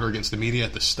executive order against the media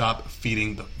to stop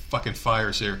feeding the fucking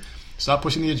fires here. Stop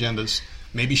pushing the agendas.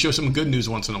 Maybe show some good news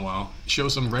once in a while. Show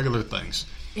some regular things.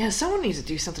 Yeah, someone needs to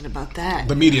do something about that.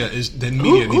 The media needs to go.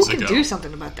 Who can do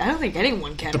something about that? I don't think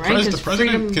anyone can, right? The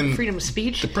president can. Freedom of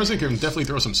speech. The president can definitely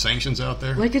throw some sanctions out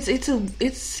there. Like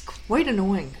it's quite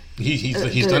annoying.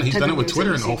 He's done it with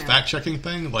Twitter and the whole fact checking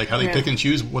thing, like how they pick and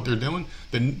choose what they're doing.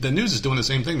 The news is doing the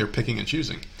same thing. They're picking and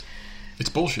choosing. It's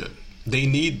bullshit. They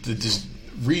need to just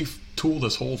retool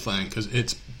this whole thing because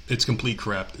it's complete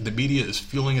crap. The media is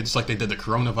fueling it just like they did the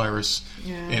coronavirus,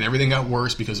 and everything got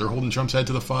worse because they're holding Trump's head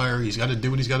to the fire. He's got to do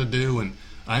what he's got to do, and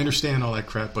I understand all that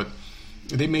crap, but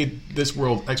they made this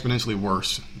world exponentially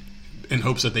worse in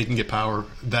hopes that they can get power.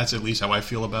 That's at least how I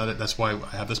feel about it. That's why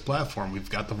I have this platform. We've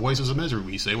got the Voices of Misery.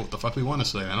 We say what the fuck we want to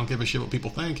say. I don't give a shit what people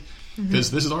think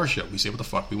because this is our show. We say what the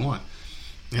fuck we want,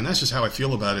 and that's just how I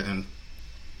feel about it. And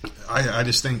I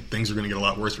just think things are going to get a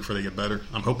lot worse before they get better.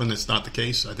 I'm hoping it's not the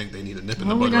case. I think they need a nip in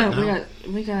the bud right now.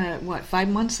 We got what, 5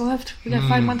 months left? We got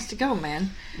 5 months to go,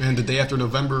 man. And the day after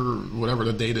November, whatever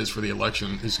the date is for the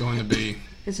election, is going to be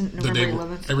Isn't the day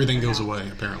November 11th? everything goes away,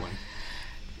 apparently.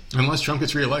 Unless Trump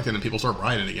gets reelected and people start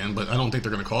rioting again, but I don't think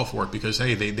they're going to call for it because,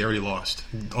 hey, they already lost.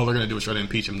 All they're going to do is try to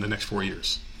impeach him in the next 4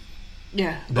 years.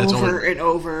 Yeah, That's over and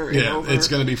over and over. It's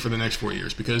going to be for the next 4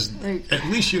 years because at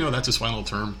least that's his final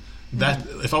term. That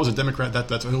if I was a Democrat,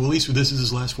 that's at least this is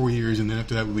his last 4 years, and then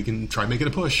after that we can try making a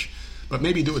push, but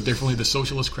maybe do it differently. The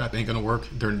socialist crap ain't going to work.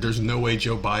 There's no way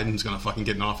Joe Biden's going to fucking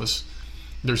get in office.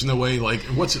 There's no way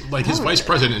his vice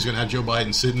president is going to have Joe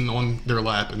Biden sitting on their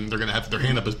lap, and they're going to have their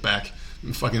hand up his back,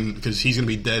 fucking because he's going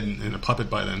to be dead and a puppet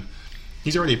by then.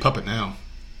 He's already a puppet now.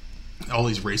 All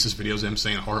these racist videos of him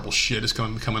saying horrible shit is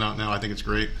coming out now. I think it's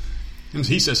great. And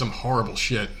he says some horrible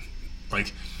shit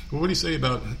like. What did he say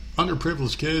about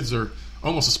underprivileged kids or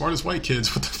almost as smart as white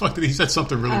kids? What the fuck did he said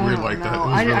something really weird like that?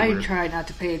 I try not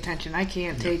to pay attention. I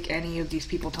can't take any of these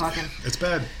people talking. It's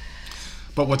bad.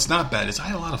 But what's not bad is I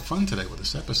had a lot of fun today with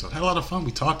this episode. I had a lot of fun.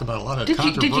 We talked about a lot of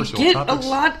controversial topics. Did you get a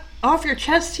lot off your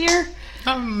chest here?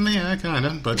 Yeah, kind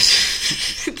of, but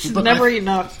it's never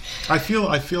enough. I feel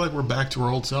like we're back to our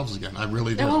old selves again. I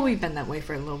really do. Well, we've been that way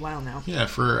for a little while now. Yeah,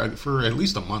 for at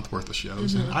least a month worth of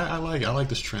shows, and I like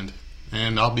this trend.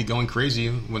 And I'll be going crazy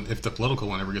if the political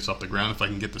one ever gets off the ground. If I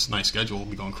can get this nice schedule, I'll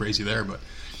be going crazy there. But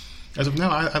as of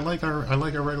now, I like our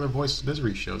regular Voice of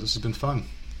Misery shows. This has been fun.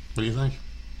 What do you think?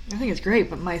 I think it's great,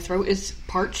 but my throat is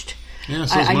parched. Yeah,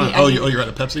 so is mine. You're out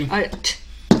of Pepsi?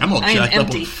 I'm all jacked up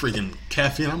with freaking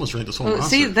caffeine. I almost drank this whole monster.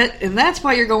 See, that's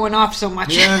why you're going off so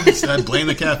much. Yeah, I blame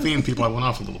the caffeine. People, I went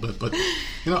off a little bit. But,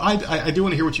 I do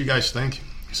want to hear what you guys think.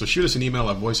 So shoot us an email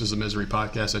at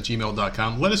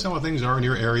voicesofmiserypodcast@gmail.com. Let us know how things are in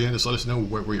your area. Just let us know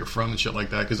where you're from and shit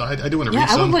like that. Because I do want to read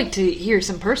some. I would like to hear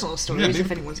some personal stories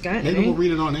if anyone's got any. Maybe we'll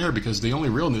read it on air because the only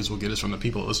real news we'll get is from the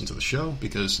people that listen to the show.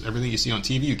 Because everything you see on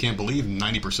TV, you can't believe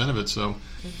 90% of it. So,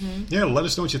 let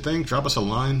us know what you think. Drop us a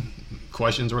line,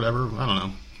 questions or whatever. I don't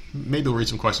know. Maybe we'll read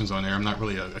some questions on air. I'm not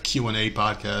really a Q&A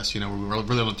podcast. We really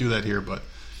don't do that here, but...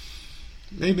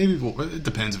 Maybe it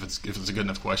depends if it's a good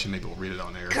enough question. Maybe we'll read it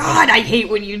on air. God, I hate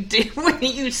when you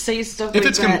say stuff like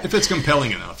that. If it's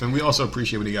compelling enough, and we also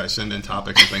appreciate when you guys send in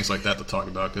topics and things like that to talk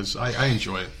about because I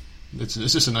enjoy it. It's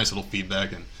just a nice little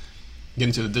feedback and get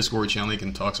into the Discord channel. You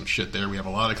can talk some shit there. We have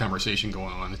a lot of conversation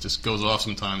going on. It just goes off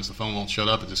sometimes. The phone won't shut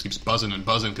up. It just keeps buzzing and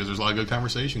buzzing because there's a lot of good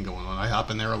conversation going on. I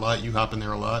hop in there a lot. You hop in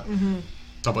there a lot.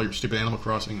 Talk about your stupid Animal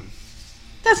Crossing.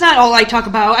 That's not all I talk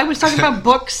about. I was talking about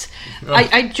books.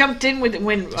 I jumped in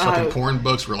when fucking porn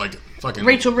books were like fucking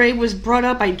Rachel Ray was brought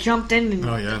up. I jumped in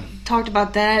and talked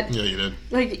about that. Yeah, you did.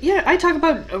 I talk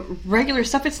about regular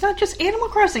stuff. It's not just Animal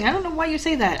Crossing. I don't know why you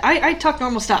say that. I talk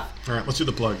normal stuff. All right, let's do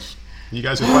the plugs. You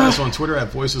guys can find us on Twitter at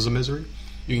Voices of Misery.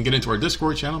 You can get into our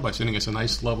Discord channel by sending us a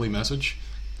nice, lovely message.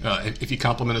 If you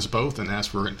compliment us both and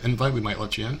ask for an invite, we might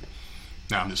let you in.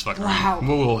 No, I'm just fucking around.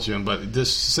 We'll let you in, but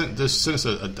just send us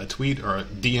a tweet or a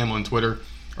DM on Twitter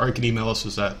Or you can email us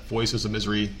at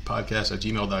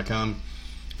voicesofmiserypodcast@gmail.com.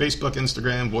 Facebook,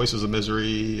 Instagram, Voices of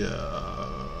Misery,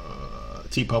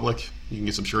 TeePublic. You can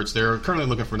get some shirts there. Currently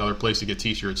looking for another place to get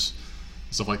T-shirts,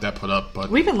 stuff like that put up. But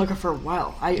we've been looking for a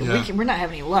while. We're not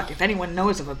having any luck. If anyone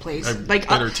knows of a place,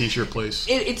 better T-shirt place,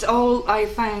 it's all I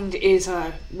find is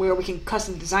where we can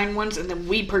custom design ones, and then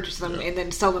we purchase them and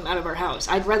then sell them out of our house.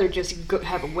 I'd rather just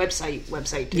have a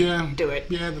website to do it.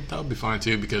 Yeah, that would be fine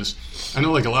too, because I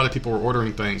know like a lot of people were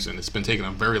ordering things, and it's been taking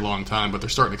a very long time, but they're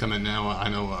starting to come in now. I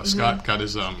know Scott got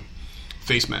his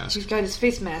face mask. He's got his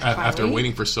face mask after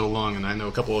waiting for so long, and I know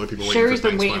a couple other people. Sherry's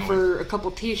been waiting for a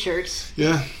couple T-shirts.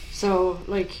 Yeah. So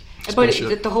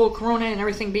the whole Corona and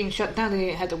everything being shut down,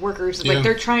 they had the workers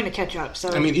they're trying to catch up. So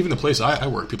I mean, even the place I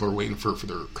work, people are waiting for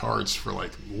their cards for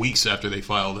like weeks after they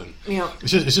filed, and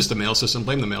it's just the mail system.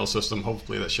 Blame the mail system.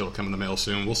 Hopefully that shit will come in the mail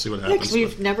soon. We'll see what happens. Because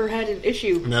we've never had an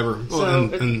issue. Never.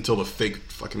 Well, until the fake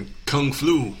fucking Kung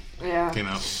Flu came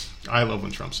out. I love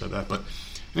when Trump said that, but.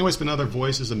 Anyway, it's been another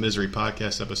Voices of Misery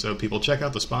podcast episode. People, check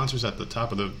out the sponsors at the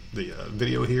top of the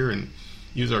video here and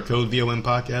use our code VOM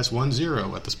Podcast 10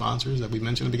 at the sponsors that we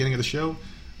mentioned at the beginning of the show.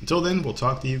 Until then, we'll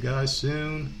talk to you guys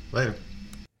soon. Later.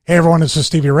 Hey everyone, this is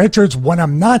Stevie Richards. When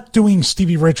I'm not doing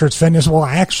Stevie Richards Fitness, well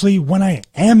actually when I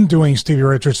am doing Stevie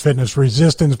Richards Fitness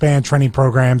resistance band training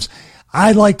programs,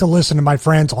 I like to listen to my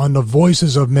friends on the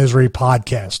Voices of Misery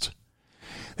podcast.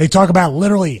 They talk about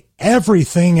literally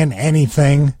everything and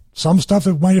anything. Some stuff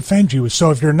that might offend you.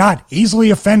 So if you're not easily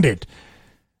offended,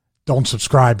 don't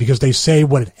subscribe, because they say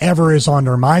whatever is on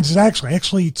their minds is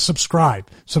actually subscribe.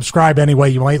 Subscribe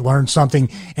anyway. You might learn something,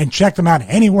 and check them out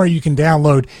anywhere you can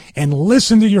download and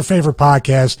listen to your favorite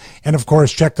podcast. And of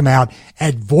course, check them out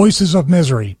at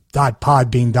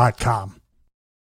voicesofmisery.podbean.com.